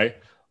 by the way,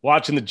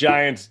 watching the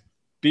Giants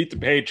beat the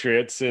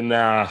Patriots in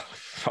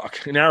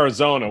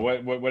Arizona,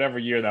 whatever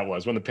year that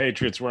was, when the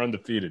Patriots were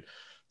undefeated.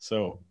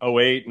 So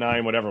 08,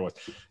 9, whatever it was.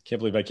 Can't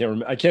believe I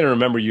can't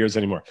remember years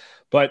anymore.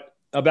 But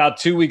about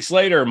 2 weeks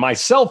later, my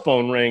cell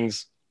phone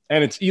rings,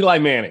 and it's Eli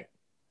Manning,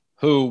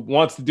 who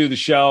wants to do the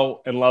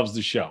show and loves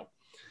the show.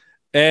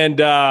 And,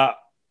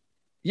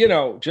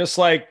 just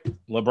like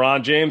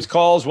LeBron James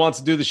wants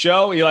to do the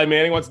show, Eli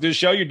Manning wants to do the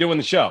show, you're doing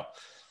the show.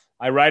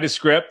 I write a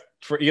script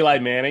for Eli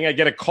Manning. I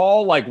get a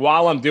call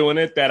while I'm doing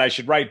it that I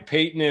should write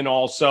Peyton in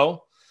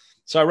also.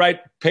 So I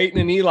write Peyton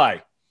and Eli.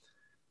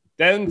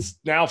 Then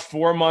now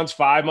 4 months,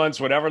 5 months,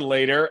 whatever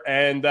later.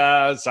 And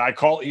so I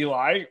call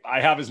Eli. I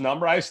have his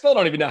number. I still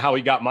don't even know how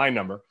he got my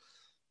number.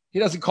 He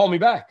doesn't call me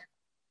back.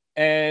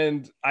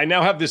 And I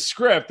now have this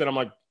script, and I'm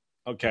like,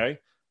 okay.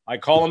 I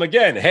call him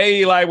again. Hey,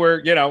 Eli,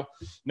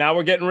 now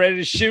we're getting ready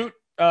to shoot.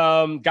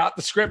 Got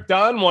the script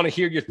done. Want to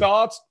hear your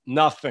thoughts?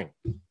 Nothing.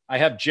 I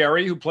have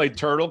Jerry, who played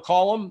Turtle,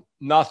 call him.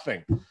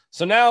 Nothing.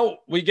 So now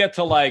we get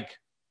to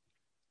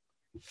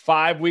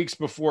 5 weeks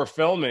before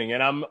filming,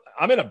 and I'm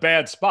in a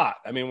bad spot.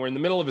 We're in the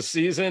middle of a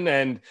season,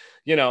 and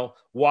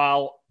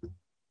while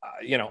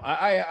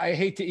I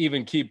hate to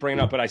even keep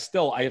bringing up, but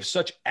I have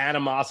such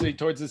animosity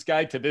towards this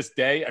guy to this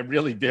day. I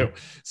really do.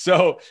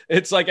 So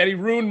it's and he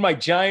ruined my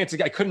Giants.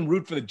 I couldn't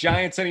root for the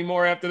Giants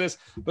anymore after this.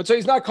 But so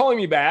he's not calling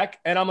me back.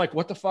 And I'm like,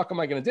 what the fuck am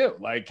I going to do?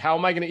 How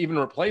am I going to even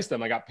replace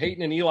them? I got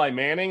Peyton and Eli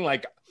Manning.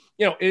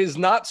 It is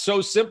not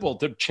so simple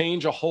to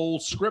change a whole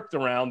script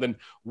around. And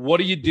what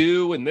do you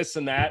do? And this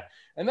and that.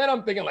 And then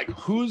I'm thinking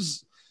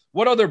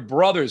what other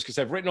brothers? Because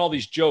I've written all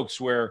these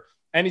jokes where,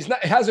 and he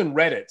hasn't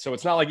read it. So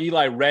it's not like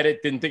Eli read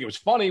it, didn't think it was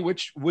funny,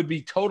 which would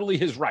be totally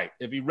his right.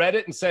 If he read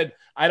it and said,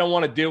 I don't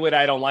want to do it,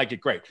 I don't like it,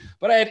 great.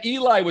 But I had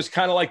Eli was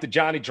kind of like the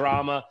Johnny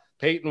Drama.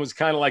 Peyton was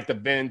kind of like the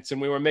Vince.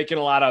 And we were making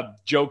a lot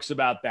of jokes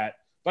about that.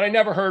 But I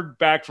never heard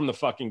back from the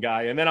fucking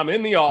guy. And then I'm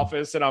in the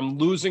office, and I'm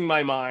losing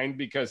my mind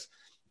because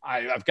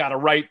I've got to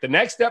write the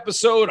next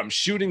episode. I'm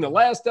shooting the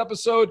last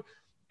episode.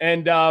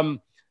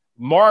 And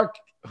Mark,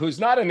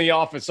 who's not in the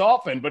office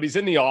often, but he's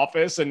in the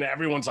office, and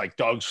everyone's like,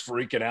 Doug's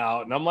freaking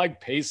out. And I'm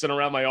pacing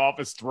around my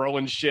office,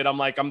 throwing shit.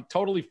 I'm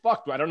totally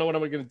fucked. I don't know what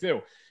I'm going to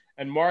do.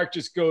 And Mark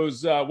just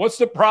goes, what's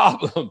the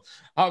problem?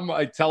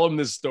 I tell him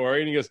this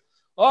story, and he goes,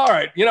 all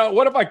right,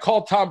 what if I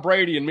call Tom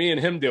Brady and me and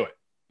him do it?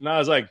 And I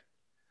was like,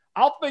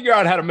 I'll figure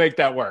out how to make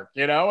that work,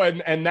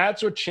 and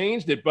that's what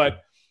changed it.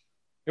 But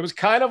it was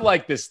kind of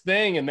like this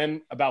thing. And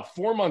then about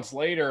 4 months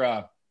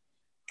later,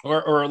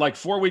 or like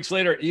 4 weeks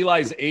later,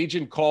 Eli's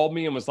agent called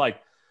me and was like,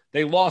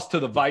 they lost to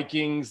the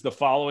Vikings the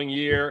following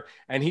year.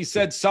 And he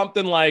said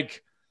something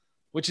like,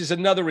 which is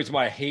another reason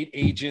why I hate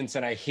agents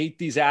and I hate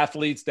these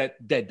athletes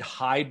that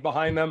hide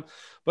behind them,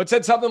 but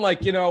said something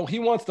like, he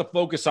wants to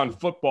focus on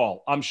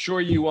football. I'm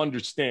sure you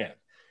understand.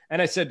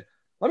 And I said,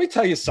 let me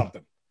tell you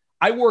something.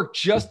 I work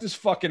just as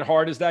fucking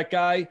hard as that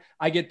guy.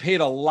 I get paid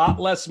a lot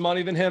less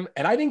money than him.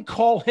 And I didn't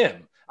call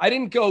him. I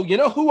didn't go,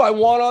 who I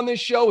want on this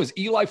show is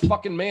Eli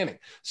fucking Manning.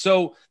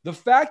 So the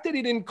fact that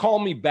he didn't call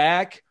me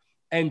back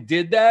and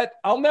did that,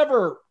 I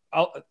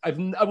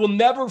will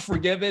never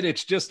forgive it.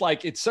 It's just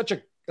like, it's such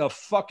a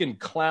fucking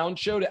clown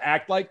show to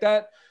act like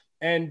that.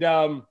 And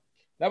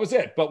that was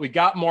it. But we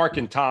got Mark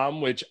and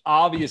Tom, which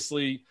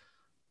obviously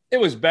it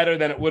was better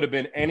than it would have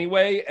been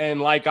anyway. And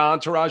like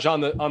Entourage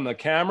on the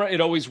camera, it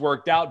always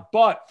worked out.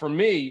 But for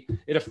me,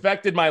 it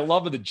affected my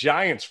love of the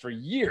Giants for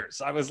years.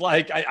 I was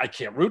like, I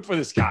can't root for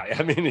this guy.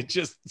 I mean, it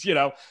just,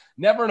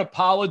 never an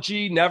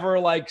apology, never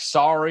like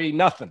sorry,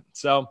 nothing.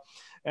 So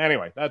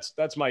anyway,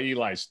 that's my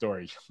Eli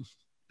story.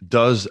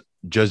 Does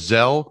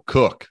Giselle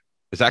cook?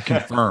 Is that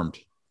confirmed?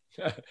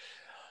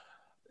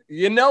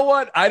 You know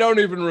what? I don't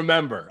even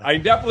remember. I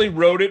definitely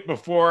wrote it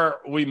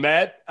before we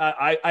met.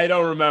 I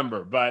don't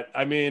remember, but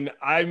I mean,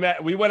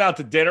 we went out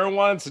to dinner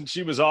once and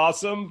she was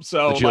awesome.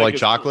 So did you like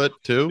chocolate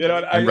too?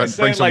 I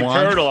said like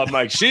turtle. I'm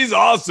like, she's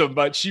awesome,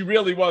 but she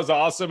really was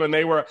awesome. And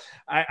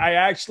I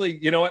actually,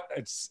 you know what?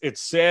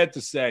 It's sad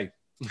to say.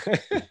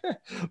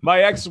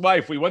 My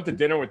ex-wife, we went to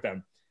dinner with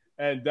them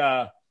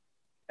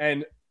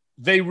and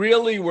they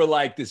really were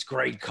like this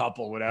great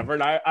couple, whatever.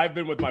 And I've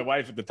been with my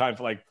wife at the time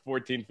for like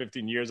 14,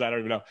 15 years. I don't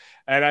even know.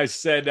 And I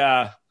said,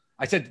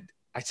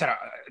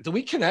 do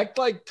we connect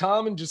like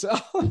Tom and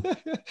Giselle?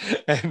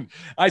 And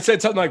I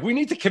said something like, we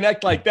need to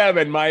connect like them.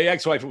 And my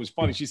ex-wife, it was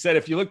funny. She said,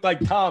 if you looked like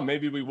Tom,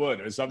 maybe we would,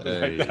 or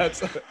something like that.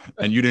 So,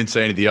 and you didn't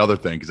say any of the other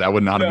thing, because that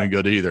would not have been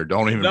good either.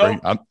 Don't even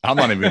bring, I'm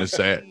not even going to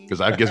say it, because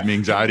that gives me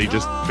anxiety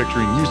just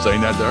picturing you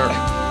saying that to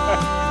her.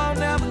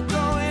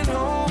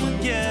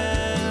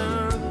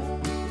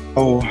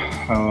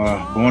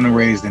 Born and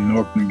raised in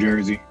Newark, New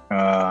Jersey,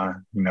 by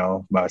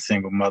a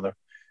single mother.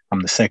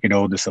 I'm the second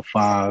oldest of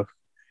 5,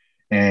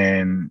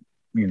 and,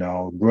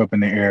 grew up in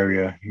the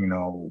area,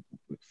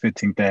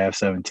 15th Ave,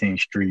 17th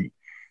Street,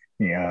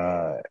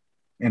 in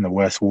the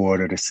West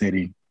Ward of the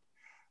city.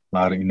 A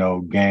lot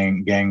of,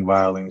 gang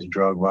violence,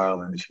 drug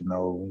violence,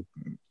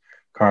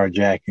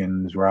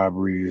 carjackings,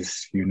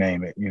 robberies, you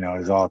name it.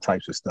 There's all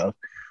types of stuff.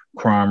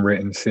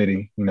 Crime-ridden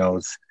city,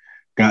 it's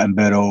gotten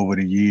better over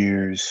the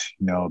years,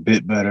 a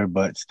bit better,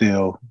 but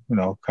still,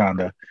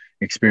 kind of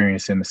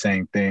experiencing the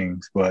same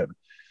things. But,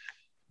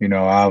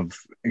 I've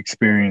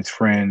experienced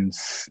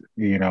friends,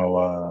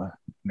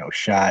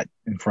 shot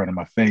in front of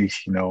my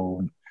face,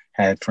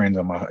 had friends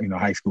on my,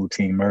 high school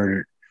team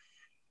murdered,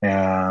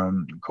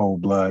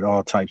 cold blood,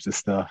 all types of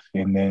stuff.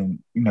 And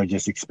then,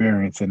 just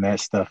experiencing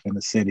that stuff in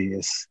the city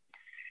is,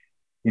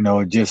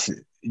 it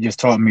just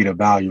taught me to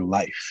value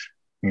life.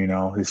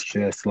 It's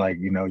just like,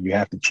 you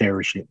have to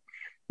cherish it.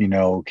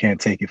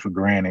 Can't take it for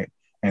granted.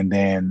 And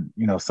then,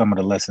 some of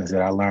the lessons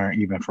that I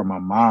learned even from my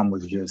mom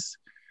was just,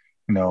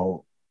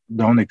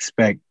 don't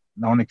expect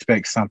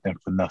something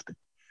for nothing.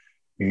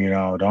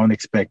 Don't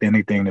expect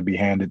anything to be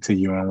handed to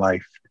you in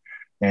life.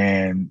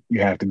 And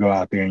you have to go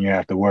out there and you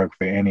have to work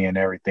for any and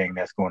everything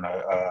that's going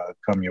to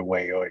come your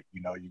way, or,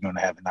 you're going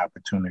to have an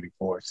opportunity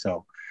for it.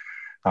 So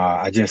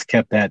I just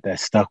kept that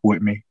stuck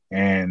with me.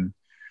 And,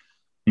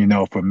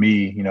 for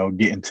me,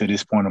 getting to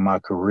this point of my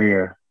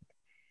career,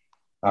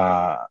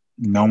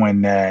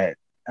 knowing that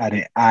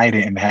I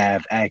didn't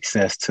have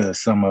access to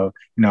some of,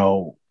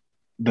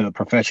 the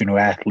professional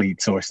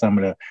athletes, or some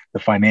of the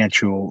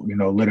financial,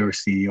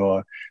 literacy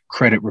or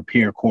credit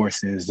repair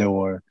courses,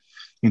 or,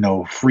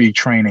 free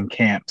training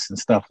camps and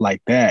stuff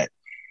like that.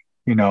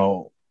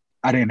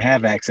 I didn't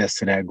have access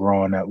to that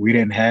growing up. We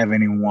didn't have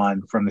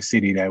anyone from the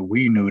city that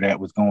we knew that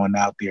was going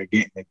out there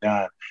getting it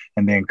done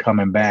and then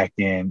coming back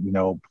and,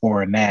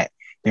 pouring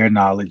their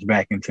knowledge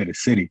back into the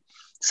city.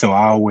 So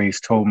I always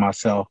told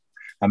myself,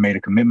 I made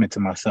a commitment to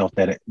myself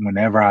that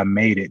whenever I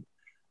made it,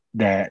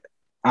 that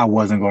I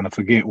wasn't going to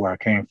forget where I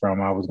came from.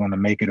 I was going to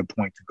make it a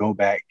point to go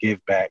back,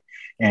 give back,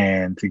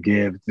 and to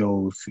give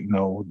those,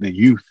 the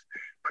youth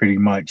pretty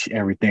much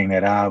everything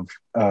that I've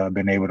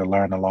been able to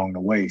learn along the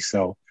way.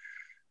 So,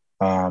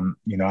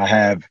 I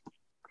have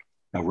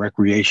a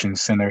recreation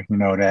center,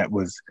 that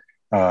was,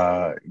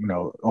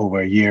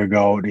 over a year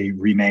ago, they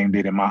renamed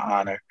it in my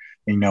honor,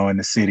 in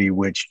the city,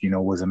 which,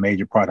 was a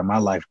major part of my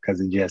life, because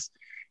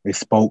it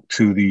spoke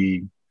to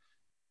the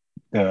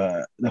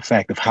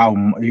fact of how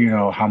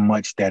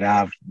much that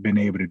I've been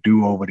able to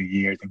do over the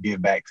years and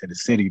give back to the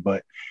city.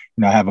 But,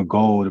 I have a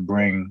goal to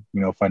bring,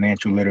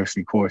 financial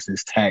literacy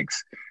courses,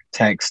 tax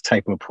text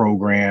type of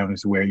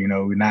programs where,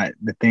 we're not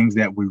the things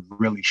that we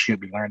really should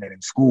be learning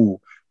in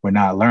school, we're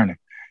not learning,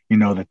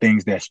 the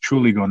things that's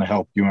truly going to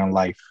help you in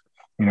life,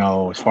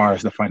 as far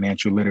as the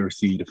financial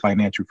literacy, the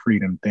financial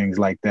freedom, things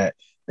like that.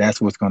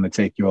 That's what's going to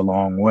take you a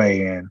long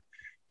way. And,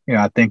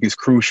 I think it's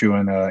crucial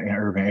in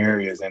urban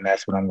areas. And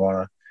that's what I'm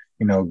going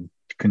to,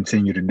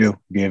 continue to do,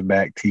 give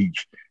back,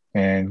 teach,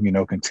 and,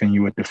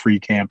 continue with the free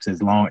camps as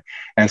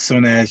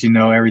soon as,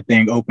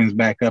 everything opens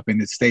back up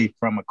and it's safe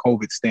from a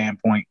COVID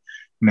standpoint,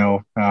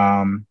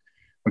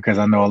 because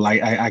I know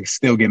I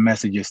still get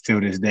messages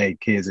till this day.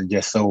 Kids are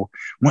just so,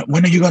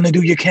 when are you going to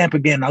do your camp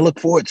again? I look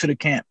forward to the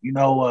camp.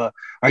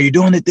 Are you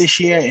doing it this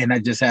year? And I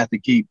just have to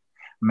keep,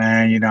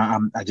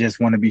 man, I just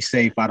want to be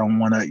safe. I don't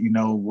want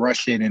to,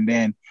 rush it. And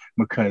then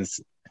because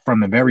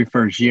from the very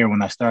first year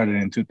when I started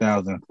in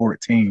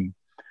 2014,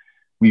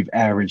 we've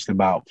averaged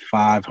about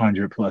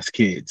 500 plus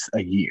kids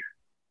a year.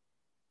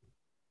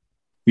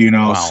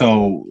 Wow.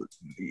 So,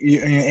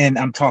 and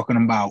I'm talking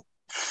about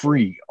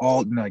free,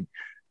 all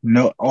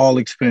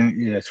expense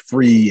is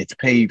free. It's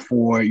paid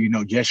for,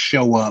 just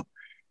show up,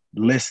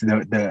 listen.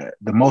 The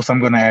most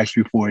I'm going to ask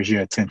you for is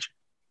your attention.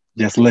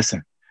 Just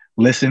listen,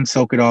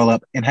 soak it all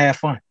up and have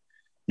fun,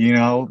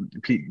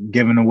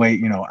 giving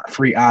away,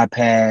 free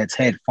iPads,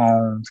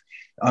 headphones,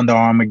 Under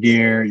Armour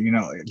gear,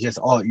 just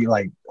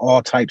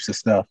all types of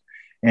stuff.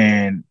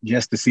 And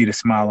just to see the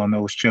smile on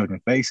those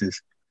children's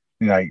faces,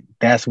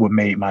 that's what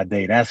made my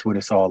day. That's what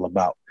it's all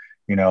about.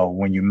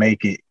 When you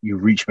make it, you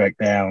reach back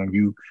down,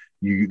 you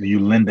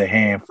lend a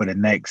hand for the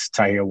next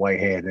Tahir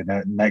Whitehead and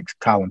the next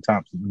Colin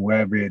Thompson,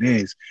 whoever it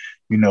is,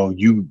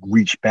 you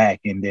reach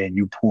back and then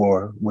you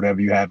pour whatever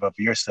you have of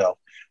yourself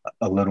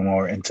a little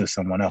more into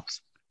someone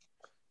else.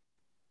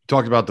 You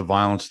talked about the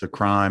violence, the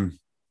crime.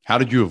 How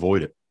did you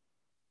avoid it?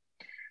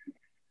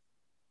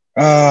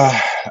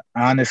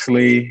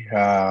 Honestly,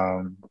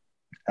 I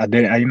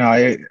didn't.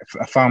 I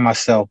found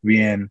myself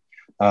being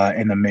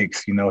in the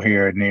mix,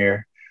 here and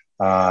there.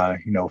 A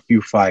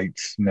few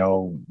fights.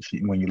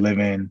 When you live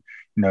in,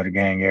 the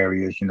gang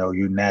areas,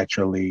 you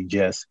naturally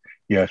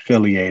you're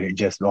affiliated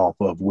just off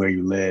of where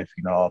you live,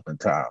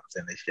 oftentimes,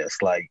 and it's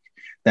just like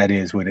that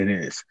is what it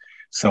is.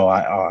 So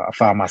I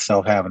found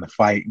myself having to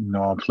fight,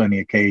 on plenty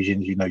of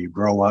occasions. You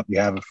grow up, you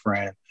have a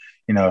friend,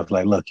 it's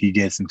like, look, he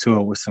gets into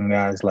it with some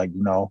guys, like,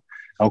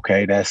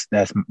 okay, that's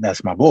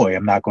my boy.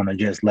 I'm not going to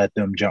just let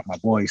them jump my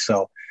boy.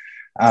 So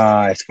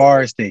as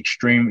far as the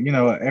extreme,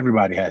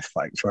 everybody has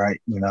fights, right?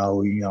 It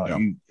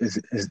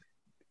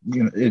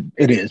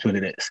is what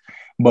it is.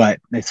 But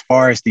as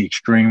far as the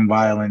extreme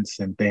violence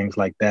and things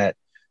like that,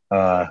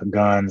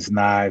 guns,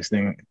 knives,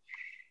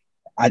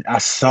 I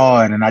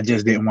saw it and I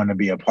just didn't want to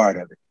be a part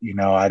of it.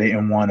 I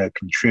didn't want to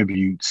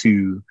contribute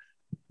to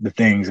the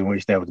things in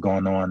which that was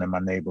going on in my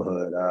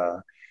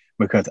neighborhood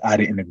because I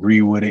didn't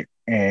agree with it.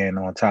 And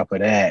on top of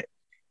that,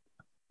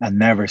 I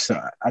never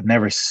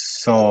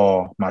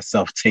saw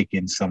myself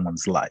taking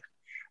someone's life.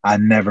 I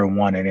never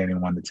wanted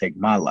anyone to take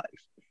my life.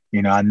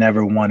 I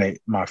never wanted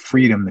my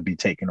freedom to be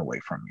taken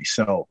away from me.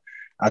 So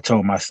I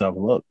told myself,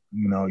 look,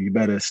 you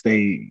better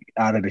stay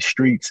out of the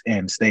streets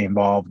and stay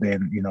involved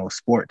in,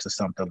 sports or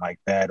something like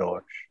that,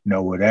 or,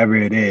 whatever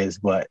it is,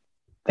 but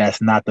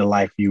that's not the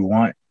life you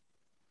want.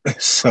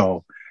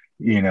 So,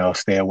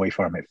 stay away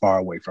from it, far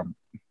away from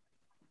it.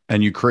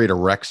 And you create a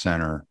rec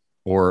center,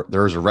 or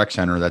there's a rec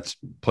center that's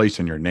placed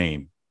in your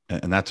name.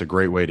 And that's a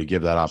great way to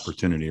give that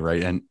opportunity.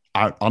 Right. And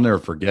I'll never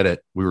forget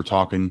it. We were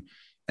talking,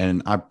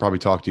 and I probably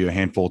talked to you a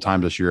handful of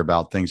times this year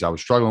about things I was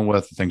struggling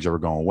with, things that were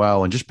going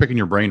well, and just picking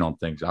your brain on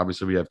things.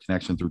 Obviously we have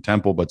connection through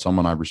Temple, but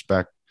someone I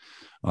respect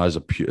as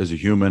a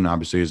human,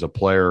 obviously as a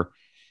player.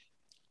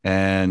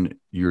 And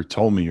you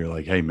told me, you're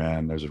like, hey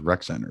man, there's a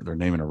rec center. They're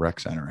naming a rec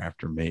center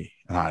after me.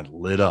 And I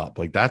lit up.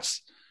 Like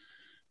that's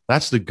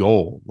the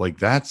goal. Like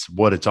that's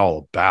what it's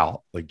all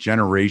about. Like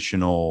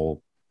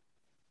generational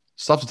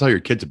stuff to tell your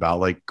kids about.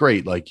 Like,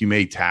 great. Like you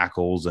made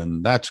tackles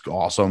and that's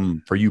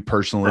awesome for you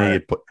personally.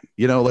 Right.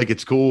 Like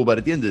it's cool. But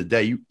at the end of the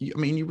day,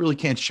 you really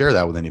can't share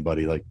that with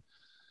anybody. Like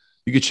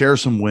you could share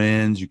some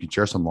wins, you could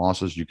share some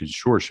losses, you could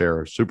sure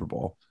share a Super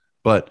Bowl,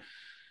 but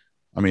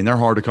they're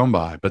hard to come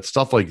by. But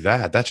stuff like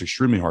that's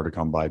extremely hard to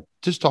come by.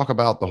 Just talk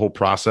about the whole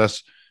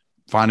process,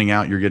 finding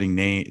out you're getting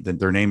named, that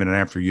they're naming it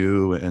after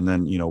you. And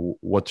then,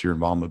 what's your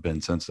involvement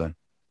been since then?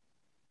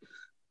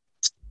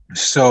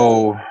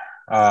 So,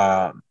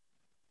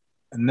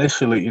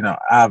 initially,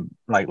 I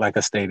like I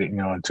stated,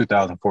 in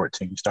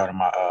 2014, started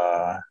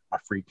my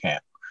free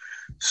camp.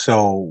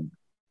 So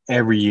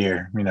every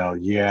year,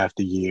 year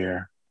after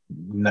year,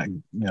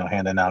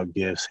 handing out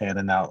gifts,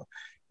 handing out,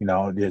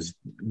 just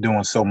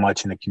doing so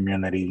much in the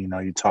community.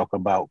 You talk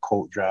about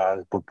coat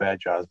drives, book bag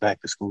drives,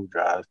 back to school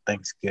drives,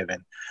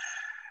 Thanksgiving.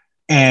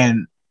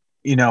 And,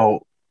 I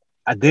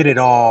did it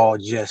all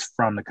just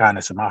from the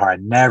kindness of my heart.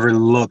 I never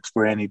looked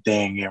for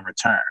anything in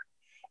return.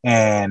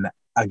 And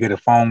I get a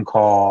phone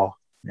call.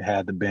 It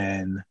had to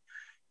been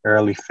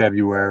early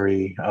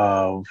February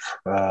of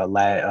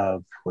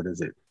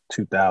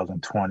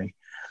 2020.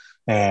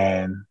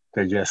 And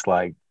they're just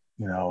like,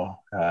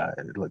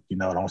 look,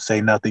 don't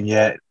say nothing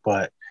yet,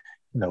 but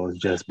it's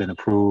just been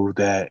approved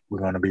that we're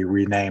going to be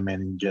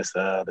renaming just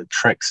the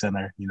Trek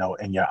Center,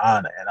 in your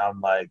honor. And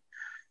I'm like,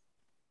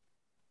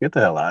 get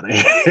the hell out of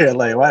here!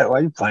 Like, why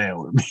are you playing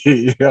with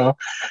me?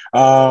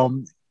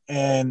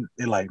 And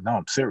they're like, no,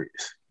 I'm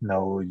serious.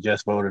 We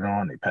just voted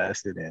on, they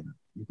passed it, and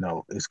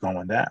it's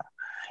going down.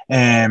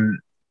 And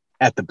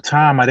at the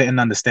time, I didn't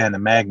understand the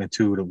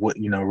magnitude of what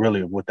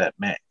really of what that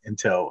meant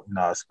until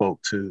I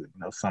spoke to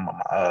some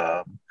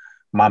of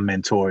my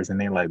mentors, and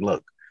they're like,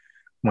 look,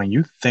 when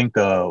you think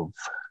of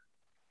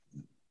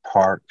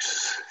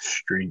parks,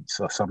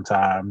 streets, or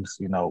sometimes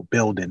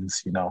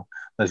buildings,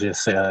 let's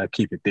just say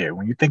keep it there.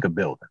 When you think of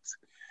buildings,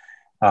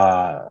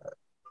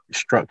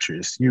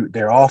 structures,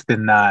 they're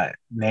often not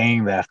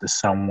named after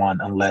someone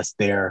unless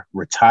they're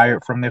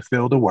retired from their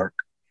field of work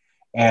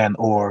and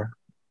or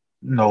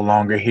no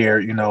longer here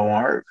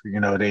on earth.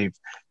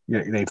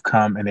 They've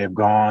come and they've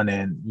gone,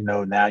 and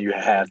now you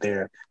have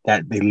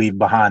that they leave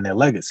behind their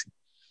legacy.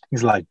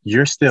 He's like,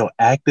 you're still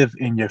active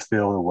in your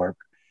field of work,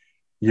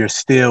 you're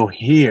still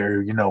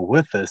here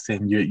with us,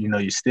 and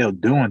you're still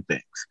doing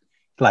things.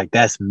 Like,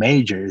 that's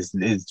major.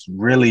 It's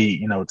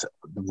really it's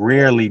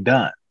rarely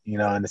done,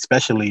 and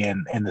especially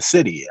in the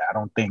city. I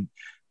don't think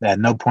that at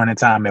no point in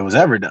time it was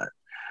ever done.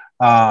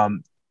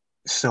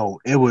 So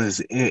it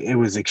was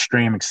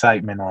extreme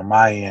excitement on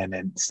my end,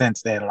 and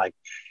since then, like,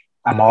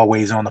 I'm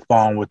always on the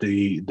phone with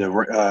the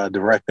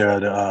director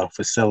of the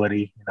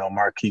facility,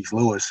 Marquise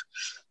Lewis,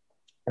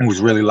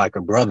 who's really like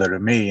a brother to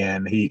me,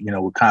 and he,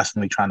 we're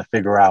constantly trying to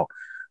figure out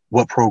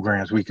what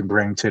programs we can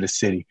bring to the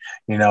city.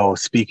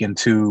 Speaking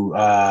to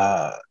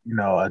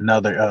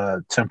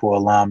another Temple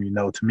alum,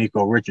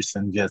 Tamiko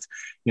Richardson, just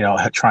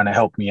trying to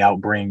help me out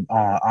bring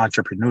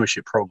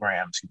entrepreneurship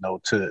programs,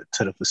 to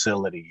the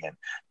facility and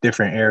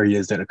different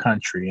areas of the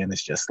country. And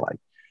it's just like,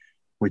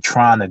 we're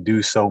trying to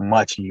do so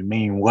much, and you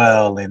mean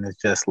well, and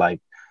it's just like,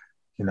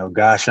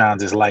 God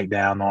shines his light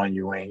down on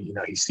you, and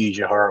he sees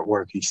your hard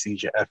work, he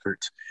sees your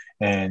efforts,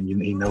 and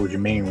he knows you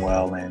mean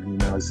well,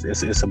 and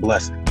it's a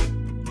blessing.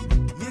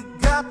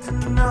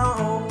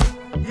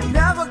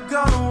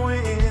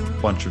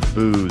 Bunch of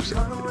booze. It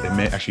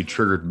actually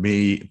triggered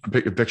me.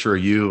 A picture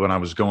of you when I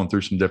was going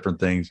through some different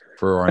things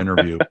for our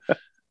interview.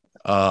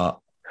 The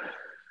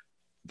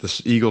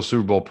Eagles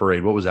Super Bowl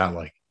parade. What was that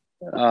like?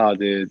 Oh,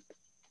 dude.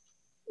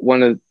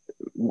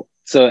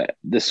 So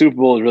the Super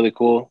Bowl is really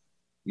cool.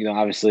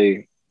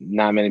 Obviously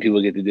not many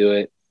people get to do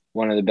it.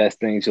 One of the best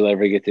things you'll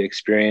ever get to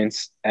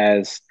experience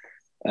as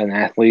an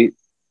athlete.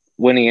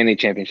 Winning any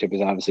championship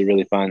is obviously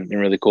really fun and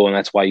really cool, and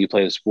that's why you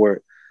play the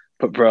sport.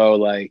 But bro,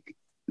 like,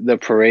 the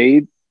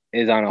parade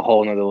is on a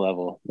whole nother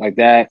level. Like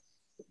that,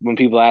 when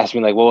people ask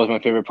me like, what was my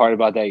favorite part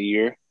about that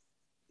year?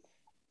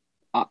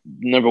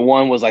 Number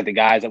one was like the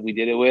guys that we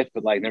did it with,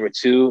 but like number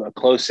two, a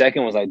close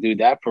second was like, dude,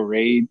 that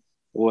parade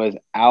was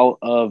out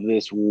of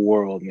this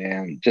world,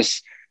 man.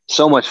 Just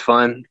so much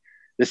fun.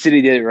 The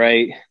city did it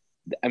right.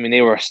 I mean,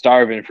 they were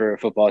starving for a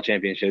football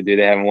championship, dude.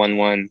 They haven't won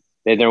one.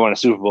 They never won a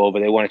Super Bowl,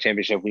 but they won a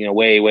championship,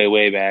 way, way,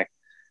 way back.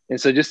 And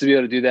so just to be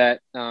able to do that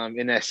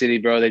in that city,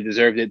 bro, they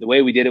deserved it. The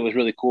way we did it was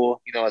really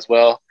cool, as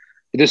well.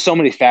 But there's so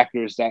many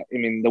factors that,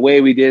 the way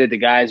we did it, the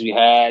guys we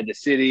had, the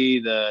city,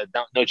 the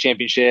no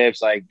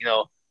championships, like,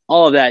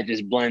 all of that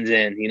just blends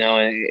in,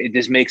 and it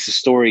just makes the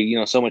story,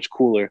 so much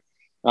cooler.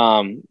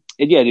 And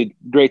yeah, dude,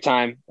 great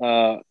time.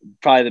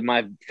 Probably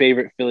my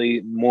favorite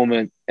Philly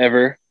moment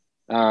ever.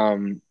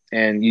 And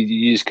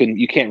you just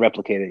you can't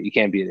replicate it. You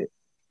can't beat it.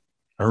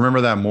 I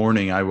remember that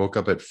morning I woke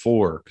up at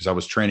 4 because I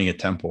was training at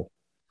Temple,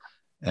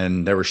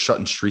 and they were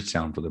shutting streets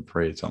down for the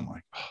parade. So I'm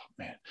like, oh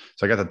man.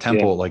 So I got to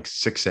Temple at like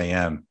 6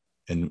 a.m.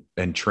 and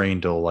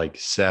trained till like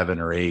 7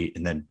 or 8,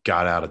 and then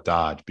got out of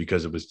Dodge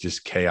because it was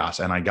just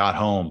chaos. And I got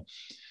home,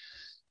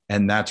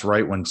 and that's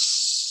right when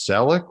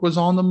Selleck was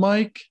on the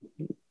mic.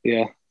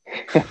 Yeah.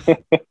 You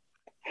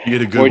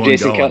get a good one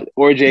going.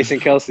 Or Jason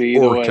Kelce.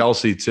 Or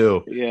Kelce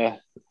too. Yeah.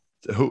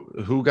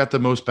 Who got the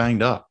most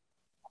banged up?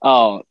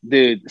 Oh,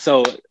 dude.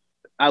 So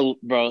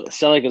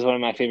Selleck is one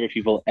of my favorite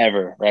people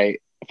ever,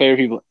 right? Favorite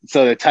people.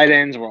 So the tight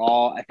ends were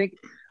all, I think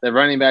the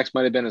running backs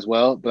might have been as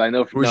well, but I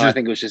know I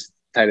think it was just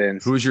tight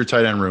ends. Who was your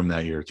tight end room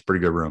that year? It's a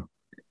pretty good room.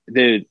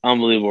 Dude,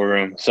 unbelievable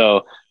room.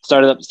 So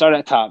started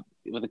at top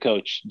with the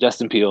coach,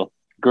 Justin Peel.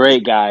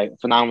 Great guy,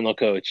 phenomenal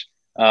coach.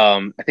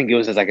 I think it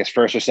was his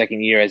first or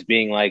second year as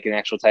being like an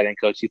actual tight end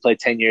coach. He played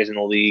 10 years in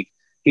the league.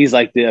 He's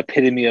like the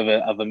epitome of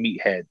a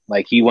meathead.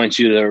 Like, he wants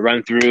you to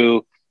run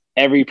through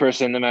every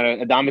person, no matter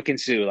Ndamukong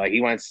Suh. Like,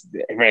 he wants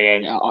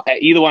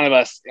either one of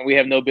us, and we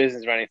have no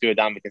business running through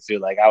Ndamukong Suh.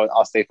 Like,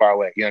 I'll stay far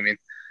away. You know what I mean?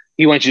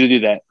 He wants you to do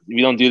that. If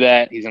you don't do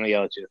that, he's gonna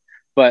yell at you.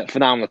 But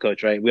phenomenal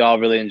coach, right? We all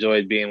really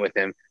enjoyed being with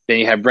him. Then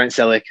you have Brent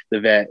Selleck, the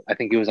vet. I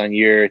think he was on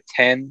year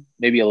 10,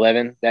 maybe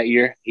 11 that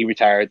year. He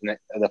retired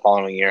the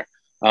following year.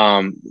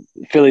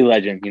 Philly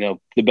legend,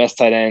 the best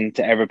tight end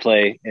to ever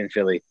play in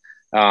Philly.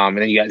 And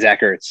then you got Zach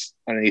Ertz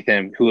underneath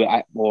him,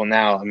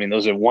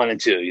 those are 1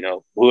 and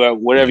 2,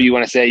 whatever you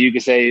want to say. You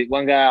can say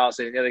one guy, I'll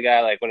say the other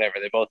guy, like whatever.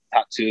 They're both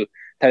top 2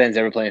 tight ends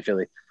ever play in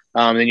Philly.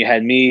 Then you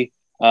had me,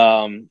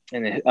 and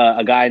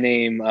a guy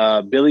named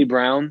Billy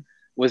Brown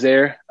was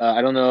there.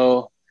 I don't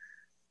know,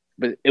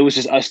 but it was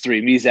just us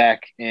three, me,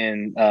 Zach,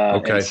 and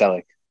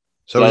Selleck.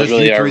 So that just was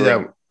really you our three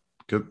ring. that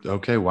good.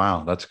 Okay,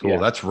 wow, that's cool. Yeah.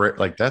 That's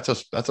like that's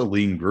a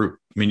lean group.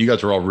 I mean, you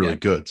guys are all really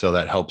good, so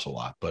that helps a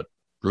lot. But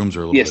rooms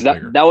are a little Yes, bit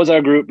bigger. that was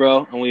our group,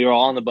 bro, and we were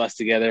all on the bus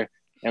together.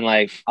 And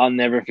like, I'll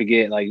never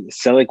forget, like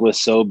Selleck was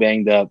so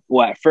banged up.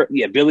 Well, at first,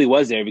 Billy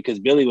was there because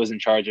Billy was in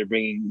charge of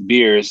bringing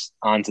beers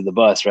onto the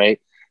bus, right?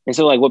 And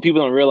so, like, what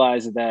people don't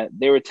realize is that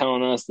they were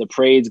telling us the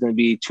parade's going to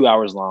be 2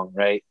 hours long,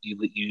 right?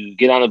 You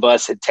get on the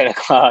bus at 10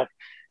 o'clock,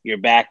 you're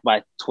back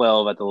by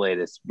 12 at the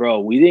latest, bro.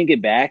 We didn't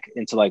get back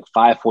until like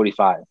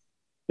 5:45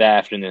 that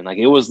afternoon. Like,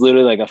 it was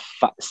literally like a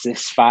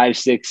 5,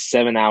 6,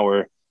 7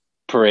 hour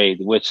parade,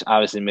 which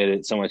obviously made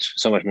it so much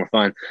more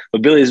fun.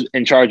 But Billy's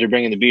in charge of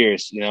bringing the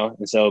beers,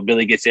 and so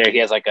Billy gets there. He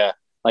has like a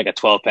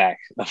 12-pack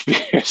of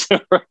beers.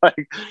 We're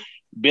like,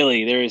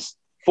 Billy, there's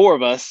 4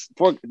 of us,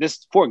 4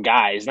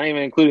 guys, not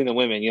even including the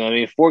women. You know what I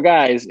mean? 4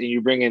 guys, and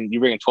you're bringing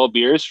 12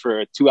 beers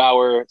for a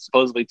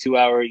supposedly 2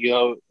 hour,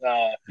 you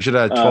should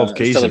have 12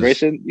 cases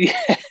celebration.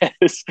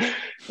 Yes.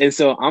 And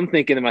so I'm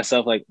thinking to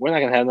myself, like, we're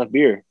not gonna have enough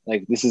beer.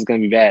 Like, this is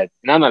gonna be bad.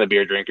 And I'm not a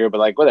beer drinker, but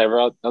like, whatever,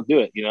 I'll do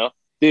it.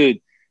 Dude.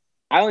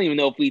 I don't even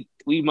know if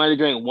we might have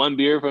drank 1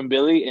 beer from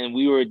Billy, and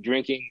we were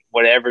drinking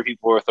whatever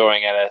people were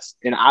throwing at us.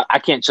 And I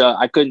can't chug.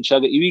 I couldn't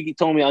chug it. You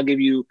told me I'll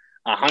give you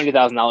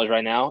 $100,000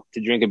 right now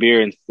to drink a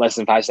beer in less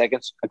than 5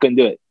 seconds. I couldn't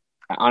do it.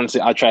 Honestly,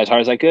 I'll try as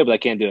hard as I could, but I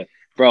can't do it.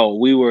 Bro,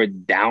 we were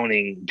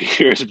downing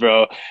beers,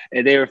 bro.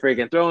 And they were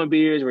freaking throwing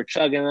beers. We're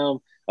chugging them.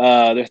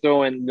 They're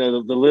throwing the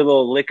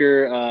little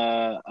liquor,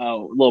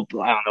 little,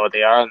 I don't know what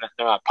they are.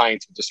 They're not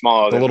pints, but they're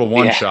small. The little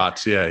one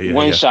shots. Yeah.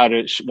 One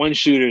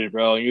shooters,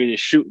 bro. And you're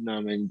just shooting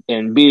them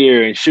and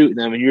beer and shooting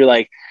them. And you're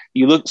like,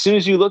 as soon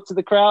as you look to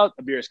the crowd,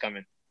 a beer is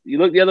coming. You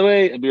look the other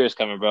way, a beer is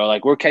coming, bro.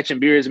 Like, we're catching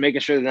beers and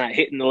making sure they're not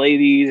hitting the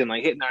ladies and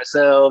like hitting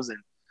ourselves.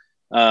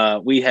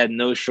 And we had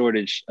no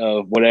shortage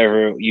of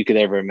whatever you could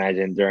ever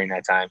imagine during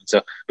that time.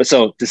 So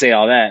to say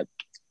all that,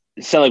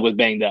 Selleck was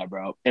banged up,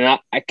 bro. And I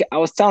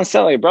was telling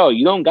Selleck, bro,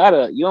 you don't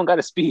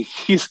gotta speak.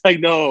 He's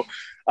like, no,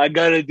 I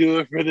gotta do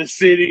it for the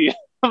city.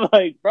 I'm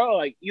like, bro,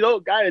 like, you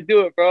don't gotta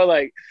do it, bro.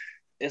 Like,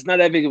 it's not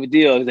that big of a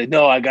deal. He's like,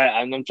 no,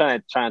 I'm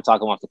trying to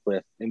talk him off the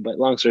cliff. But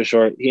long story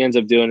short, he ends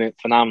up doing it.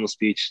 Phenomenal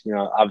speech.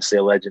 Obviously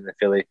a legend in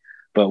Philly.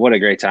 But what a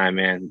great time,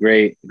 man.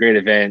 Great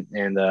event.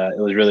 And it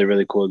was really,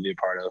 really cool to be a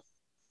part of.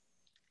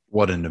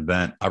 What an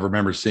event. I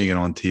remember seeing it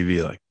on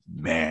TV, like,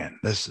 man,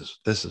 this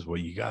is what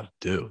you got to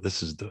do.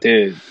 This is the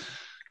dude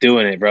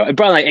doing it, bro.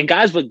 And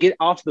guys would get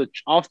off the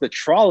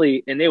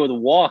trolley and they would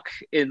walk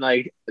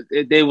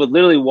they would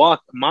literally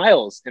walk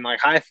miles and like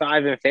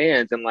high-fiving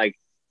fans and like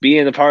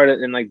being a part of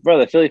it. And like, bro,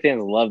 the Philly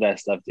fans love that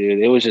stuff, dude.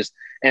 It was just,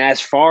 and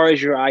as far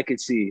as your eye could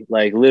see,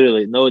 like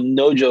literally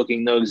no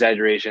joking, no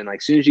exaggeration. Like,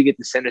 as soon as you get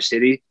to Center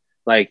City,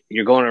 like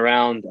you're going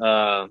around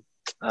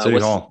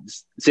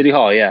City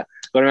Hall, yeah.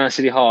 Going around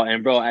City Hall,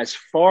 and bro, as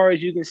far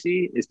as you can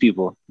see, is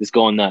people just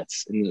going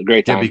nuts and a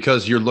great time. Yeah,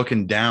 because you're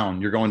looking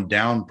down, you're going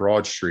down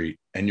Broad Street,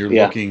 and you're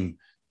looking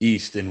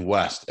east and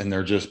west, and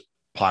they're just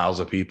piles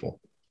of people.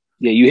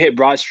 Yeah, you hit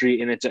Broad Street,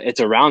 and it's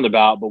a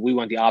roundabout, but we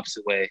went the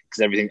opposite way because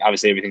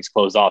everything's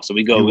closed off. So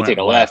we take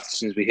a left as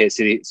soon as we hit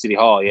City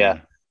Hall,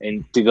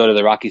 and to go to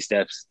the Rocky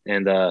Steps,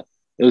 and it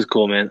was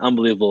cool, man.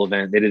 Unbelievable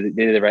event. They did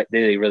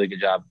a really good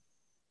job.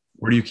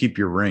 Where do you keep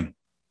your ring?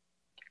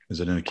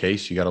 Is it in a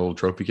case? You got a little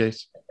trophy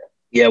case?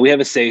 Yeah, we have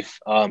a safe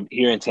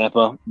here in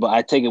Tampa, but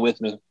I take it with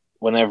me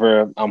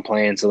whenever I'm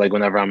playing. So like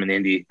whenever I'm in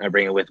Indy, I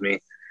bring it with me.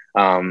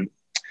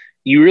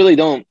 You really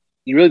don't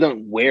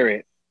wear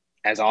it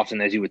as often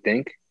as you would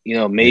think.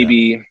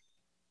 Maybe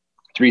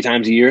 3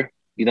 times a year.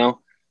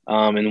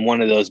 And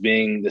one of those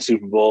being the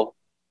Super Bowl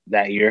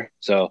that year.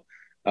 So,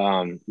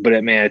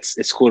 but man,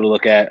 it's cool to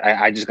look at.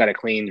 I just got it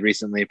cleaned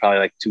recently, probably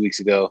like 2 weeks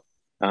ago.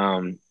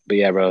 But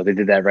yeah, bro, they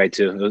did that right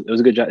too. It was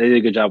a good job. They did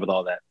a good job with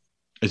all that.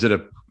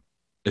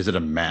 Is it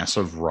a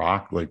massive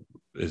rock? Like,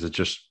 is it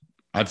just,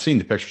 I've seen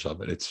the pictures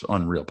of it. It's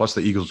unreal. Plus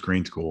the Eagles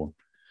green's cool.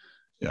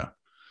 Yeah.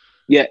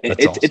 Yeah.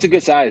 It's a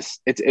good size.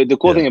 The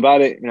cool thing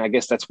about it. And I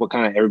guess that's what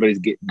kind of everybody's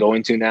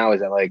going to now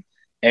is that like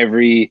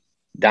every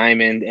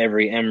diamond,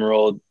 every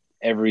emerald,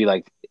 every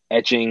like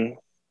etching,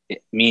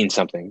 it means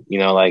something,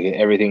 like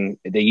everything.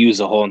 They use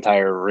the whole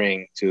entire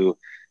ring to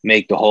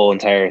make the whole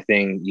entire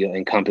thing,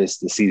 encompass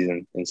the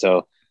season. And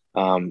so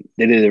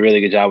they did a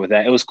really good job with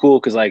that. It was cool.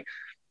 Cause like,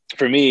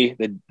 for me,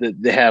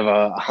 they have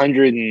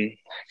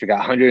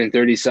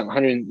 130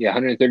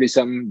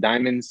 something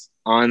diamonds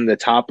on the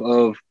top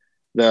of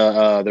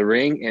the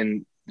ring,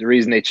 and the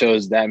reason they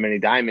chose that many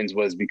diamonds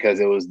was because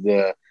it was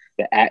the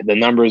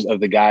numbers of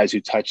the guys who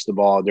touched the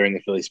ball during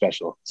the Philly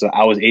special. So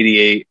I was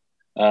 88,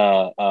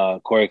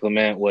 Corey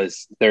Clement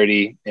was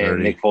 30,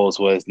 and Nick Foles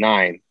was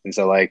 9, and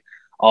so like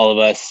all of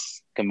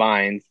us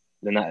combined,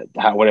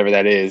 whatever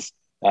that is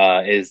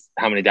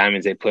how many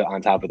diamonds they put on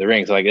top of the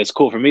ring. So like, it's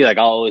cool for me. Like,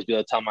 I'll always be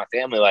able to tell my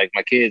family, like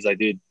my kids, like,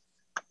 dude,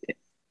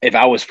 if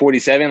I was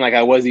 47 like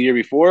I was the year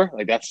before,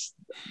 like that's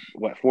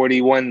what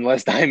 41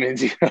 less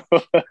diamonds, you know.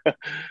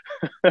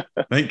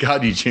 Thank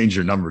God you changed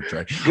your number,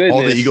 Trey. Goodness,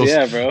 all the Eagles,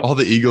 yeah, bro. All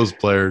the Eagles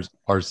players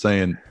are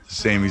saying the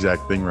same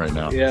exact thing right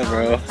now. Yeah,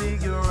 bro.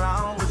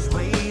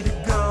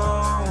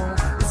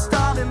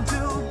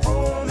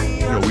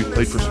 You know, we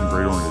played for some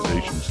great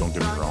organizations, don't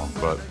get me wrong,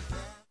 but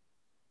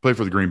played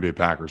for the Green Bay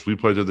Packers. We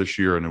played there this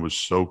year, and it was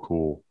so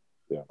cool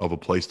of a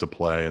place to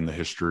play and the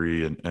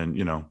history, and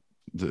you know,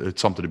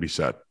 it's something to be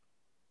said.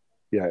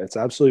 Yeah, it's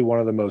absolutely one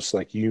of the most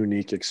like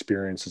unique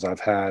experiences I've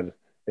had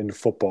in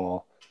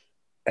football,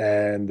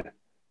 and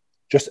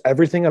just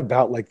everything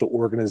about like the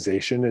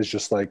organization is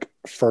just like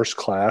first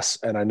class.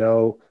 And I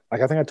know,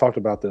 like, I think I talked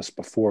about this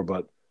before,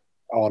 but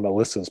on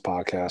Alyssa's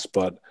podcast,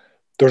 but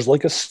there's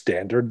like a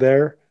standard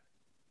there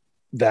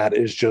that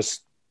is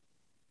just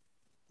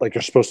like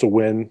you're supposed to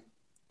win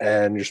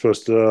and you're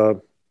supposed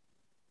to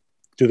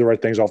do the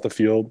right things off the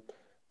field.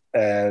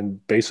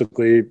 And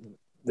basically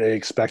they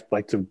expect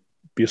like to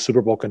be a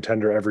Super Bowl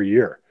contender every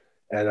year.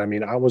 And I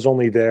mean, I was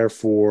only there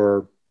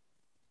for,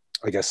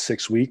 I guess,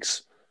 6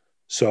 weeks.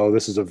 So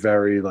this is a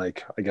very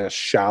like, I guess,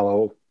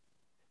 shallow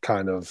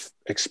kind of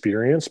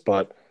experience,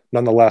 but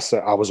nonetheless,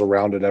 I was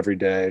around it every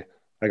day.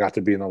 I got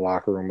to be in the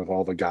locker room with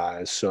all the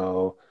guys.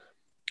 So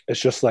it's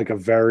just like a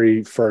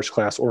very first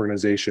class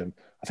organization.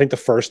 I think the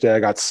first day I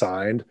got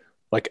signed,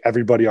 like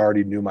everybody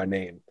already knew my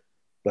name,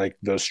 like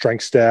the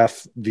strength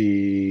staff,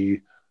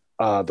 the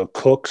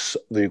cooks,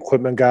 the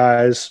equipment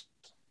guys.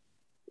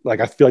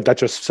 Like, I feel like that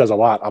just says a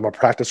lot. I'm a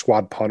practice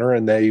squad punter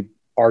and they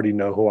already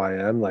know who I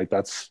am. Like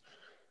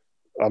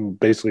I'm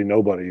basically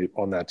nobody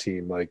on that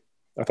team. Like,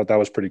 I thought that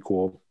was pretty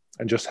cool.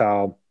 And just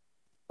how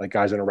like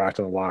guys interact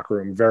in the locker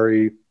room,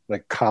 very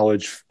like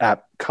college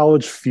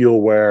feel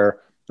where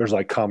there's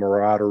like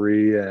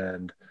camaraderie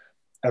and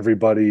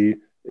everybody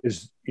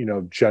is, you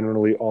know,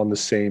 generally on the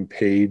same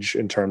page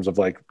in terms of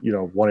like, you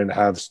know, wanting to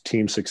have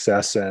team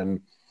success and,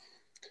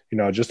 you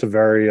know, just a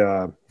very,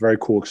 very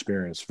cool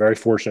experience. Very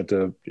fortunate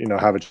to, you know,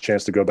 have a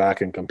chance to go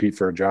back and compete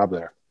for a job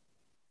there.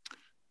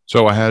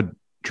 So I had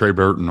Trey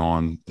Burton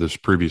on this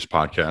previous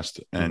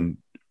podcast, and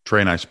Trey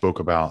and I spoke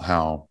about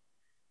how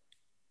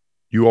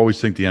you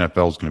always think the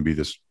NFL is going to be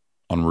this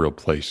unreal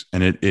place,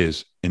 and it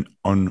is an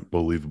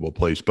unbelievable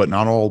place, but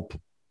not all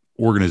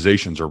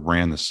organizations are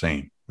ran the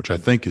same, which I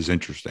think is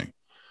interesting.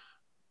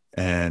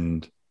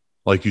 And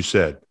like you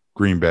said,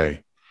 Green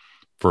Bay,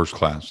 first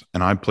class.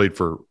 And I played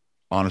for,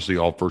 honestly,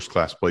 all first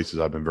class places.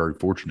 I've been very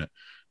fortunate,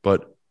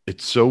 but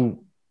it's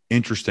so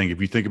interesting.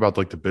 If you think about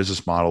like the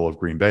business model of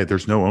Green Bay,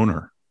 there's no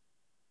owner.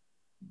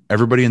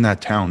 Everybody in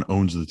that town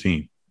owns the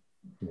team.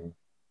 Mm-hmm.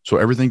 So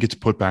everything gets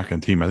put back on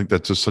the team. I think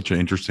that's just such an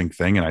interesting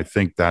thing. And I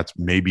think that's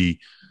maybe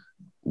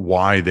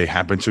why they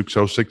have been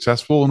so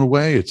successful in a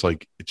way. It's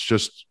like, it's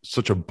just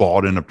such a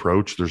bought in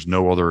approach. There's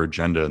no other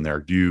agenda in there.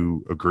 Do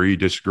you agree,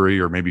 disagree,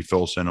 or maybe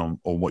fill us in on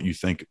what you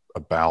think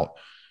about,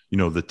 you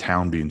know, the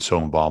town being so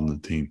involved in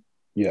the team?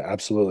 Yeah,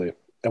 absolutely.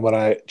 And when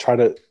I try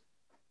to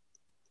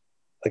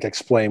like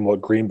explain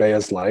what Green Bay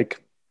is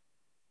like,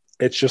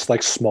 it's just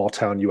like small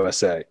town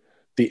USA.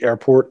 The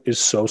airport is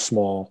so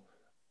small.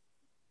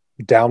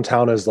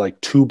 Downtown is like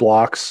 2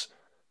 blocks.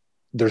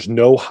 There's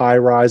no high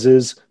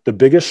rises. The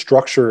biggest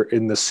structure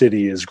in the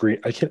city is Green.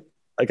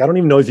 I don't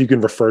even know if you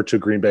can refer to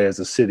Green Bay as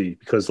a city,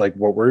 because like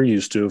what we're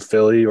used to,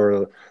 Philly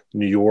or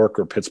New York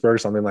or Pittsburgh,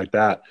 something like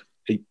that,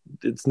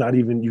 it's not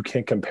even, you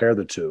can't compare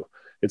the two.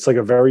 It's like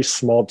a very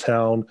small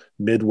town,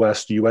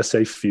 Midwest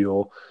USA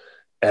feel.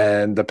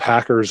 And the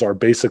Packers are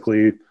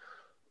basically,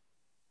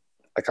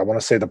 like, I want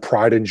to say the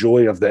pride and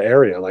joy of the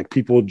area. Like,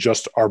 people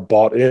just are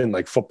bought in.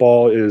 Like,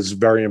 football is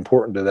very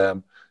important to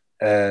them.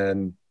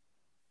 And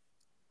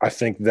I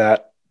think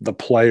that the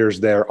players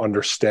there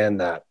understand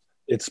that.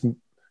 It's,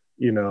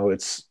 you know,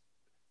 it's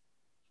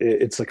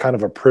a kind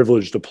of a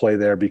privilege to play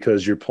there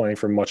because you're playing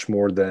for much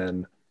more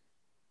than,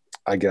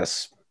 I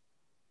guess,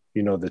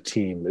 you know, the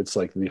team. It's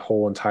like the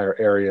whole entire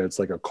area. It's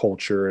like a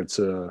culture. It's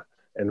a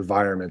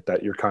environment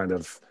that you're kind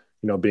of,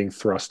 you know, being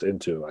thrust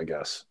into, I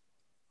guess.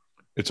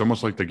 It's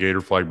almost like the Gator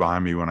flag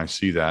behind me when I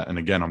see that. And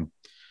again, I'm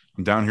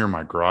down here in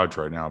my garage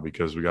right now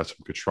because we got some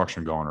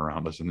construction going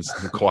around us, and it's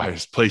the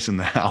quietest place in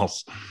the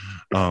house.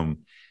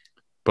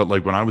 But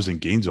like when I was in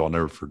Gainesville, I'll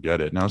never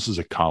forget it. Now this is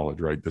a college,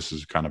 right? This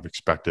is kind of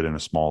expected in a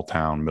small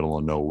town, middle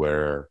of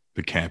nowhere.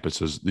 The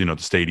campus is, you know,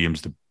 the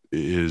stadium's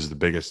is the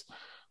biggest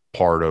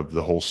part of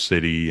the whole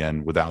city.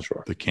 And without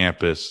the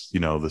campus, you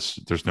know,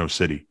 there's no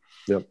city.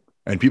 Yep.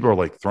 And people are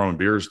like throwing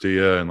beers to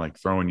you and like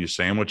throwing you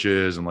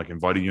sandwiches and like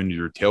inviting you into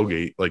your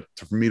tailgate. Like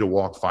for me to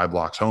walk 5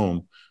 blocks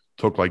home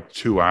took like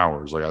 2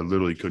 hours. Like I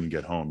literally couldn't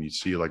get home. You'd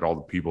see like all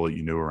the people that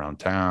you knew around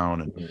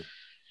town. And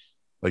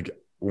like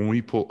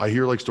when I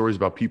hear like stories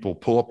about people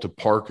pull up to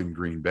park in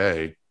Green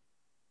Bay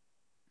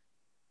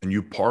and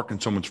you park in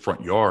someone's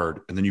front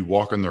yard and then you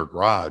walk in their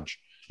garage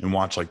and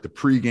watch like the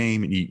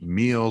pregame and eat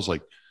meals.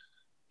 Like,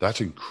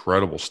 that's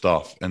incredible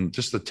stuff. And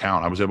just the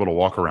town, I was able to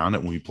walk around it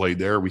when we played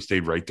there. We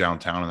stayed right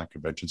downtown in that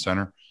convention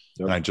center.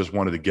 Yep. And I just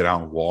wanted to get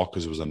out and walk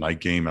because it was a night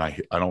game.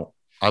 And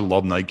I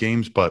love night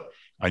games, but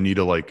I need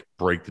to like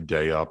break the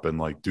day up and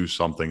like do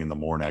something in the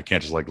morning. I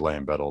can't just like lay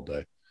in bed all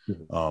day.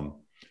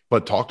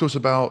 But talk to us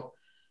about,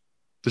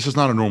 this is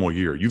not a normal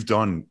year. You've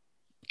done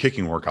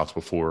kicking workouts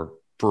before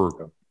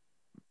for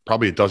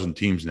probably a dozen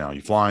teams now.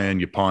 You fly in,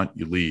 you punt,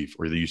 you leave,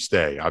 or you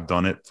stay. I've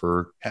done it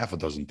for half a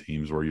dozen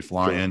teams where you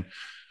fly in,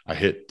 I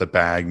hit the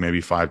bag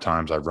maybe 5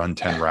 times, I run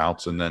 10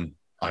 routes, and then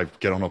I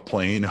get on a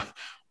plane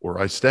or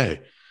I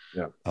stay.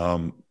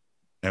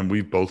 And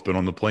we've both been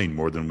on the plane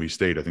more than we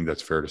stayed. I think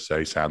that's fair to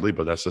say, sadly,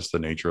 but that's just the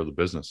nature of the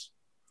business.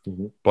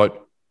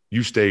 But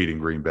you stayed in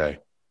Green Bay.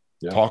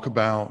 Talk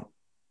about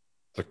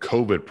the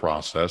COVID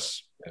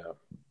process,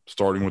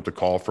 starting with the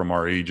call from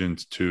our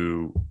agent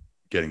to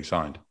getting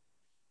signed.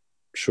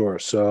 Sure.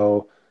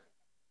 So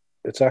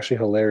it's actually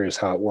hilarious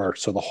how it worked.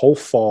 So the whole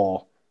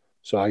fall,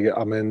 so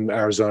I'm in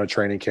Arizona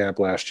training camp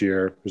last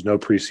year. There's no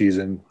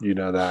preseason, you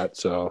know that.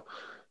 So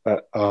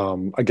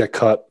I get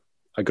cut.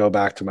 I go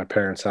back to my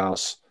parents'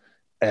 house,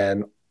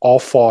 and all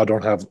fall I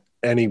don't have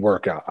any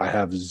workout. I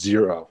have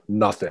zero,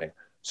 nothing.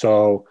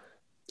 So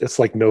it's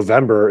like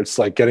November. It's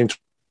like getting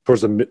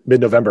towards the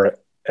mid-November,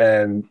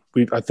 and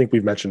I think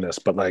we've mentioned this,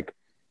 but like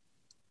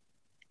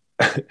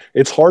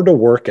it's hard to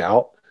work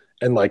out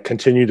and like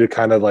continue to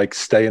kind of like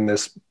stay in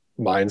this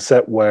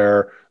mindset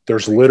where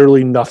there's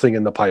literally nothing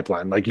in the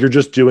pipeline. Like you're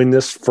just doing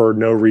this for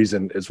no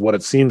reason is what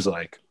it seems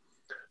like.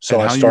 So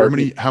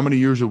how many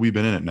years have we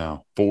been in it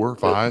now? 4,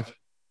 5?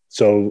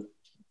 So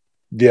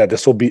yeah,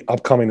 this will be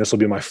upcoming. This will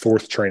be my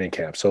 4th training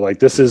camp. So like,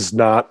 this is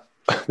not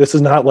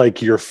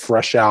like you're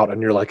fresh out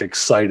and you're like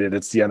excited.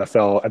 It's the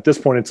NFL. At this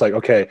point, it's like,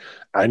 okay,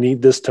 I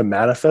need this to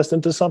manifest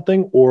into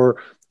something,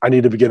 or I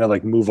need to begin to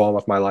like move on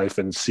with my life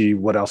and see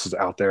what else is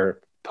out there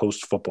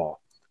post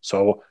football.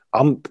 So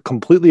I'm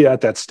completely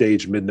at that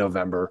stage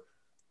mid-November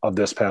of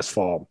this past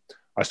fall.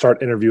 I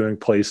start interviewing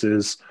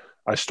places.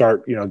 I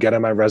start,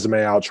 getting my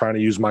resume out, trying to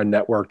use my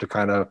network to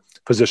kind of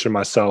position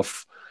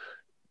myself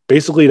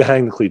basically to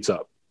hang the cleats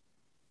up.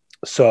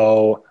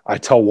 So I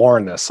tell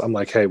Warren this. I'm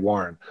like, hey,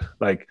 Warren,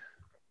 like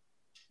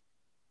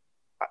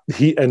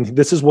and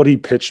this is what he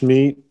pitched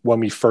me when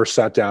we first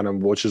sat down,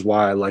 and which is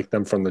why I like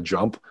them from the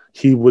jump.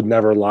 He would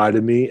never lie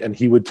to me, and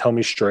he would tell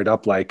me straight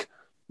up, like,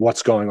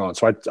 what's going on.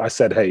 So I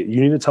said, hey,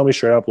 you need to tell me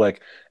straight up,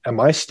 like, am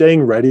I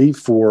staying ready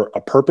for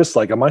a purpose?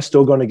 Like, am I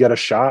still going to get a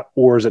shot,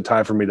 or is it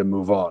time for me to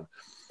move on?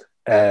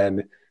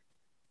 And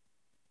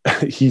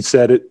he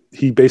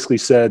basically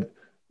said,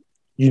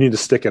 you need to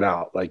stick it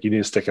out. Like, you need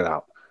to stick it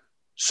out.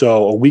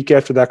 So a week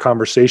after that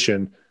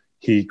conversation,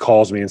 he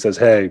calls me and says,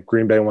 hey,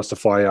 Green Bay wants to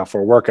fly out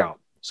for a workout.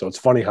 So it's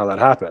funny how that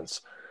happens.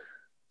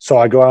 So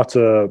I go out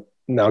to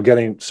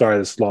this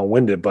is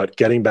long-winded, but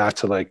getting back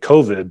to like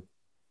COVID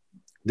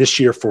this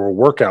year for a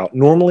workout.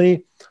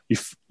 Normally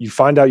you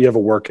find out you have a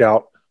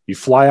workout, you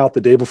fly out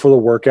the day before the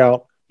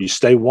workout, you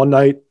stay one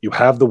night, you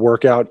have the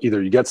workout,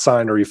 either you get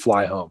signed or you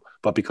fly home.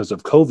 But because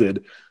of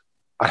COVID,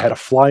 I had to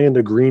fly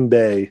into Green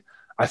Bay,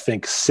 I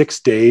think 6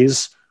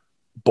 days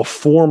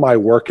before my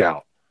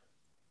workout.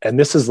 And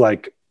this is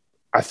like,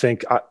 I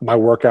think my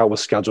workout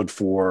was scheduled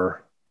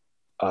for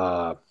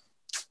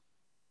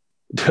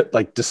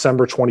like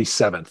December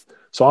 27th.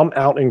 So I'm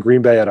out in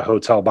Green Bay at a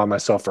hotel by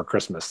myself for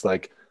Christmas.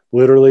 Like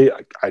literally,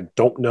 I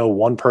don't know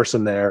one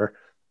person there.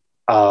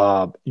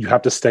 You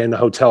have to stay in the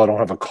hotel. I don't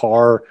have a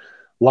car.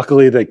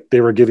 Luckily,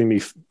 they were giving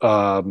me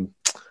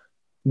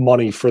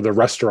money for the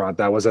restaurant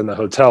that was in the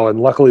hotel.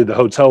 And luckily the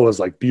hotel was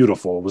like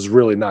beautiful. It was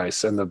really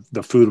nice. And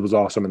the food was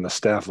awesome and the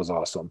staff was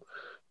awesome.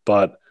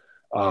 But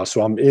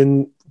so I'm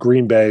in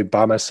Green Bay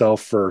by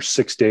myself for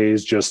 6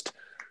 days.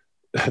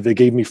 They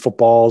gave me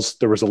footballs.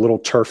 There was a little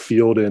turf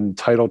field in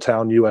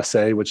Titletown,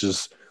 USA, which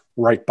is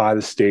right by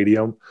the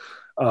stadium.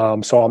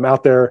 So I'm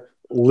out there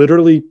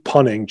literally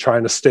punting,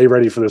 trying to stay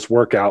ready for this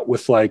workout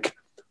with like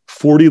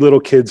 40 little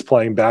kids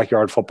playing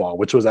backyard football,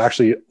 which was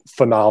actually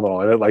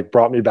phenomenal. And it like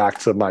brought me back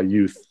to my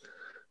youth.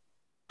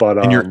 But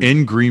and you're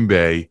in Green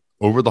Bay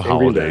over the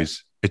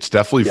holidays. It's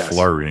definitely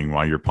flurrying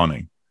while you're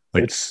punting.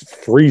 Like, it's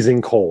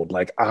freezing cold.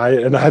 Like I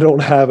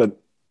don't have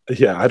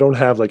I don't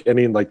have like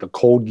any like the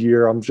cold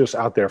gear. I'm just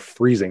out there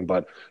freezing,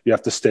 but you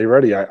have to stay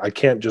ready. I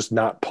can't just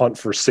not punt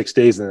for 6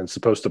 days and then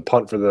supposed to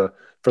punt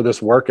for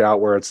this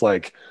workout where it's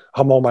like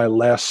I'm on my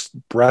last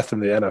breath in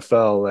the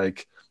NFL.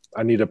 Like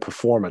I need to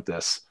perform at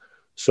this.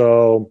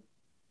 So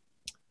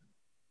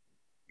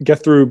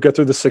get through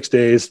the 6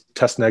 days,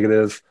 test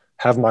negative,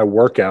 have my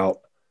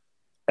workout,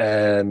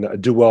 and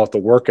do well at the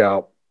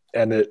workout.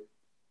 And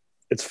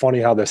it's funny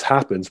how this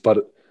happens, but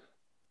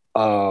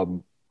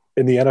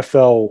in the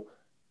NFL,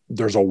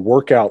 there's a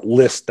workout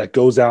list that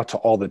goes out to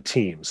all the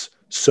teams.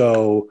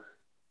 So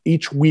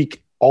each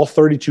week, all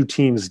 32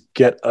 teams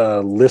get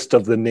a list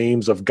of the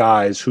names of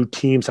guys who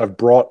teams have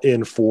brought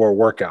in for a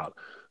workout.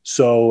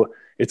 So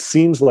it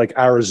seems like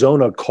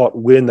Arizona caught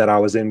wind that I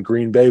was in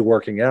Green Bay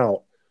working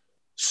out.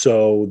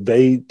 So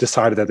they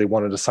decided that they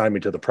wanted to sign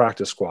me to the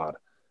practice squad.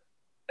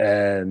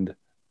 And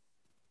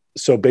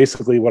so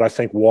basically what I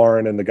think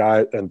Warren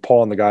and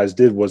Paul and the guys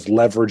did was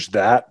leverage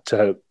that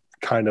to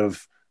kind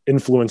of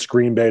influence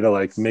Green Bay to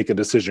like make a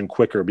decision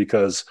quicker,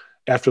 because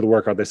after the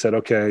workout, they said,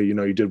 okay, you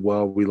know, you did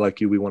well. We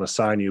like you. We want to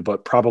sign you,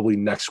 but probably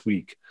next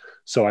week.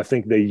 So I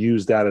think they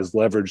used that as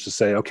leverage to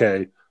say,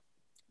 okay,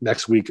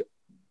 next week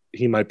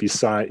he might be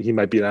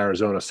in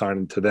Arizona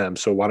signing to them.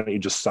 So why don't you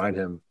just sign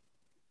him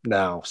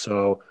now?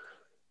 So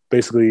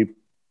basically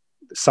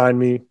sign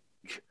me,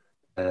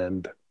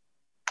 and,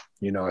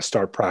 you know, I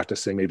start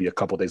practicing maybe a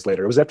couple days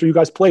later. It was after you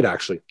guys played,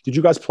 actually. Did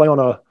you guys play on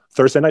a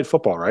Thursday night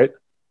football, right?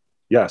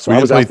 Yeah. So I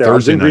was out there. I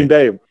was in Green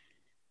Bay.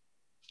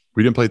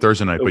 We didn't play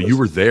Thursday night, but you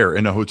were there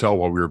in a hotel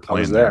while we were playing.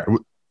 I was there.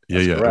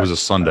 Yeah. It was a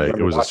Sunday.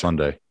 It was a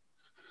Sunday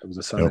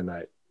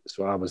night.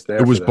 So I was there.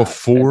 It was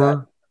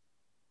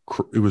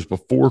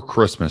before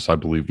Christmas, I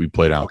believe we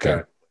played out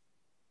there.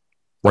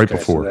 Right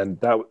before. So then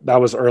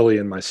that was early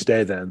in my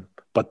stay then.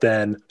 But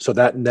then, so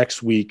that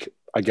next week,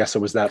 I guess it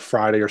was that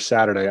Friday or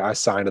Saturday, I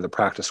signed to the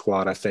practice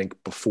squad, I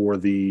think, before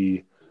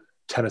the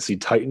Tennessee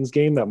Titans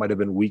game. That might have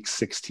been week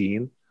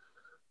 16.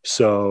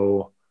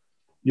 So,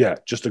 yeah,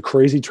 just a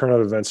crazy turn of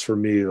events for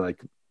me,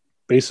 like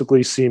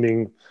basically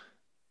seeming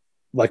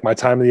like my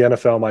time in the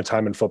NFL, my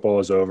time in football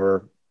is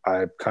over.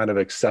 I kind of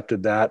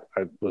accepted that.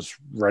 I was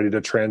ready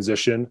to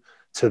transition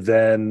to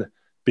then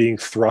being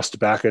thrust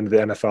back into the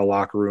NFL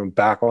locker room,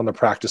 back on the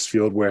practice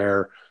field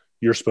where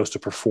you're supposed to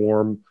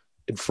perform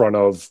in front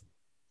of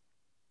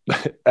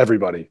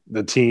everybody,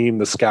 the team,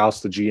 the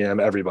scouts, the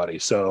GM, everybody.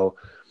 So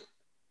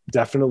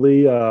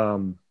definitely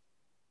an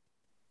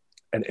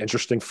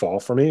interesting fall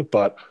for me,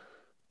 but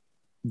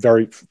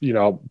very, you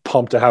know,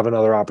 pumped to have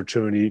another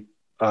opportunity.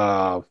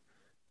 I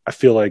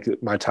feel like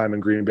my time in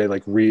Green Bay,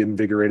 like,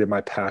 reinvigorated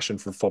my passion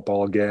for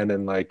football again,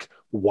 and like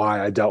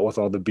why I dealt with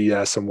all the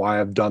BS and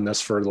why I've done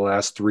this for the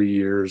last 3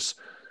 years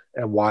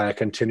and why I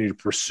continue to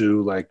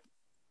pursue like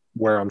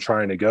where I'm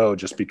trying to go,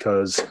 just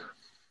because,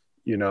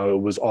 you know,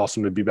 it was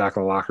awesome to be back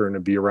in the locker room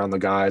and to be around the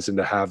guys and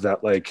to have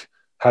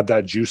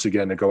that juice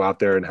again to go out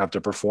there and have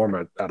to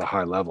perform at a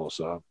high level.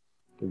 So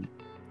it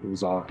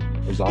was awesome.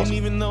 And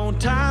even though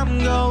time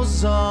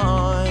goes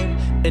on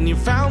and you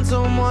found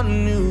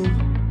someone new.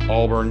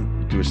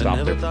 Auburn, you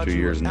stopped there for 2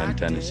 years, and then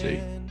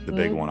Tennessee, the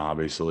big one,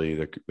 obviously,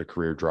 the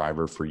career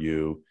driver for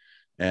you.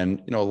 And,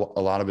 you know,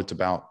 a lot of it's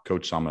about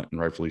Coach Summitt, and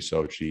rightfully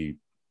so. She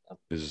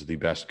is the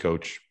best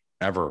coach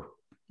ever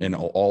in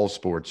all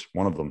sports,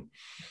 one of them.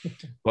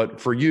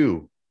 But for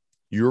you,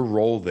 your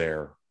role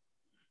there,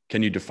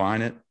 can you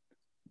define it?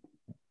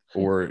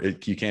 Or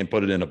you can't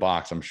put it in a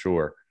box, I'm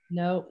sure.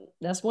 No,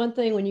 that's one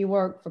thing when you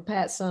work for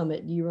Pat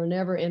Summitt, you were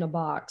never in a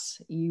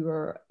box. You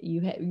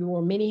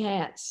wore many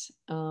hats.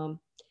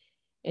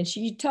 And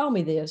she told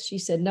me this. She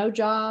said, no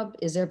job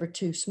is ever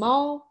too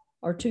small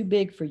or too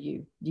big for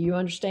you. Do you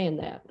understand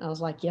that? I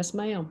was like, yes,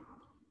 ma'am.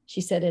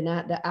 She said, and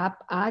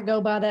I go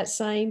by that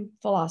same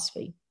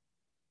philosophy.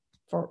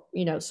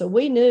 So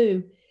we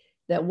knew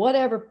that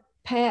whatever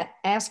Pat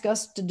asked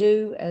us to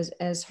do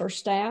as her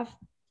staff,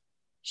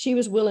 she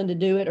was willing to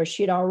do it, or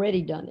she'd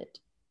already done it.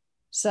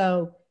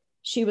 So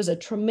she was a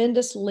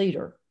tremendous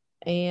leader.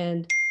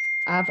 And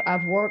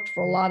I've worked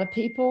for a lot of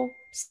people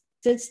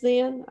since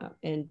then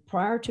and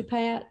prior to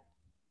Pat.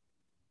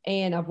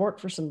 And I've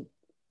worked for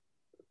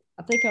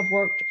I've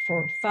worked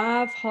for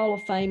 5 Hall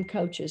of Fame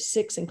coaches,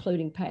 6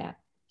 including Pat.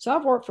 So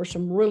I've worked for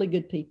some really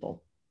good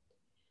people.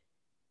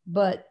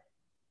 But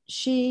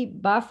she,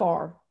 by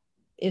far,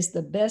 is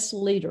the best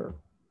leader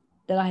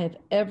that I have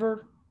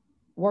ever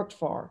worked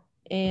for.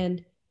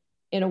 And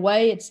in a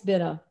way, it's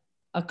been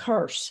a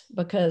curse,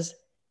 because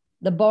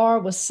the bar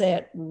was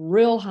set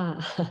real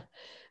high,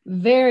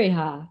 very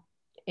high.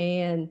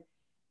 And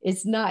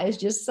it's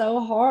just so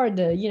hard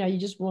to, you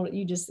just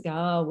go,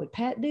 oh, would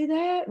Pat do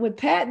that? Would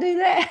Pat do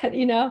that?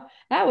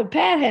 How would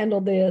Pat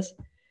handle this?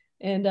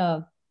 And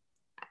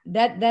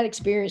that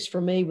experience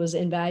for me was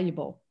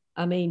invaluable.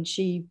 I mean,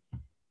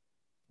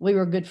 we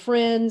were good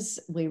friends.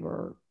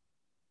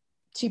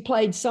 She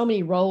played so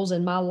many roles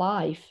in my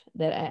life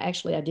that I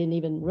didn't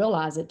even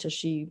realize it till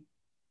she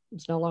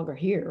was no longer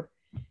here.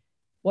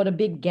 What a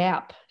big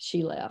gap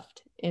she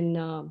left.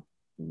 And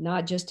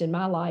not just in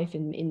my life,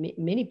 in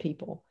many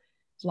people's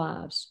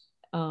lives.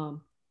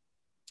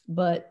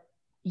 But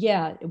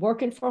yeah,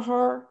 working for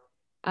her,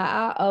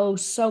 I owe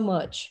so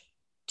much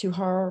to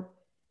her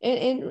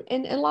and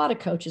a lot of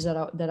coaches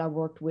that I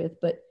worked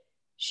with, but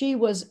she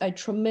was a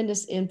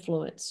tremendous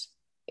influence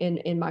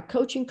in my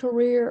coaching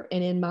career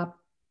and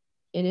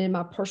in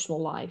my personal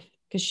life,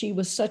 because she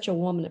was such a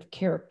woman of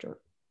character,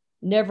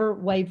 never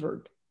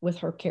wavered with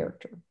her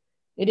character.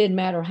 It didn't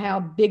matter how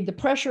big the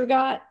pressure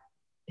got.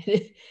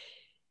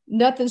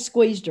 Nothing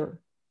squeezed her.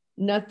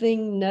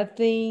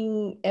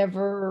 Nothing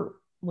ever,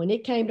 when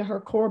it came to her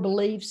core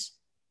beliefs,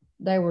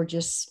 they were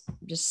just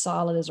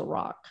solid as a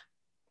rock.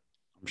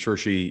 I'm sure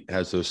she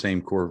has those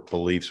same core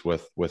beliefs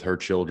with her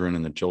children,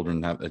 and the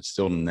children have it's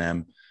still in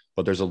them.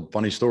 But there's a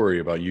funny story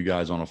about you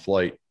guys on a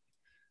flight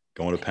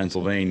going to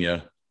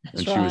Pennsylvania,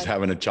 and she was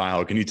having a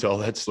child. Can you tell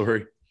that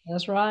story?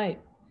 That's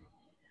right.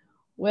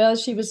 Well,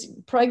 she was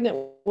pregnant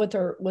with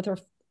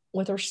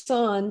her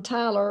son,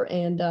 Tyler,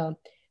 and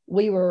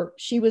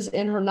she was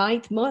in her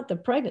 9th month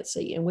of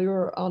pregnancy, and we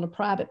were on a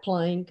private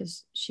plane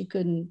because she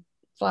couldn't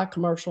fly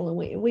commercial, and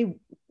we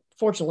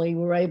fortunately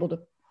were able to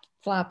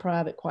fly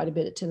private quite a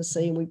bit at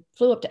Tennessee, and we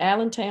flew up to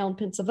Allentown,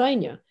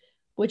 Pennsylvania,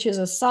 which is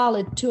a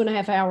solid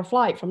 2.5 hour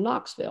flight from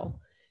Knoxville.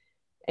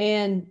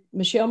 And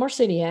Michelle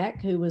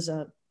Marciniak, who was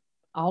a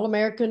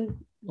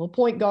All-American little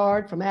point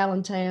guard from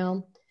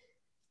Allentown,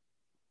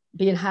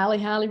 being highly,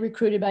 highly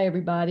recruited by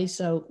everybody.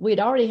 So we had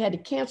already had to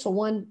cancel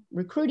one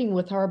recruiting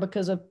with her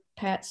because of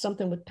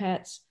something with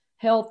Pat's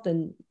health,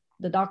 and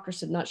the doctor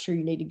said, not sure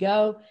you need to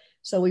go.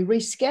 So we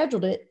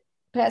rescheduled it.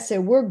 Pat said,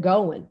 we're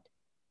going.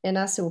 And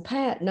I said, well,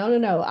 Pat, no,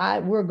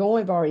 we're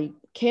going. I've already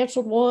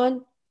canceled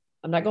one.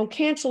 I'm not going to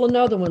cancel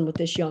another one with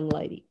this young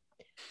lady.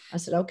 I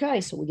said,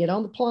 okay. So we get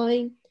on the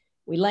plane.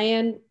 We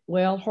land.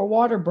 Well, her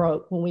water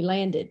broke when we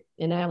landed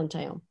in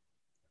Allentown.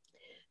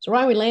 So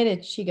right when we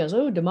landed, she goes,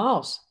 "Oh,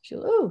 DeMoss." She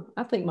goes, "Oh,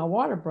 I think my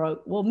water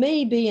broke." Well,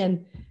 me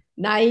being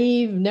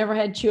naive, never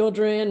had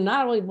children,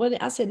 not really.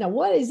 I said, "Now,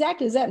 what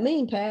exactly does that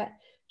mean, Pat?"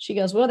 She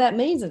goes, "Well, that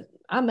means that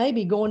I may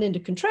be going into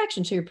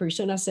contractions here pretty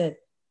soon." I said,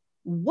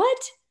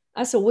 "What?"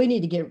 I said, "We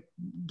need to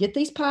get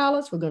these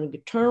pilots. We're going to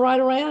turn right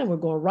around and we're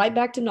going right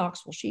back to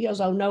Knoxville." She goes,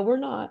 "Oh, no, we're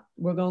not.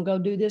 We're going to go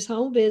do this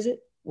home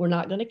visit. We're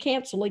not going to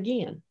cancel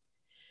again."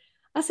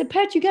 I said,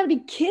 "Pat, you got to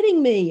be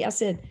kidding me." I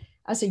said,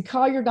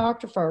 "Call your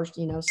doctor first."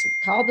 So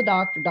called the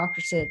doctor.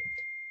 Doctor said,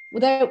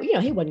 well,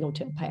 he wasn't going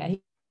to tell Pat.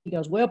 He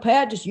goes, "Well,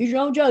 Pat, just use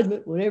your own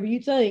judgment, whatever you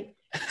think."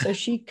 So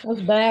she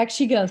comes back.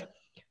 She goes,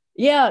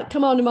 "Yeah,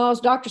 come on,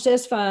 DeMoss. Doctor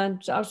says fine."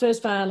 So I says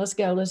fine. Let's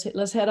go.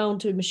 Let's head on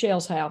to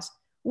Michelle's house.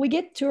 We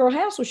get to her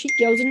house. Well, she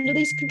goes into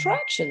these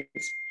contractions.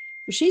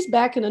 Well, she's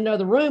back in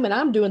another room, and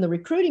I'm doing the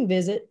recruiting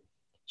visit.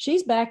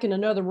 She's back in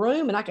another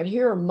room, and I could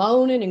hear her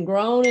moaning and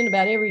groaning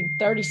about every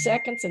 30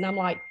 seconds. And I'm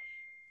like,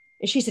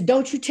 and she said,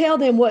 "Don't you tell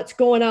them what's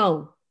going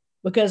on,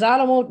 because I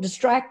don't want to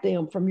distract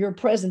them from your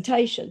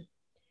presentation."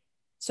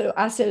 So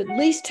I said, "At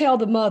least tell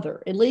the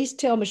mother, at least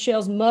tell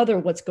Michelle's mother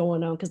what's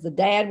going on," because the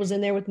dad was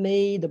in there with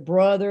me, the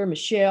brother,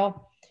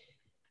 Michelle.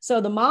 So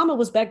the mama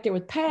was back there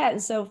with Pat.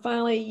 And so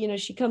finally,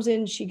 she comes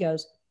in and she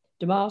goes,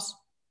 "DeMoss."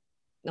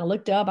 And I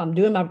looked up,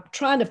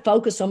 trying to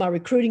focus on my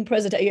recruiting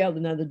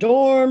presentation. The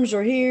dorms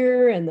are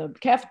here and the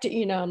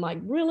cafeteria, I'm like,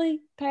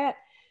 "Really, Pat?"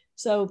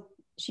 So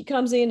she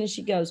comes in and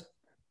she goes,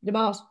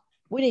 "DeMoss,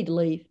 we need to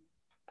leave."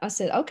 I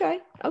said, okay.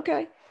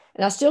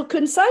 And I still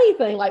couldn't say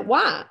anything, like,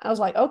 why? I was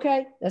like,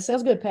 "Okay, that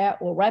sounds good,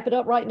 Pat. We'll wrap it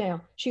up right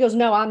now." She goes,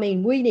 "No, I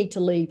mean, we need to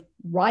leave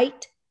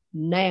right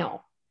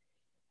now."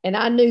 And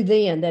I knew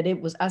then that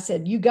I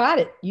said, you got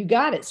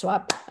it. So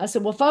I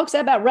said, "Well, folks,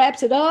 that about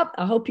wraps it up.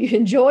 I hope you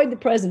enjoyed the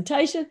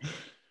presentation."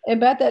 And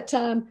about that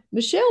time,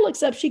 Michelle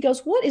looks up, she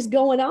goes, "What is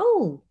going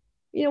on?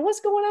 What's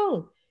going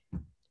on?"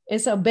 And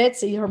so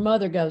Betsy, her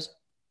mother, goes,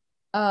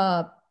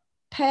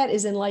 "Pat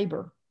is in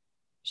labor.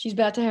 She's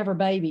about to have her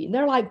baby." And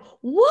they're like,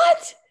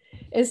 "What?"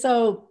 And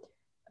so,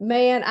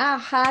 man, I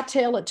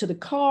hightail it to the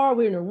car.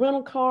 We're in a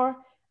rental car.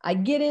 I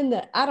get in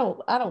I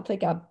don't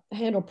think I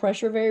handle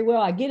pressure very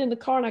well. I get in the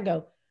car and I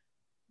go,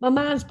 my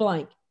mind's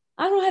blank.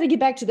 I don't know how to get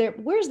back to there.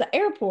 Where's the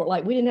airport?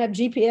 Like, we didn't have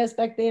GPS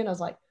back then. I was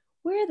like,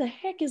 where the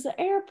heck is the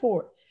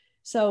airport?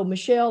 So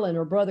Michelle and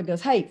her brother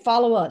goes, "Hey,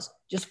 follow us.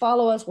 Just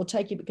follow us. We'll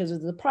take you," because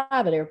it's a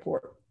private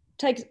airport.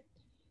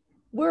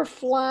 We're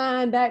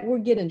flying back. We're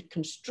getting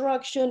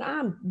construction.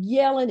 I'm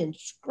yelling and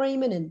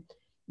screaming and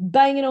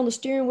banging on the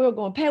steering wheel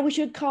going, "Pat, we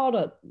should call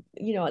an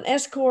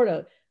escort,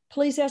 a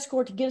police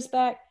escort to get us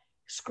back,"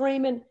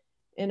 screaming.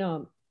 And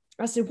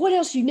I said, "What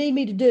else do you need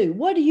me to do?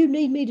 What do you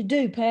need me to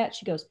do, Pat?"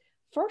 She goes,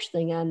 "First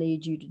thing I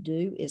need you to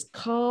do is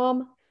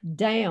calm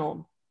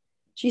down."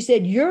 She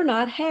said, "You're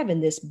not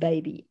having this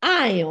baby.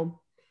 I am."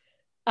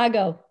 I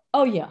go,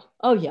 oh yeah,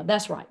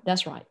 that's right.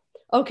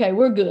 Okay,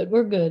 we're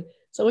good.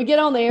 So we get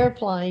on the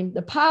airplane.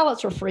 The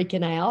pilots are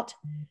freaking out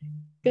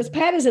because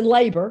Pat is in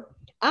labor.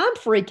 I'm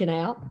freaking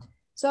out.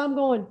 So I'm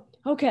going,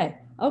 okay.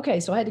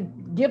 So I had to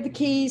give the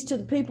keys to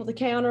the people at the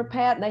counter,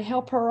 Pat, and they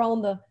help her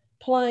on the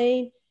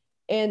plane.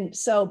 And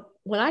so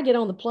when I get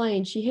on the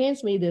plane, she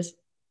hands me this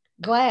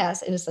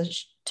glass, and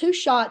it's 2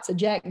 shots of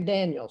Jack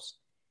Daniels.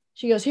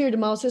 She goes, "Here,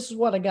 DeMoss, this is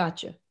what I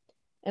got you."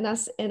 And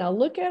I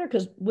look at her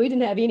because we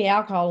didn't have any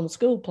alcohol on the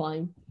school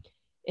plane.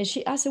 And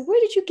I said, "Where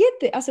did you get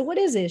this?" I said, "What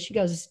is this?" She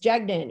goes, "It's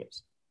Jack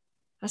Daniels."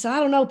 I said, "I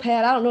don't know,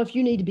 Pat. I don't know if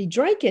you need to be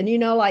drinking,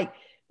 like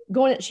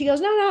going." She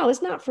goes, No,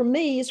 it's not for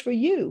me. It's for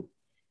you."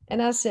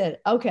 And I said,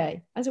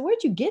 "Okay." I said,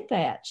 "Where'd you get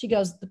that?" She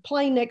goes, "The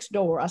plane next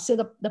door. I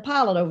sent the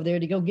pilot over there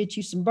to go get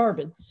you some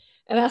bourbon."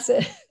 And I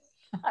said,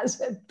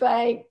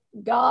 "Thank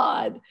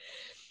God."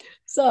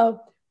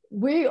 So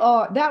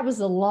that was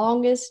the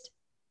longest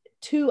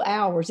 2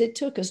 hours. It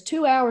took us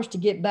 2 hours to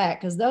get back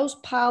because those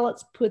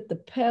pilots put the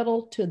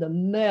pedal to the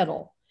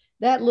metal.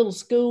 That little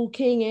School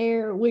King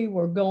Air, we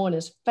were going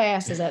as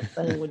fast as that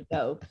thing would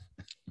go.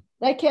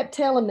 They kept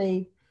telling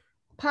me,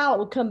 pilot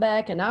would come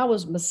back and I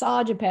was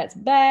massaging Pat's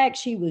back.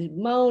 She was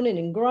moaning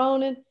and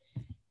groaning.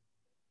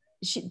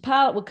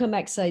 Pilot would come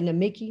back and say, "Now,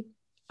 Mickey,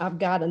 I've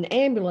got an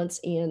ambulance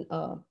in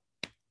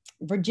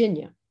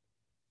Virginia,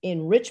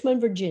 in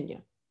Richmond,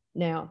 Virginia.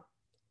 Now,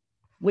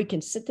 we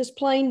can sit this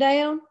plane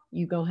down.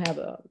 You're going to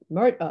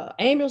have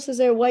ambulances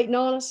there waiting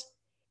on us.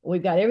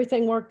 We've got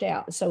everything worked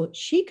out. So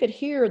she could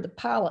hear the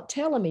pilot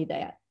telling me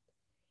that.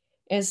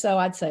 And so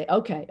I'd say,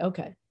 okay.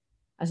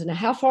 I said, now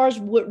how far is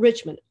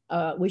Richmond?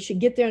 We should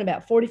get there in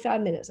about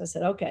 45 minutes. I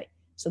said, okay.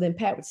 So then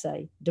Pat would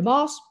say,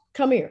 DeMoss,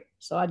 come here.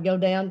 So I'd go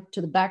down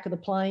to the back of the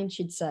plane.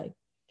 She'd say,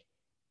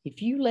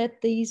 if you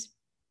let these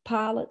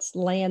pilots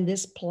land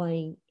this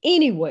plane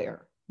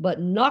anywhere but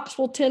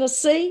Knoxville,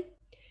 Tennessee,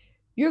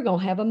 you're going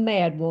to have a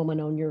mad woman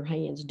on your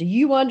hands. Do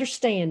you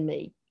understand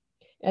me?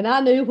 And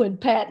I knew when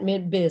Pat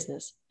meant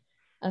business.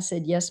 I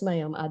said, yes,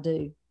 ma'am, I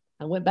do.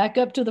 I went back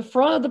up to the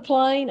front of the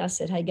plane. I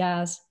said, hey,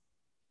 guys,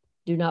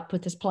 do not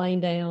put this plane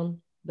down,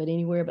 but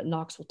anywhere but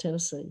Knoxville,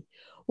 Tennessee.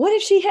 What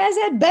if she has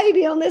that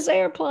baby on this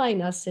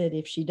airplane? I said,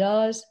 if she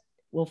does,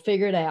 we'll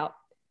figure it out.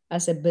 I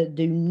said, but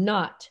do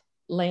not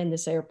land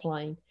this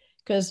airplane,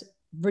 because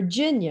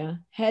Virginia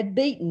had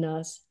beaten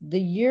us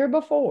the year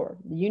before.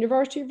 The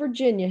University of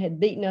Virginia had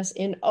beaten us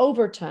in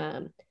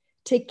overtime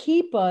to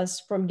keep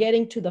us from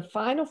getting to the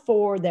Final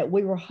Four that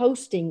we were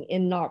hosting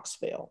in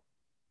Knoxville.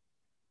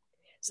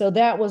 So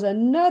that was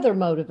another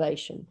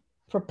motivation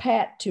for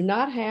Pat to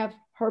not have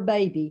her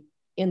baby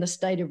in the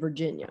state of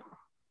Virginia.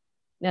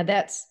 Now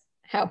that's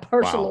how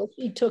personal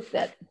she took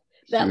that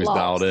She was loss.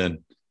 dialed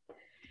in.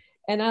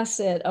 And I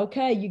said,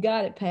 okay, you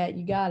got it, Pat,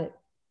 you got it.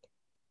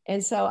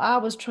 And so I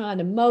was trying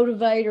to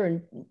motivate her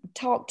and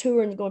talk to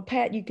her and going,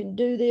 Pat, you can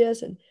do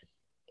this. And,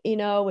 you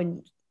know,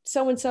 and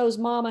so-and-so's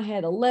mama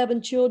had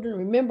 11 children.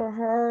 Remember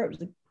her? It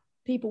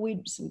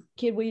was some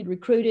kid we'd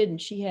recruited, and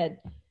she had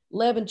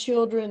 11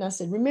 children. I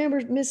said,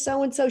 remember Miss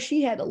So-and-so?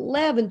 She had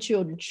 11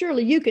 children.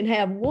 Surely you can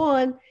have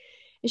one.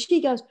 And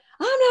she goes,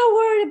 I'm not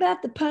worried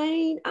about the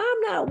pain.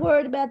 I'm not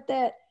worried about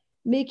that,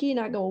 Mickey. And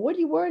I go, what are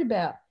you worried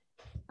about?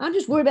 I'm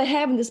just worried about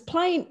having this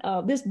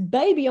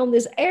baby on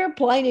this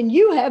airplane and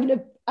you having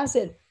to. I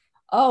said,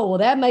 oh, well,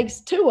 that makes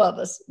two of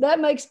us.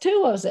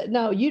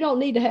 No, you don't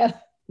need to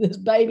have this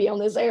baby on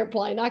this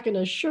airplane. I can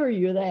assure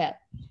you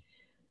that.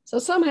 So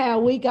somehow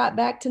we got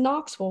back to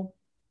Knoxville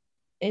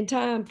in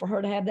time for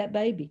her to have that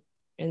baby.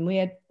 And we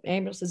had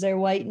ambulances there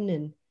waiting,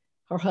 and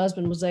her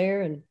husband was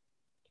there.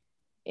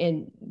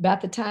 And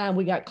about the time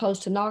we got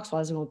close to Knoxville,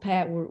 I was going,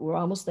 Pat, we're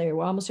almost there.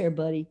 We're almost there,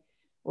 buddy.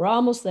 We're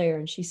almost there.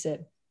 And she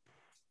said,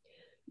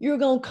 you're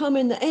going to come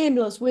in the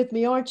ambulance with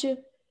me, aren't you?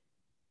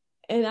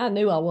 And I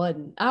knew I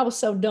wasn't. I was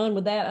so done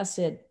with that. I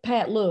said,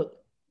 Pat, look,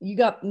 you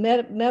got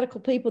medical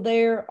people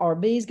there.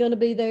 RB's going to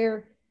be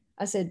there.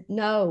 I said,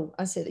 no.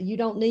 I said, you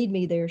don't need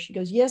me there. She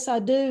goes, yes, I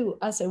do.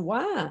 I said,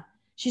 why?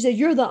 She said,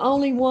 you're the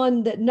only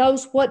one that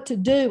knows what to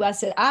do. I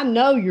said, I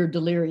know you're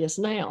delirious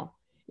now,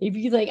 if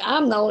you think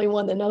I'm the only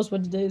one that knows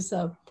what to do.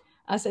 So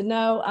I said,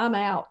 no, I'm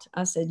out.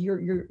 I said, you're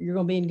going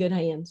to be in good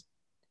hands.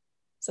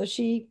 So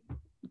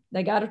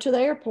they got her to the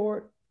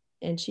airport,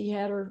 and she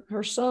had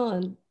her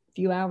son a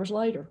few hours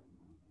later.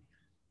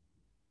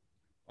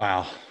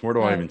 Wow. Where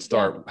do I even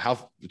start? A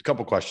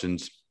couple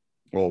questions.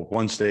 Well,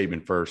 one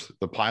statement first.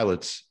 The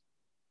pilots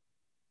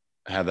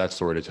have that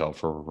story to tell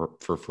for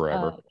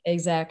forever.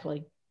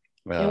 Exactly.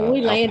 And when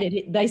we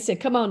landed, they said,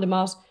 come on,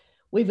 DeMoss,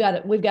 we've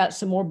got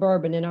some more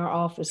bourbon in our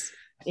office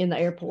in the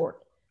airport.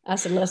 I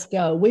said, let's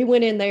go. We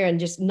went in there and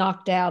just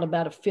knocked out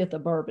about a fifth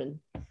of bourbon.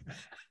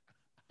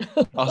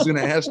 I was going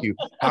to ask you,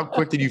 how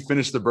quick did you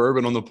finish the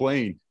bourbon on the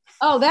plane?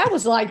 Oh, that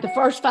was like the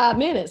first 5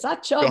 minutes. I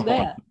chugged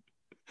that.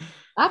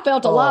 I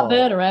felt a lot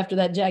better after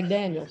that Jack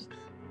Daniels.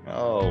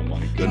 Oh, my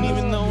goodness. And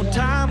even though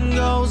time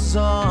goes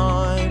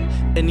on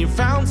and you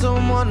found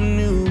someone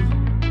new,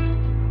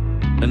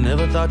 I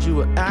never thought you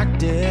were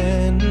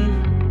acting.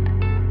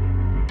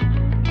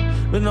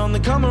 But on the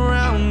come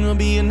around, you'll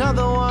be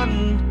another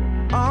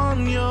one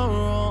on your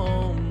own.